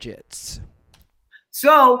midgets?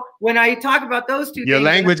 So when I talk about those two your things,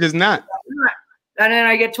 language is not. and then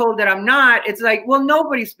I get told that I'm not, it's like, well,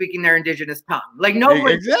 nobody's speaking their indigenous tongue. Like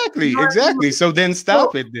nobody. Exactly. So then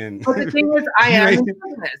stop it then. But the thing is, I am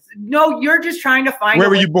indigenous. No, you're just trying to find. Where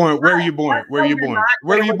were you born? Where were you born? Where were you born?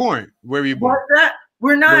 Where were you born? Where were you born? What's that?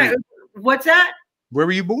 We're not. What's that? Where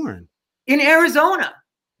were you born? In Arizona.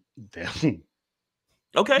 Damn.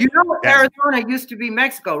 Okay. You know, Arizona used to be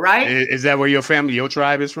Mexico, right? Is that where your family, your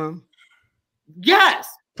tribe is from? Yes.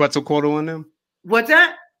 Quetzalcoatl and them? What's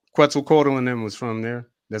that? Quetzalcoatl and them was from there.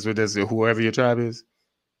 That's whoever your tribe is.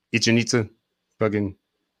 Chichen Itza, fucking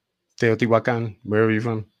Teotihuacan, wherever you're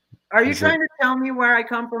from. Are you trying to tell me where I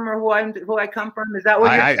come from or who I come from? Is that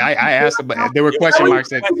what I asked about? There were question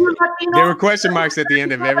marks at the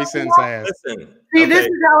end of every sentence I asked. See, this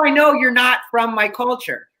is how I know you're not from my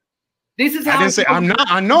culture. This is how I didn't say I'm not.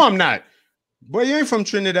 I know I'm not. Boy, you ain't from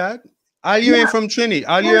Trinidad. You ain't from Trini.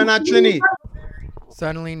 You not Trini.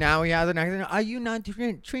 Suddenly now he has an accent. Are you not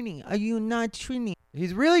Trini? Are you not Trini?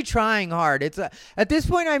 He's really trying hard. It's at this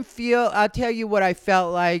point I'll tell you what I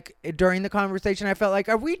felt like during the conversation. I felt like,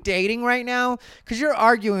 are we dating right now? Because you're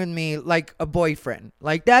arguing with me like a boyfriend.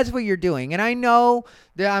 Like that's what you're doing. And I know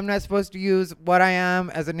that I'm not supposed to use what I am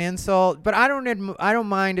as an insult, but I don't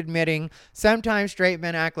mind admitting sometimes straight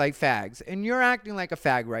men act like fags, and you're acting like a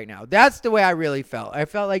fag right now. That's the way I really felt. I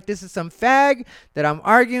felt like this is some fag that I'm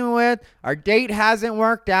arguing with. Our date hasn't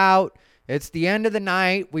worked out. It's the end of the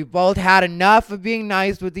night. We've both had enough of being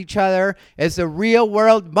nice with each other. It's a real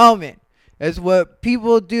world moment. It's what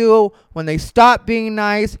people do when they stop being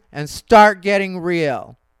nice and start getting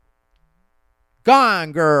real. Go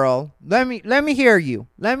on, girl. Let me hear you.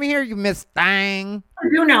 Let me hear you, Miss Thang.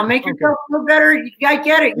 You now make yourself feel better. I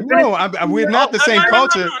get it. No, we're not the same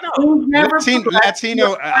culture.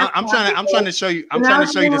 Latino. I'm trying to show you. I'm trying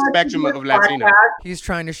to show you the spectrum of Latino. He's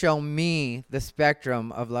trying to show me the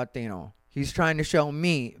spectrum of Latino. He's trying to show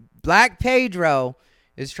me. Black Pedro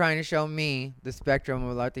is trying to show me the spectrum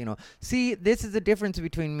of Latino. See, this is the difference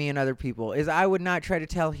between me and other people. Is I would not try to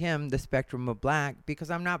tell him the spectrum of black because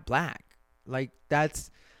I'm not black. Like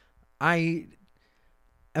I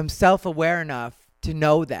am self-aware enough to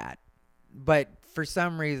know that, but for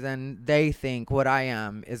some reason they think what I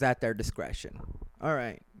am is at their discretion. All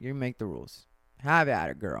right, you make the rules. Have at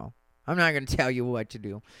it, girl. I'm not going to tell you what to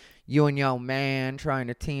do. You and your man trying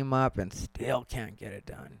to team up and still can't get it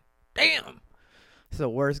done. Damn. It's the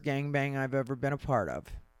worst gangbang I've ever been a part of.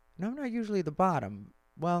 And I'm not usually the bottom.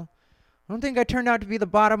 Well, I don't think I turned out to be the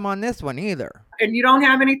bottom on this one either. And you don't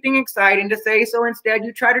have anything exciting to say, so instead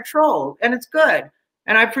you try to troll, and it's good.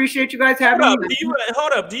 And I appreciate you guys having me.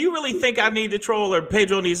 Hold up. Do you really think I need to troll or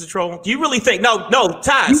Pedro needs to troll? Do you really think? No,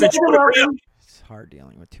 Ty. It's hard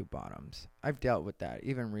dealing with two bottoms. I've dealt with that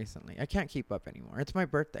even recently. I can't keep up anymore. It's my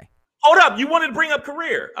birthday. Hold up. You wanted to bring up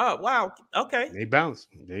career. Oh, wow. Okay. They bounce.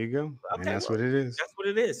 There you go. Okay, and that's what it is. That's what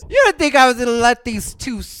it is. You didn't think I was going to let these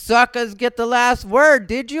two suckers get the last word,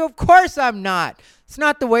 did you? Of course I'm not. It's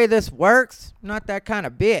not the way this works. I'm not that kind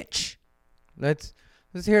of bitch. Let's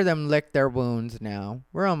hear them lick their wounds now.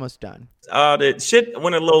 We're almost done. The shit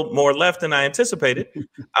went a little more left than I anticipated.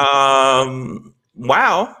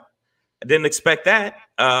 Wow. I didn't expect that.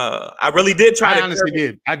 I really did try. I honestly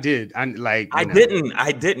did. I did. I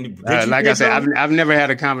didn't. Like I said, I've never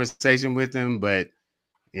had a conversation with him, but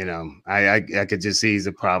you know, I could just see he's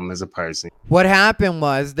a problem as a person. What happened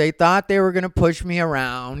was they thought they were going to push me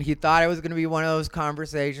around. He thought it was going to be one of those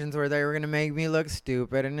conversations where they were going to make me look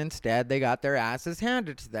stupid, and instead they got their asses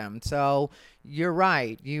handed to them. So you're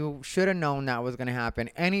right. You should have known that was going to happen.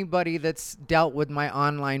 Anybody that's dealt with my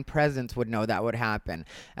online presence would know that would happen.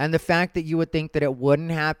 And the fact that you would think that it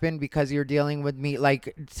wouldn't happen because you're dealing with me,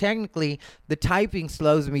 like technically the typing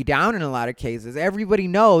slows me down in a lot of cases. Everybody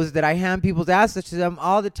knows that I hand people's asses to them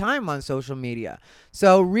all the time on social media.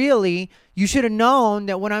 So really, you should have known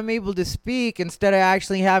that when I'm able to speak instead of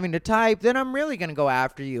actually having to type, then I'm really going to go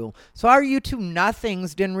after you. So our you two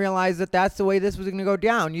nothings didn't realize that that's the way this was going to go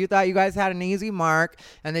down. You thought you guys had an easy mark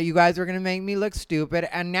and that you guys were going to make me look stupid.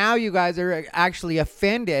 And now you guys are actually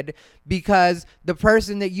offended because the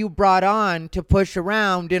person that you brought on to push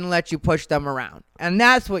around didn't let you push them around. And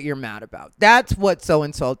that's what you're mad about. That's what's so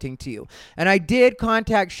insulting to you. And I did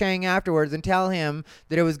contact Shang afterwards and tell him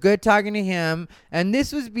that it was good talking to him. And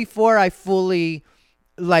this was before I fully,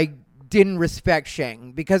 didn't respect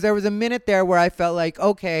Shang. Because there was a minute there where I felt like,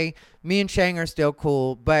 okay, me and Shang are still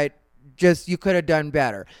cool, but just you could have done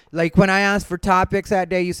better. Like when I asked for topics that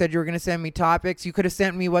day, you said you were going to send me topics. You could have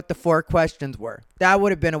sent me what the 4 questions were. That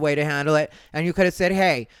would have been a way to handle it. And you could have said,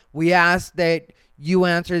 hey, we asked that you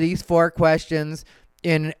answer these 4 questions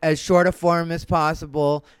in as short a form as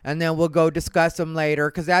possible, and then we'll go discuss them later,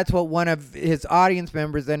 because that's what one of his audience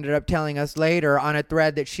members ended up telling us later on a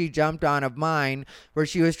thread that she jumped on of mine, where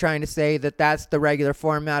she was trying to say that that's the regular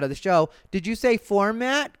format of the show. Did you say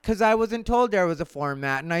format? Because I wasn't told there was a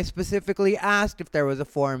format, and I specifically asked if there was a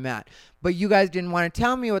format. But you guys didn't want to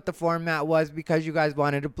tell me what the format was because you guys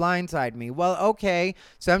wanted to blindside me. Well, okay,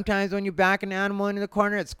 sometimes when you back an animal into the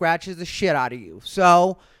corner, it scratches the shit out of you.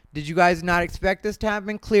 So did you guys not expect this to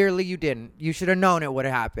happen? Clearly you didn't. You should have known it would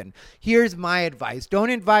have happened. Here's my advice.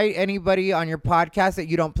 Don't invite anybody on your podcast that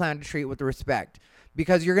you don't plan to treat with respect,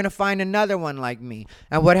 because you're going to find another one like me.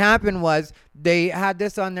 And what happened was they had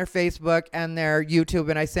this on their Facebook and their YouTube,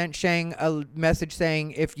 and I sent Shang a message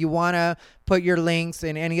saying, if you want to put your links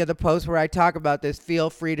in any of the posts where I talk about this, feel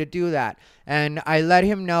free to do that. And I let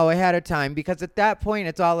him know ahead of time, because at that point,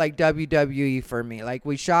 it's all like WWE for me. Like,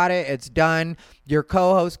 we shot it, it's done. Your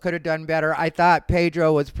co-host could have done better. I thought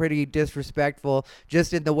Pedro was pretty disrespectful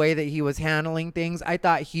just in the way that he was handling things. I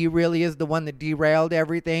thought he really is the one that derailed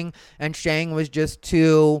everything, and Shang was just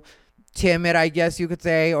too timid, I guess you could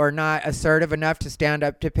say, or not assertive enough to stand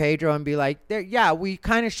up to Pedro and be like, yeah, we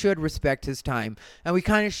kind of should respect his time, and we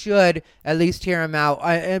kind of should at least hear him out.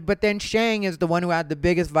 But then Shang is the one who had the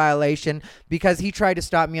biggest violation, because he tried to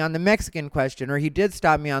stop me on the Mexican question, or he did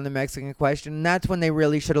stop me on the Mexican question, and that's when they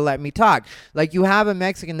really should have let me talk. Like, you have a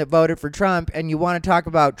Mexican that voted for Trump, and you want to talk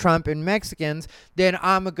about Trump and Mexicans, then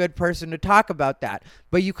I'm a good person to talk about that.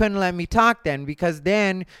 But you couldn't let me talk then, because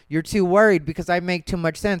then you're too worried, because I make too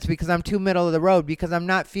much sense, because I'm too middle of the road, because I'm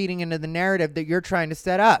not feeding into the narrative that you're trying to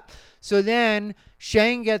set up. So then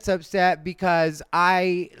Shane gets upset because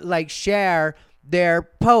I share their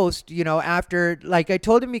post, after, I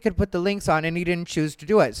told him he could put the links on, and he didn't choose to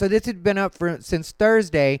do it. So this had been up since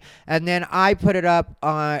Thursday, and then I put it up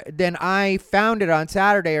then I found it on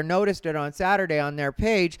Saturday, or noticed it on Saturday on their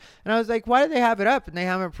page, and I was like, why do they have it up and they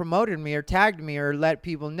haven't promoted me or tagged me or let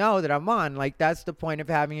people know that I'm on? Like, that's the point of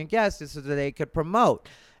having a guest, is so that they could promote.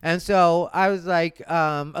 And so I was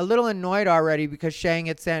a little annoyed already, because Shang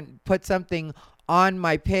had put something on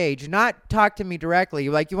my page, not talk to me directly.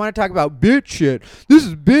 Like, you want to talk about bitch shit. This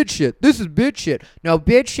is bitch shit. This is bitch shit. No,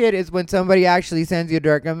 bitch shit is when somebody actually sends you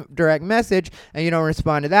a direct message and you don't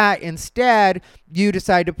respond to that. Instead, you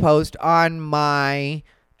decide to post on my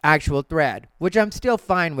actual thread, which I'm still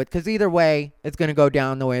fine with, because either way, it's going to go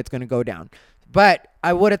down the way it's going to go down. But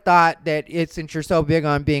I would have thought that since you're so big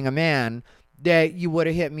on being a man, that you would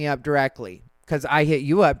have hit me up directly, because I hit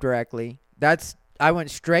you up directly. I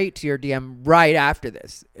went straight to your DM right after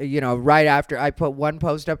this, right after I put one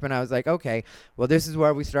post up, and I was like, okay, well, this is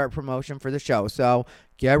where we start promotion for the show. So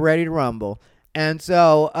get ready to rumble. And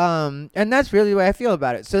so, and that's really the way I feel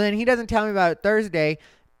about it. So then he doesn't tell me about it Thursday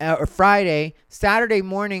or Friday. Saturday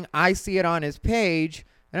morning, I see it on his page.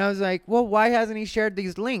 And I was like, well, why hasn't he shared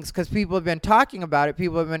these links? Because people have been talking about it.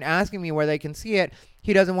 People have been asking me where they can see it.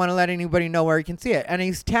 He doesn't want to let anybody know where he can see it. And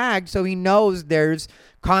he's tagged, so he knows there's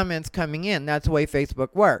comments coming in. That's the way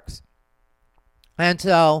Facebook works. And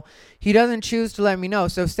so he doesn't choose to let me know.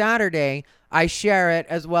 So Saturday, I share it,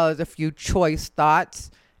 as well as a few choice thoughts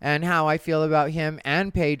and how I feel about him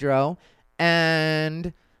and Pedro.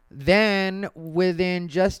 And then within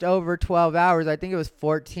just over 12 hours, I think it was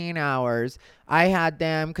 14 hours, I had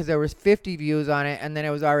them, because there was 50 views on it, and then it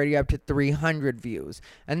was already up to 300 views.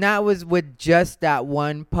 And that was with just that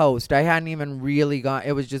one post. I hadn't even really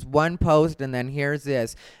it was just one post, and then here's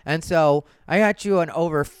this. And so I got you an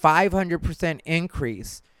over 500%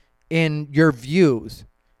 increase in your views.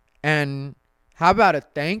 And how about a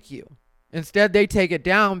thank you? Instead, they take it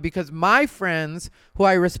down, because my friends, who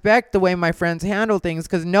I respect the way my friends handle things,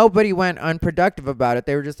 because nobody went unproductive about it.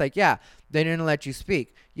 They were just like, yeah, they didn't let you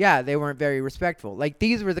speak. Yeah, they weren't very respectful. Like,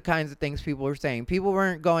 these were the kinds of things people were saying. People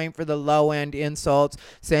weren't going for the low-end insults,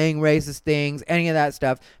 saying racist things, any of that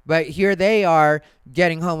stuff. But here they are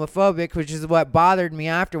getting homophobic, which is what bothered me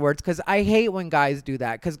afterwards, because I hate when guys do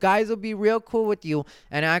that, because guys will be real cool with you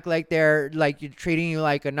and act like they're treating you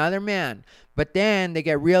like another man. But then they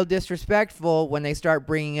get real disrespectful when they start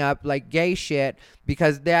bringing up gay shit,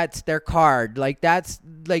 because that's their card. That's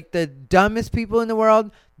the dumbest people in the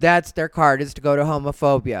world. That's their card, is to go to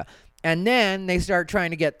homophobia. And then they start trying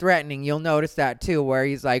to get threatening. You'll notice that too, where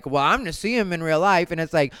he's like, well, I'm going to see him in real life. And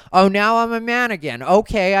it's like, oh, now I'm a man again.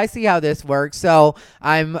 Okay, I see how this works. So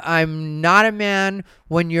I'm not a man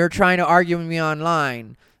when you're trying to argue with me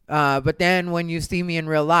online. But then when you see me in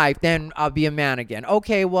real life, then I'll be a man again.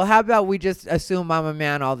 Okay, well, how about we just assume I'm a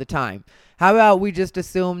man all the time? How about we just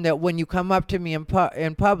assume that when you come up to me in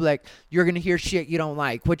public, you're going to hear shit you don't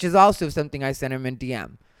like, which is also something I sent him in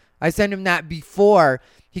DM. I sent him that before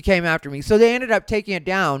he came after me. So they ended up taking it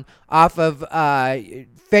down off of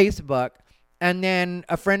Facebook. And then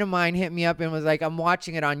a friend of mine hit me up and was like, I'm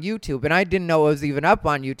watching it on YouTube. And I didn't know it was even up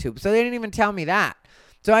on YouTube. So they didn't even tell me that.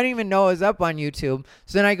 So I didn't even know it was up on YouTube.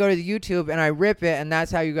 So then I go to the YouTube and I rip it. And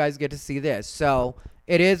that's how you guys get to see this. So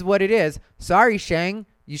it is what it is. Sorry, Shang.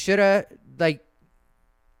 You should have, like,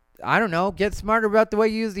 I don't know, get smarter about the way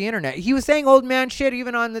you use the internet. He was saying old man shit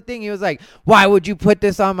even on the thing. He was like, why would you put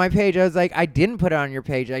this on my page? I was like, I didn't put it on your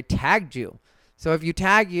page. I tagged you. So if you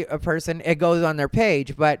tag a person, it goes on their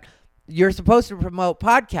page. But you're supposed to promote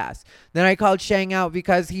podcasts. Then I called Shang out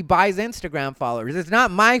because he buys Instagram followers. It's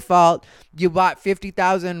not my fault you bought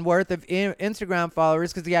 50,000 worth of Instagram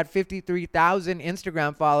followers because he had 53,000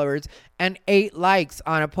 Instagram followers and 8 likes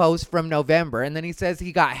on a post from November. And then he says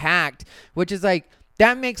he got hacked, which is like,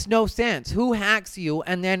 that makes no sense. Who hacks you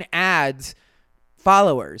and then adds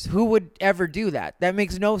followers? Who would ever do that? That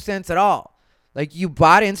makes no sense at all. Like, you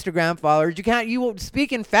bought Instagram followers. You won't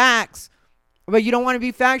speak in facts. But you don't want to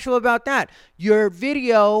be factual about that. Your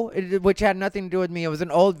video, which had nothing to do with me, it was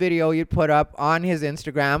an old video you put up on his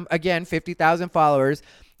Instagram. Again, 50,000 followers.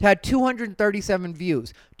 Had 237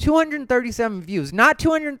 views. 237 views. Not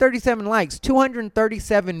 237 likes.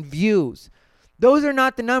 237 views. Those are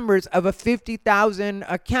not the numbers of a 50,000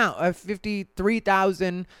 account, a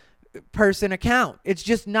 53,000 person account. It's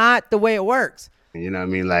just not the way it works. You know what I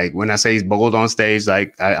mean? Like, when I say he's bold on stage,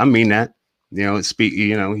 like, I mean that. You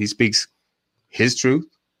know, he speaks his truth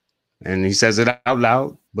and he says it out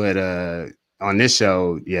loud, but on this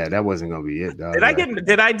show, yeah, that wasn't gonna be it, dog.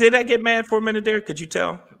 Did I get mad for a minute there? Could you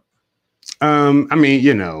tell? I mean,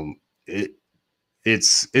 you know,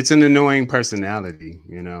 it's an annoying personality,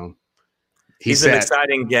 you know. He's an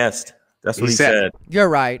exciting guest. That's what he said. You're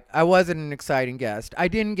right. I wasn't an exciting guest. I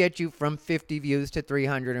didn't get you from 50 views to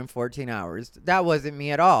 314 hours. That wasn't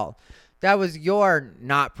me at all. That was your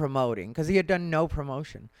not promoting, because he had done no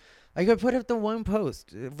promotion. I could put up the one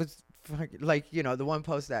post. It was like, you know, the one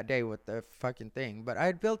post that day with the fucking thing. But I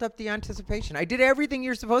had built up the anticipation. I did everything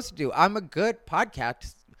you're supposed to do. I'm a good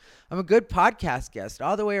podcast guest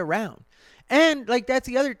all the way around. And, like, that's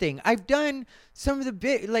the other thing. I've done some of the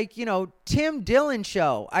big, like, you know, Tim Dillon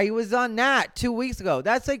show. I was on that 2 weeks ago.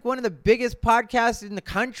 That's, like, one of the biggest podcasts in the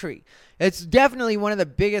country. It's definitely one of the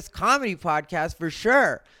biggest comedy podcasts for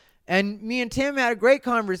sure. And me and Tim had a great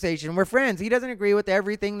conversation. We're friends. He doesn't agree with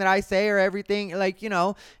everything that I say or everything, like, you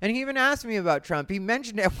know, and he even asked me about Trump. He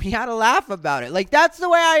mentioned it. We had a laugh about it. Like, that's the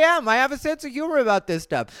way I am. I have a sense of humor about this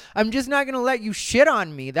stuff. I'm just not going to let you shit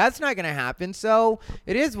on me. That's not going to happen. So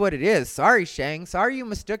it is what it is. Sorry, Shang. Sorry you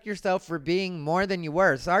mistook yourself for being more than you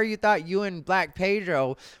were. Sorry you thought you and Black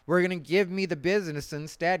Pedro were going to give me the business,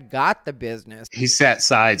 instead got the business. He sat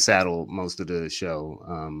side saddle most of the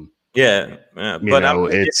show. Yeah, but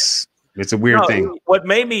it's a weird thing. What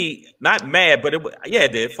made me not mad, but it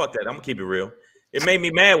did. Fuck that. I'm gonna keep it real. It made me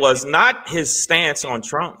mad was not his stance on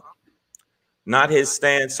Trump, not his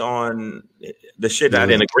stance on the shit I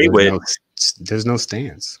didn't agree with. There's no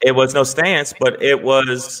stance. It was no stance, but it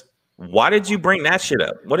was. Why did you bring that shit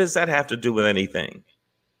up? What does that have to do with anything?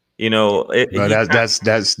 You know,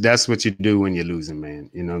 that's what you do when you're losing, man.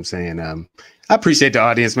 You know what I'm saying? I appreciate the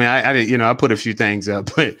audience, man. I put a few things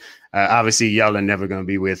up, but obviously y'all are never going to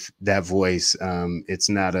be with that voice. It's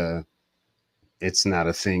not a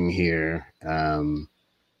thing here. But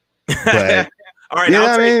all right,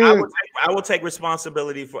 I will take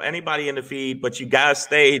responsibility for anybody in the feed, but you guys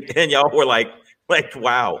stayed and y'all were like,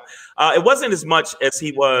 wow. It wasn't as much as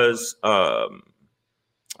he was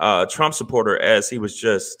Trump supporter as he was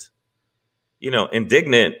just, you know,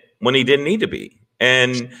 indignant when he didn't need to be.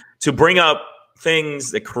 And to bring up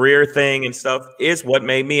things, the career thing and stuff is what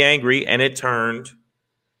made me angry. And it turned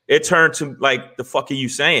to like, the fuck are you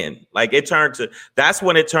saying? Like, that's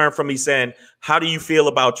when it turned from me saying, how do you feel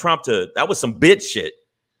about Trump to, that was some bitch shit.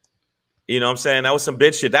 You know what I'm saying? That was some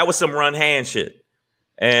bitch shit. That was some run hand shit.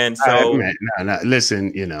 And so no,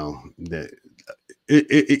 listen, you know,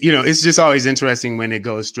 it's just always interesting when it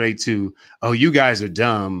goes straight to, oh, you guys are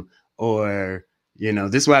dumb, or, you know,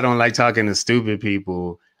 this is why I don't like talking to stupid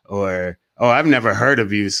people, or, oh, I've never heard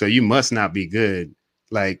of you, so you must not be good.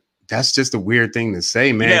 Like, that's just a weird thing to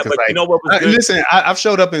say, man. Yeah, but like, you know what was good? Listen, I've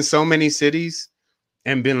showed up in so many cities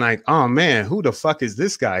and been like, oh man, who the fuck is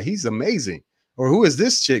this guy? He's amazing. Or who is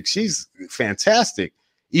this chick? She's fantastic.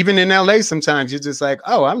 Even in LA, sometimes you're just like,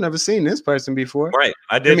 oh, I've never seen this person before. Right.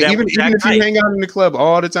 I did that. Even if you hang out in the club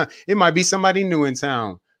all the time, it might be somebody new in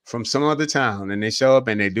town from some other town, and they show up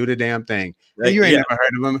and they do the damn thing. And you ain't never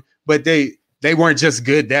heard of them, but they weren't just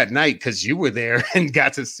good that night because you were there and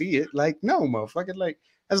got to see it. Like, no, motherfucker. Like,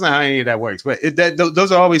 That's not how any of that works. But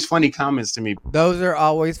those are always funny comments to me. Those are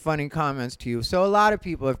always funny comments to you. So a lot of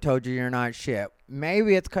people have told you you're not shit.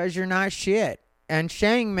 Maybe it's because you're not shit. And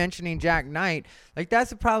Shang mentioning Jack Knight, like,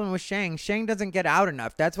 that's the problem with Shang. Shang doesn't get out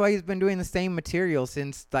enough. That's why he's been doing the same material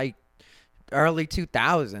since, like, early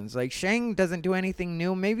 2000s. Like, Shang doesn't do anything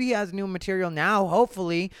new. Maybe he has new material now,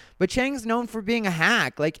 hopefully, but Shang's known for being a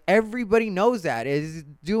hack. Like, everybody knows that. Is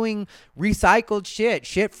doing recycled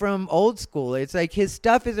shit from old school. It's like his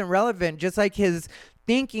stuff isn't relevant, just like his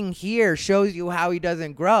thinking here shows you how he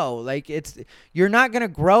doesn't grow. Like, you're not gonna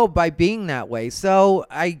grow by being that way. So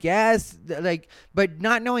I guess, like, but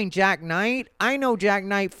not knowing Jack Knight, I know Jack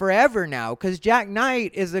Knight forever now, because Jack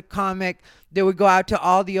Knight is a comic that would go out to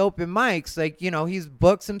all the open mics. Like, you know, he's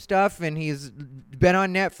booked some stuff and he's been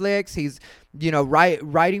on Netflix. He's, you know,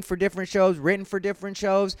 writing for different shows, written for different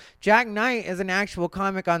shows. Jack Knight is an actual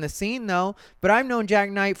comic on the scene, though. But I've known Jack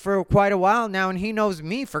Knight for quite a while now, and he knows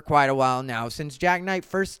me for quite a while now, since Jack Knight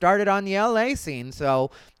first started on the LA scene.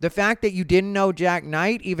 So the fact that you didn't know Jack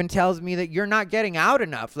Knight even tells me that you're not getting out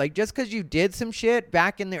enough. Like, just because you did some shit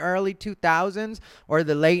back in the early 2000s or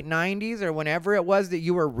the late 90s or whenever it was that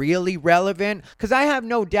you were really relevant. Because I have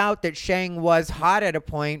no doubt that Shang was hot at a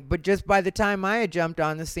point, but just by the time I had jumped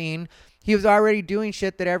on the scene, he was already doing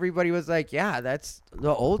shit that everybody was like, yeah, that's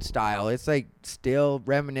the old style. It's like still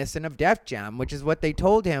reminiscent of Def Jam, which is what they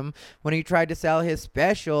told him when he tried to sell his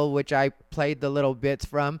special, which I played the little bits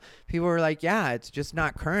from. People were like, yeah, it's just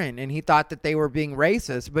not current. And he thought that they were being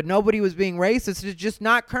racist, but nobody was being racist. It's just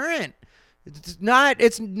not current. It's not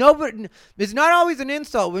always an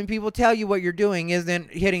insult when people tell you what you're doing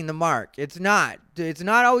isn't hitting the mark. It's not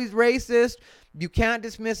always racist. You can't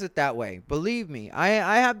dismiss it that way. Believe me, I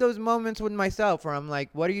have those moments with myself where I'm like,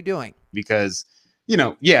 what are you doing? Because, you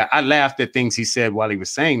know, yeah, I laughed at things he said while he was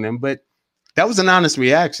saying them, but that was an honest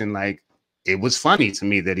reaction. Like, it was funny to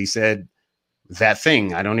me that he said that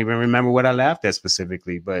thing. I don't even remember what I laughed at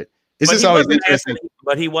specifically, but it's just always interesting.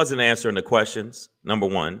 But he wasn't answering the questions, number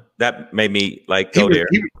one. That made me, like, go there.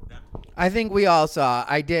 I think we all saw.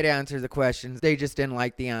 I did answer the questions. They just didn't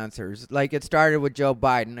like the answers. Like, it started with Joe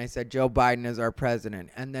Biden. I said, Joe Biden is our president.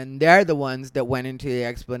 And then they're the ones that went into the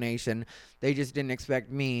explanation. They just didn't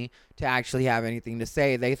expect me to actually have anything to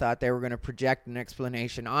say. They thought they were going to project an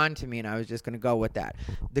explanation onto me, and I was just going to go with that.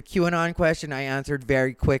 The QAnon question I answered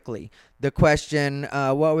very quickly. The question,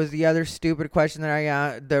 what was the other stupid question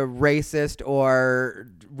that the racist or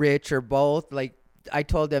rich or both? Like, I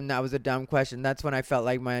told them that was a dumb question. That's when I felt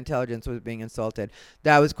like my intelligence was being insulted.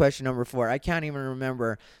 That was question number 4. I can't even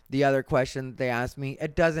remember the other question they asked me.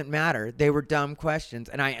 It doesn't matter. They were dumb questions,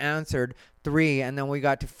 and I answered 3, and then we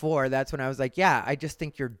got to 4. That's when I was like, yeah, I just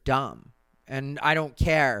think you're dumb. And I don't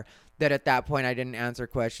care that at that point I didn't answer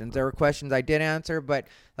questions. There were questions I did answer, but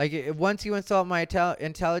like, once you insult my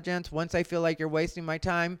intelligence, once I feel like you're wasting my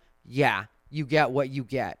time, yeah, you get what you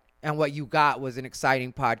get. And what you got was an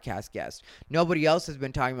exciting podcast guest. Nobody else has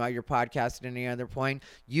been talking about your podcast at any other point.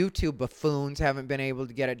 You two buffoons haven't been able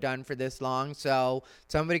to get it done for this long. So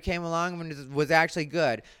somebody came along and was actually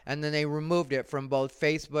good. And then they removed it from both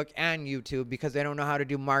Facebook and YouTube because they don't know how to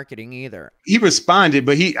do marketing either. He responded,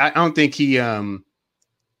 but I don't think he,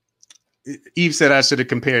 Eve said I should have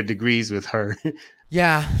compared degrees with her.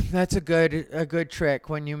 Yeah, that's a good trick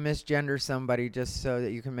when you misgender somebody just so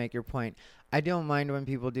that you can make your point. I don't mind when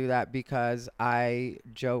people do that because I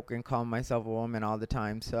joke and call myself a woman all the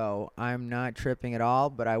time. So I'm not tripping at all,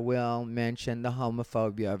 but I will mention the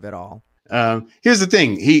homophobia of it all. Here's the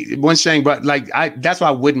thing. Once Shang, but like, that's why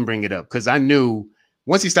I wouldn't bring it up, because I knew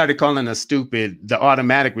once he started calling us stupid, the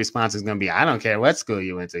automatic response is going to be, I don't care what school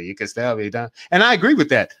you went to. You can still be done. And I agree with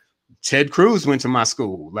that. Ted Cruz went to my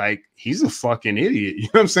school. Like, he's a fucking idiot. You know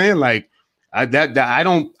what I'm saying? Like, I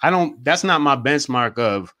don't, that's not my benchmark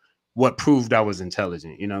of what proved I was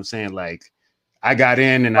intelligent. You know what I'm saying? Like, I got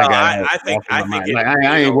in and I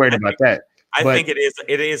ain't worried about that. I think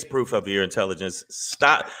it is proof of your intelligence.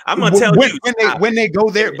 Stop. I'm going to tell you. When they go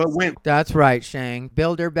there, but when. That's right, Shang.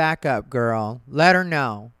 Build her back up, girl. Let her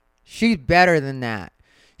know. She's better than that.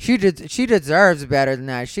 She deserves better than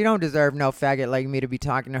that. She don't deserve no faggot like me to be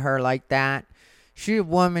talking to her like that. She's a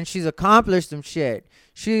woman. She's accomplished some shit.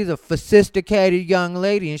 She's a sophisticated young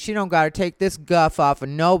lady, and she don't got to take this guff off of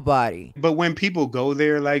nobody. But when people go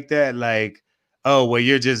there like that, like, oh, well,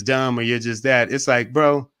 you're just dumb or you're just that. It's like,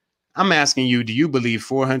 bro, I'm asking you, do you believe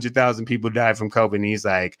 400,000 people died from COVID? And he's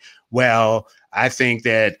like, well, I think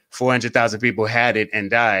that 400,000 people had it and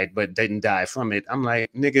died, but didn't die from it. I'm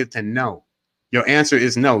like, nigga, to no. Your answer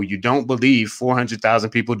is no. You don't believe 400,000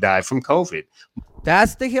 people died from COVID.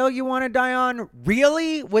 That's the hill you want to die on?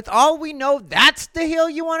 Really? With all we know, that's the hill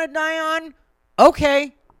you want to die on?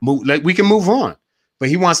 Okay, move, like we can move on. But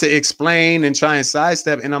he wants to explain and try and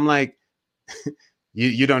sidestep. And I'm like,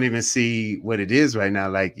 you don't even see what it is right now.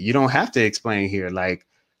 Like, you don't have to explain here. Like,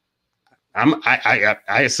 I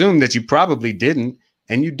assume that you probably didn't,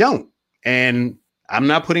 and you don't. And I'm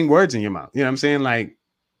not putting words in your mouth. You know what I'm saying? Like,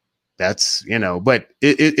 that's, but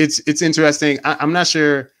it's interesting. I'm not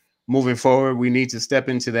sure moving forward we need to step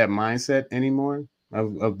into that mindset anymore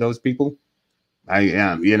of those people. I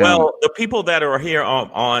am, Well, the people that are here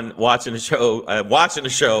on watching the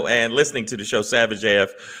show and listening to the show, Savage AF,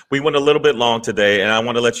 we went a little bit long today, and I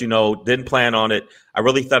want to let you know, didn't plan on it. I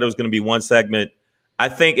really thought it was going to be one segment. I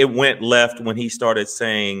think it went left when he started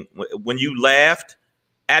saying, when you laughed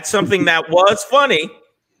at something that was funny.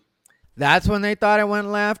 That's when they thought it went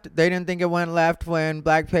left. They didn't think it went left when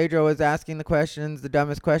Black Pedro was asking the questions, the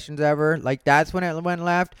dumbest questions ever. Like, that's when it went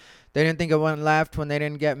left. They didn't think it went left when they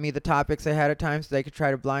didn't get me the topics ahead of time so they could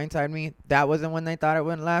try to blindside me. That wasn't when they thought it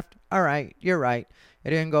went left. All right, you're right. It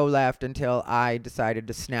didn't go left until I decided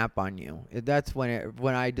to snap on you. That's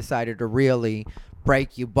when I decided to really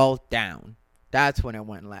break you both down. That's when it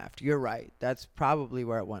went left. You're right. That's probably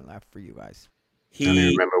where it went left for you guys. I don't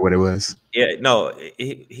even remember what it was. Yeah, no,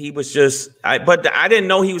 he was just. But I didn't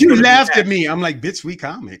know he was. You laughed at me. I'm like, bitch, we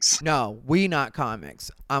comics. No, we not comics.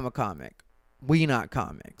 I'm a comic. We not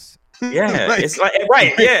comics. Yeah, like, it's like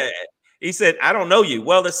right. Yeah, he said, "I don't know you."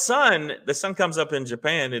 Well, the sun comes up in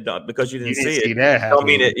Japan because you didn't see it. That don't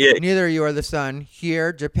mean it. Yeah. Neither you are the sun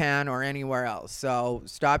here, Japan, or anywhere else. So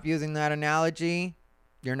stop using that analogy.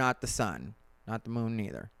 You're not the sun, not the moon,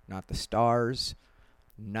 neither, not the stars,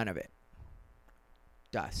 none of it.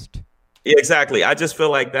 Dust. Yeah, exactly. I just feel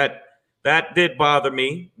like that did bother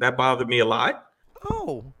me. That bothered me a lot.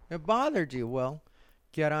 Oh, it bothered you. Well,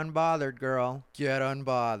 get unbothered, girl. Get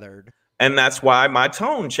unbothered. And that's why my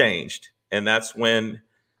tone changed. And that's when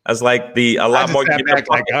I was like, a lot more. Back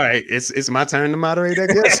like, all right, it's my turn to moderate, I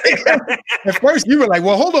guess. At first, you were like,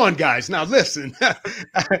 well, hold on, guys. Now listen.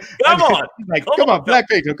 Come on. Like, come on, Black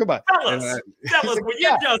Pedro, come on. Tell us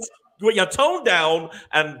when you're toned down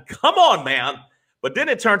and come on, man. But then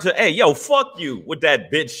it turned to, hey, yo, fuck you with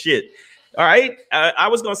that bitch shit. All right. I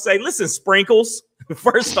was going to say, listen, Sprinkles.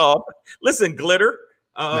 First off, listen, Glitter.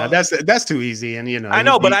 No, that's too easy. And, I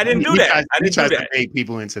know, but I didn't do that. I didn't try to bait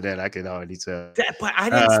people into that. I could already tell. But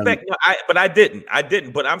I didn't expect, but I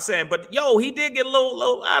didn't. But I'm saying, yo, he did get a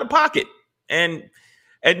little out of pocket. And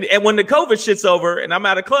when the COVID shit's over and I'm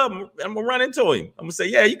at a club, I'm going to run into him. I'm going to say,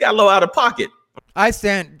 yeah, you got a little out of pocket. I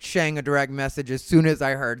sent Shang a direct message as soon as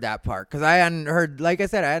I heard that part because I hadn't heard, like I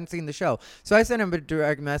said, I hadn't seen the show. So I sent him a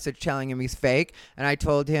direct message telling him he's fake. And I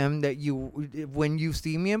told him that when you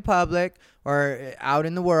see me in public or out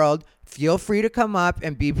in the world, feel free to come up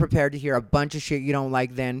and be prepared to hear a bunch of shit you don't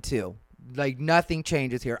like then too. Like nothing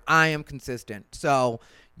changes here. I am consistent. So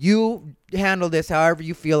you handle this however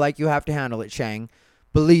you feel like you have to handle it, Shang.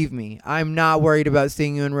 Believe me, I'm not worried about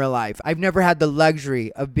seeing you in real life. I've never had the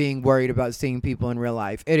luxury of being worried about seeing people in real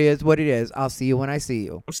life. It is what it is. I'll see you when I see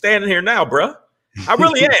you. I'm standing here now, bro. I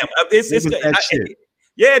really am.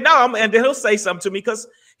 And then he'll say something to me because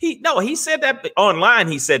he said that online.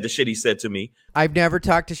 He said the shit he said to me. I've never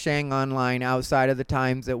talked to Shang online outside of the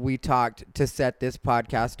times that we talked to set this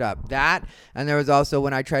podcast up. That, and there was also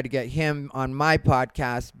when I tried to get him on my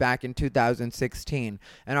podcast back in 2016,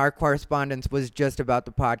 and our correspondence was just about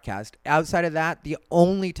the podcast. Outside of that, the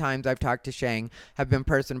only times I've talked to Shang have been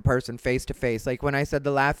person to person, face to face. Like when I said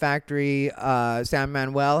the Laugh Factory, San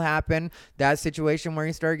Manuel happened, that situation where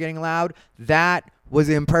he started getting loud, that was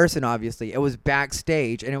in person, obviously. It was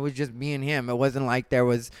backstage, and it was just me and him. It wasn't like there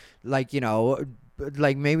was, like,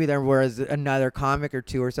 like maybe there was another comic or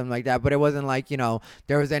two or something like that, but it wasn't like,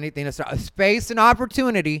 there was anything to start. Space and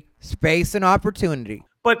opportunity.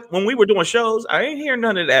 But when we were doing shows, I ain't hear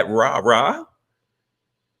none of that rah-rah.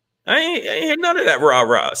 I ain't hear none of that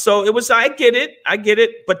rah-rah. So it was, I get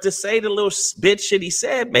it. But to say the little bitch shit he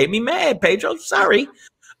said made me mad, Pedro. Sorry.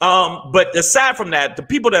 But aside from that, the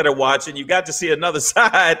people that are watching, you got to see another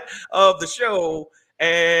side of the show,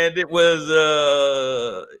 and it was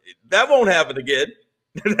that won't happen again.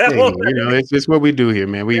 It's just what we do here,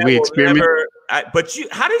 man. We experiment. But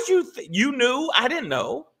how did you knew? I didn't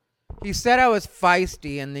know. He said I was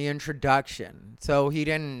feisty in the introduction, so he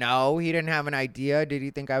didn't know. He didn't have an idea. Did he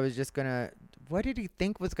think I was just gonna? What did he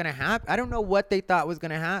think was gonna happen? I don't know what they thought was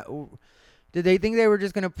gonna happen. Did they think they were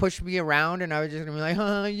just going to push me around and I was just going to be like,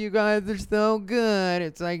 oh, you guys are so good?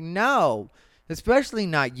 It's like, no, especially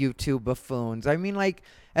not you two buffoons. I mean, like,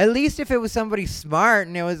 at least if it was somebody smart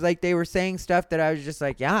and it was like they were saying stuff that I was just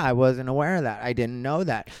like, yeah, I wasn't aware of that. I didn't know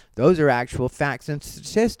that. Those are actual facts and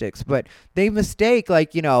statistics. But they mistake,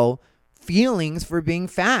 like, feelings for being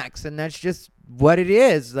facts, and that's just what it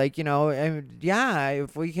is. Like, you know, and yeah,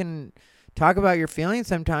 if we can talk about your feelings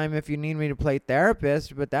sometime if you need me to play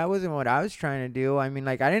therapist, but that wasn't what I was trying to do. I mean,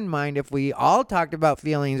 like, I didn't mind if we all talked about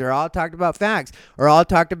feelings or all talked about facts or all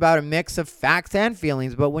talked about a mix of facts and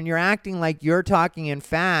feelings. But when you're acting like you're talking in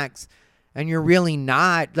facts and you're really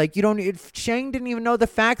not, like, you don't, Shang didn't even know the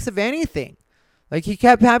facts of anything. Like, he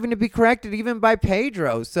kept having to be corrected even by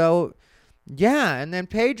Pedro. So, yeah. And then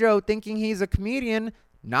Pedro thinking he's a comedian,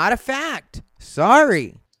 not a fact.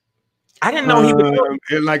 Sorry. I didn't know he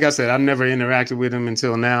was. Like I said, I've never interacted with him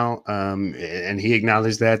until now, and he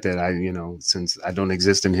acknowledged that I, you know, since I don't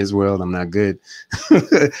exist in his world, I'm not good.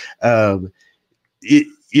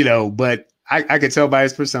 You know, but I could tell by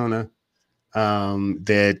his persona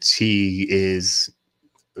that he is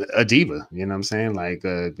a diva. You know what I'm saying? Like,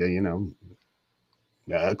 you know,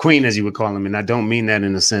 a queen, as you would call him, and I don't mean that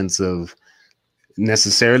in the sense of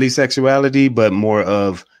necessarily sexuality, but more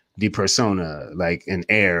of the persona, like an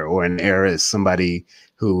heir or an heiress, somebody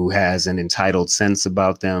who has an entitled sense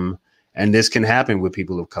about them. And this can happen with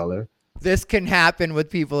people of color. This can happen with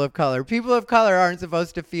people of color. People of color aren't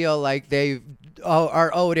supposed to feel like they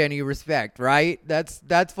are owed any respect, right?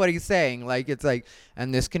 That's what he's saying. Like, it's like,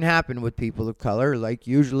 and this can happen with people of color. Like,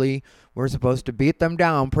 usually we're supposed to beat them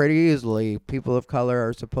down pretty easily. People of color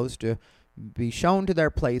are supposed to be shown to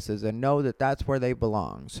their places and know that that's where they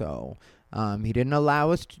belong. So he didn't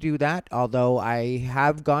allow us to do that, although I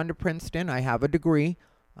have gone to Princeton. I have a degree,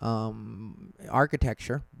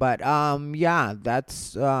 architecture. But, yeah,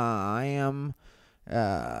 that's, I'd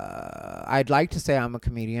like to say I'm a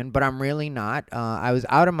comedian, but I'm really not. I was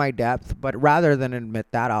out of my depth, but rather than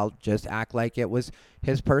admit that, I'll just act like it was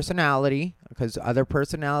his personality, because other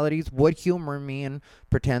personalities would humor me and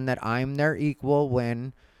pretend that I'm their equal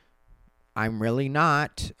when I'm really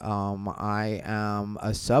not. I am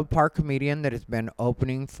a subpar comedian that has been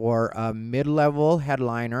opening for a mid-level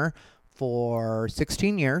headliner for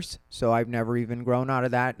 16 years. So I've never even grown out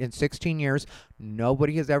of that. In 16 years,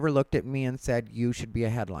 nobody has ever looked at me and said, you should be a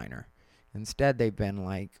headliner. Instead, they've been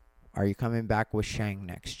like, are you coming back with Shang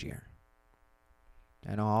next year?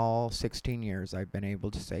 And all 16 years, I've been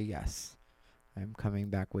able to say, yes, I'm coming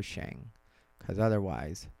back with Shang, because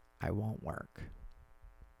otherwise I won't work.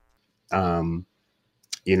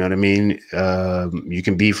 You know what I mean? You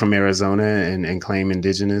can be from Arizona and claim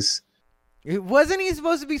indigenous. Wasn't he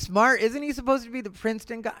supposed to be smart? Isn't he supposed to be the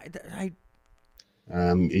Princeton guy?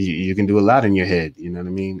 You can do a lot in your head. You know what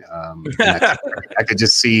I mean? I could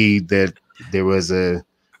just see that there was a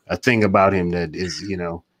thing about him that is, you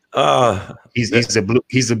know, he's a blue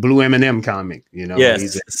Eminem comic. You know,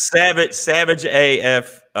 yes, savage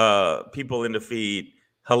AF. People in the feed,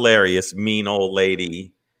 hilarious, mean old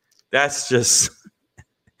lady. That's just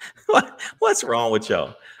what's wrong with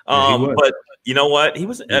y'all? But you know what? He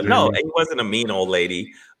was no, he wasn't a mean old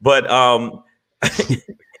lady. But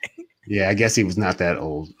yeah, I guess he was not that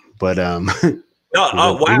old. But no,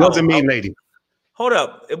 wow, he was a mean lady. Hold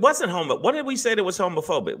up, it wasn't homophobic. What did we say that was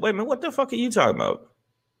homophobic? Wait a minute, what the fuck are you talking about?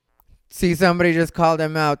 See, somebody just called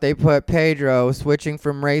him out. They put Pedro switching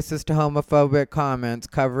from racist to homophobic comments,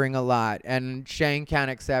 covering a lot. And Shang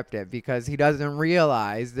can't accept it because he doesn't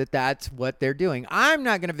realize that that's what they're doing. I'm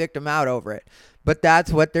not going to victim out over it, but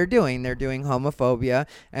that's what they're doing. They're doing homophobia.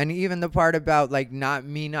 And even the part about like not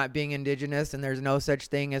being indigenous and there's no such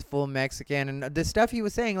thing as full Mexican and the stuff he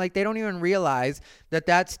was saying, like they don't even realize that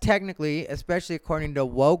that's technically, especially according to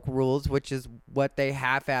woke rules, which is what they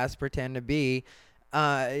half-ass pretend to be,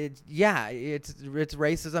 it's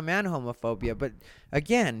racism and homophobia. But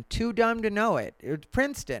again, too dumb to know it. It's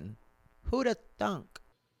Princeton. Who'd have thunk?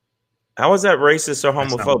 How is that racist or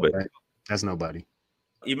homophobic? That's nobody.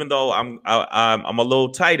 Even though I'm a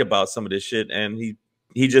little tight about some of this shit, and he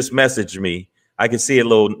just messaged me. I can see a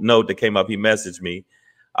little note that came up. He messaged me.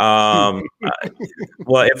 Well,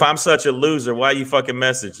 if I'm such a loser, why are you fucking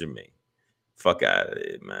messaging me? Fuck out of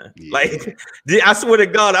it, man. Yeah. Like, I swear to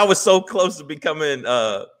God, I was so close to becoming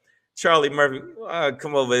Charlie Murphy.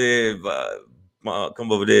 Come over there,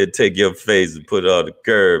 come over there, take your face and put it on the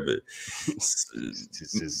curb.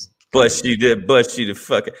 Bust you the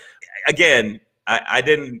fucking. Again, I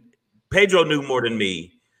didn't. Pedro knew more than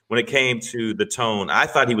me when it came to the tone. I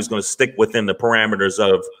thought he was going to stick within the parameters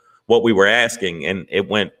of what we were asking, and it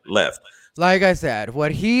went left. Like I said,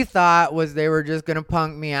 what he thought was they were just going to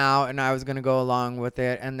punk me out and I was going to go along with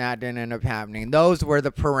it, and that didn't end up happening. Those were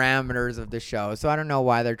the parameters of the show. So I don't know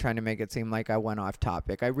why they're trying to make it seem like I went off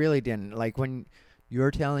topic. I really didn't. Like when you're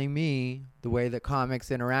telling me the way that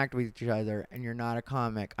comics interact with each other and you're not a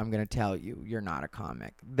comic, I'm going to tell you you're not a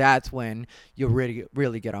comic. That's when you'll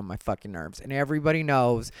really get on my fucking nerves. And everybody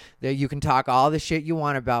knows that you can talk all the shit you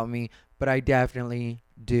want about me, but I definitely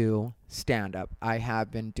do stand up. I have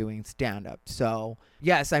been doing stand up. So,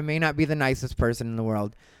 yes, I may not be the nicest person in the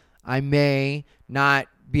world. I may not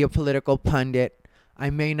be a political pundit. I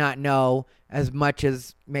may not know as much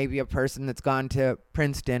as maybe a person that's gone to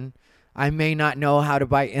Princeton. I may not know how to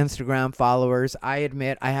buy Instagram followers. I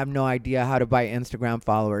admit I have no idea how to buy Instagram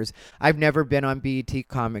followers. I've never been on BET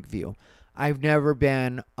Comic View. I've never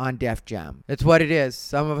been on Def Jam. It's what it is.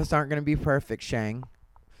 Some of us aren't going to be perfect, Shang.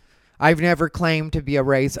 I've never claimed to be a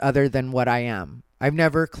race other than what I am. I've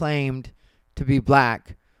never claimed to be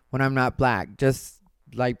black when I'm not black. Just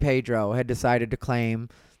like Pedro had decided to claim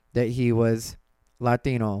that he was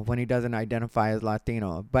Latino when he doesn't identify as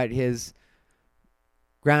Latino. But his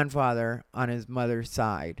grandfather on his mother's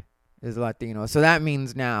side is Latino. So that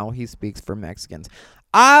means now he speaks for Mexicans.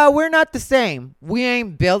 We're not the same. We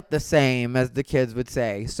ain't built the same, as the kids would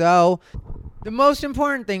say. So the most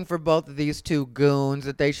important thing for both of these two goons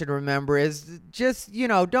that they should remember is just,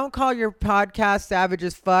 don't call your podcast savage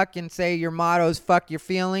as fuck and say your motto is fuck your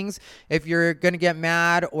feelings if you're going to get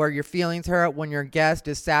mad or your feelings hurt when your guest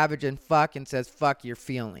is savage and fuck and says fuck your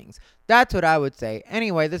feelings. That's what I would say.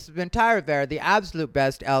 Anyway, this has been Ty Rivera, the absolute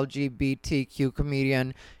best LGBTQ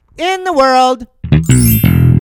comedian in the world.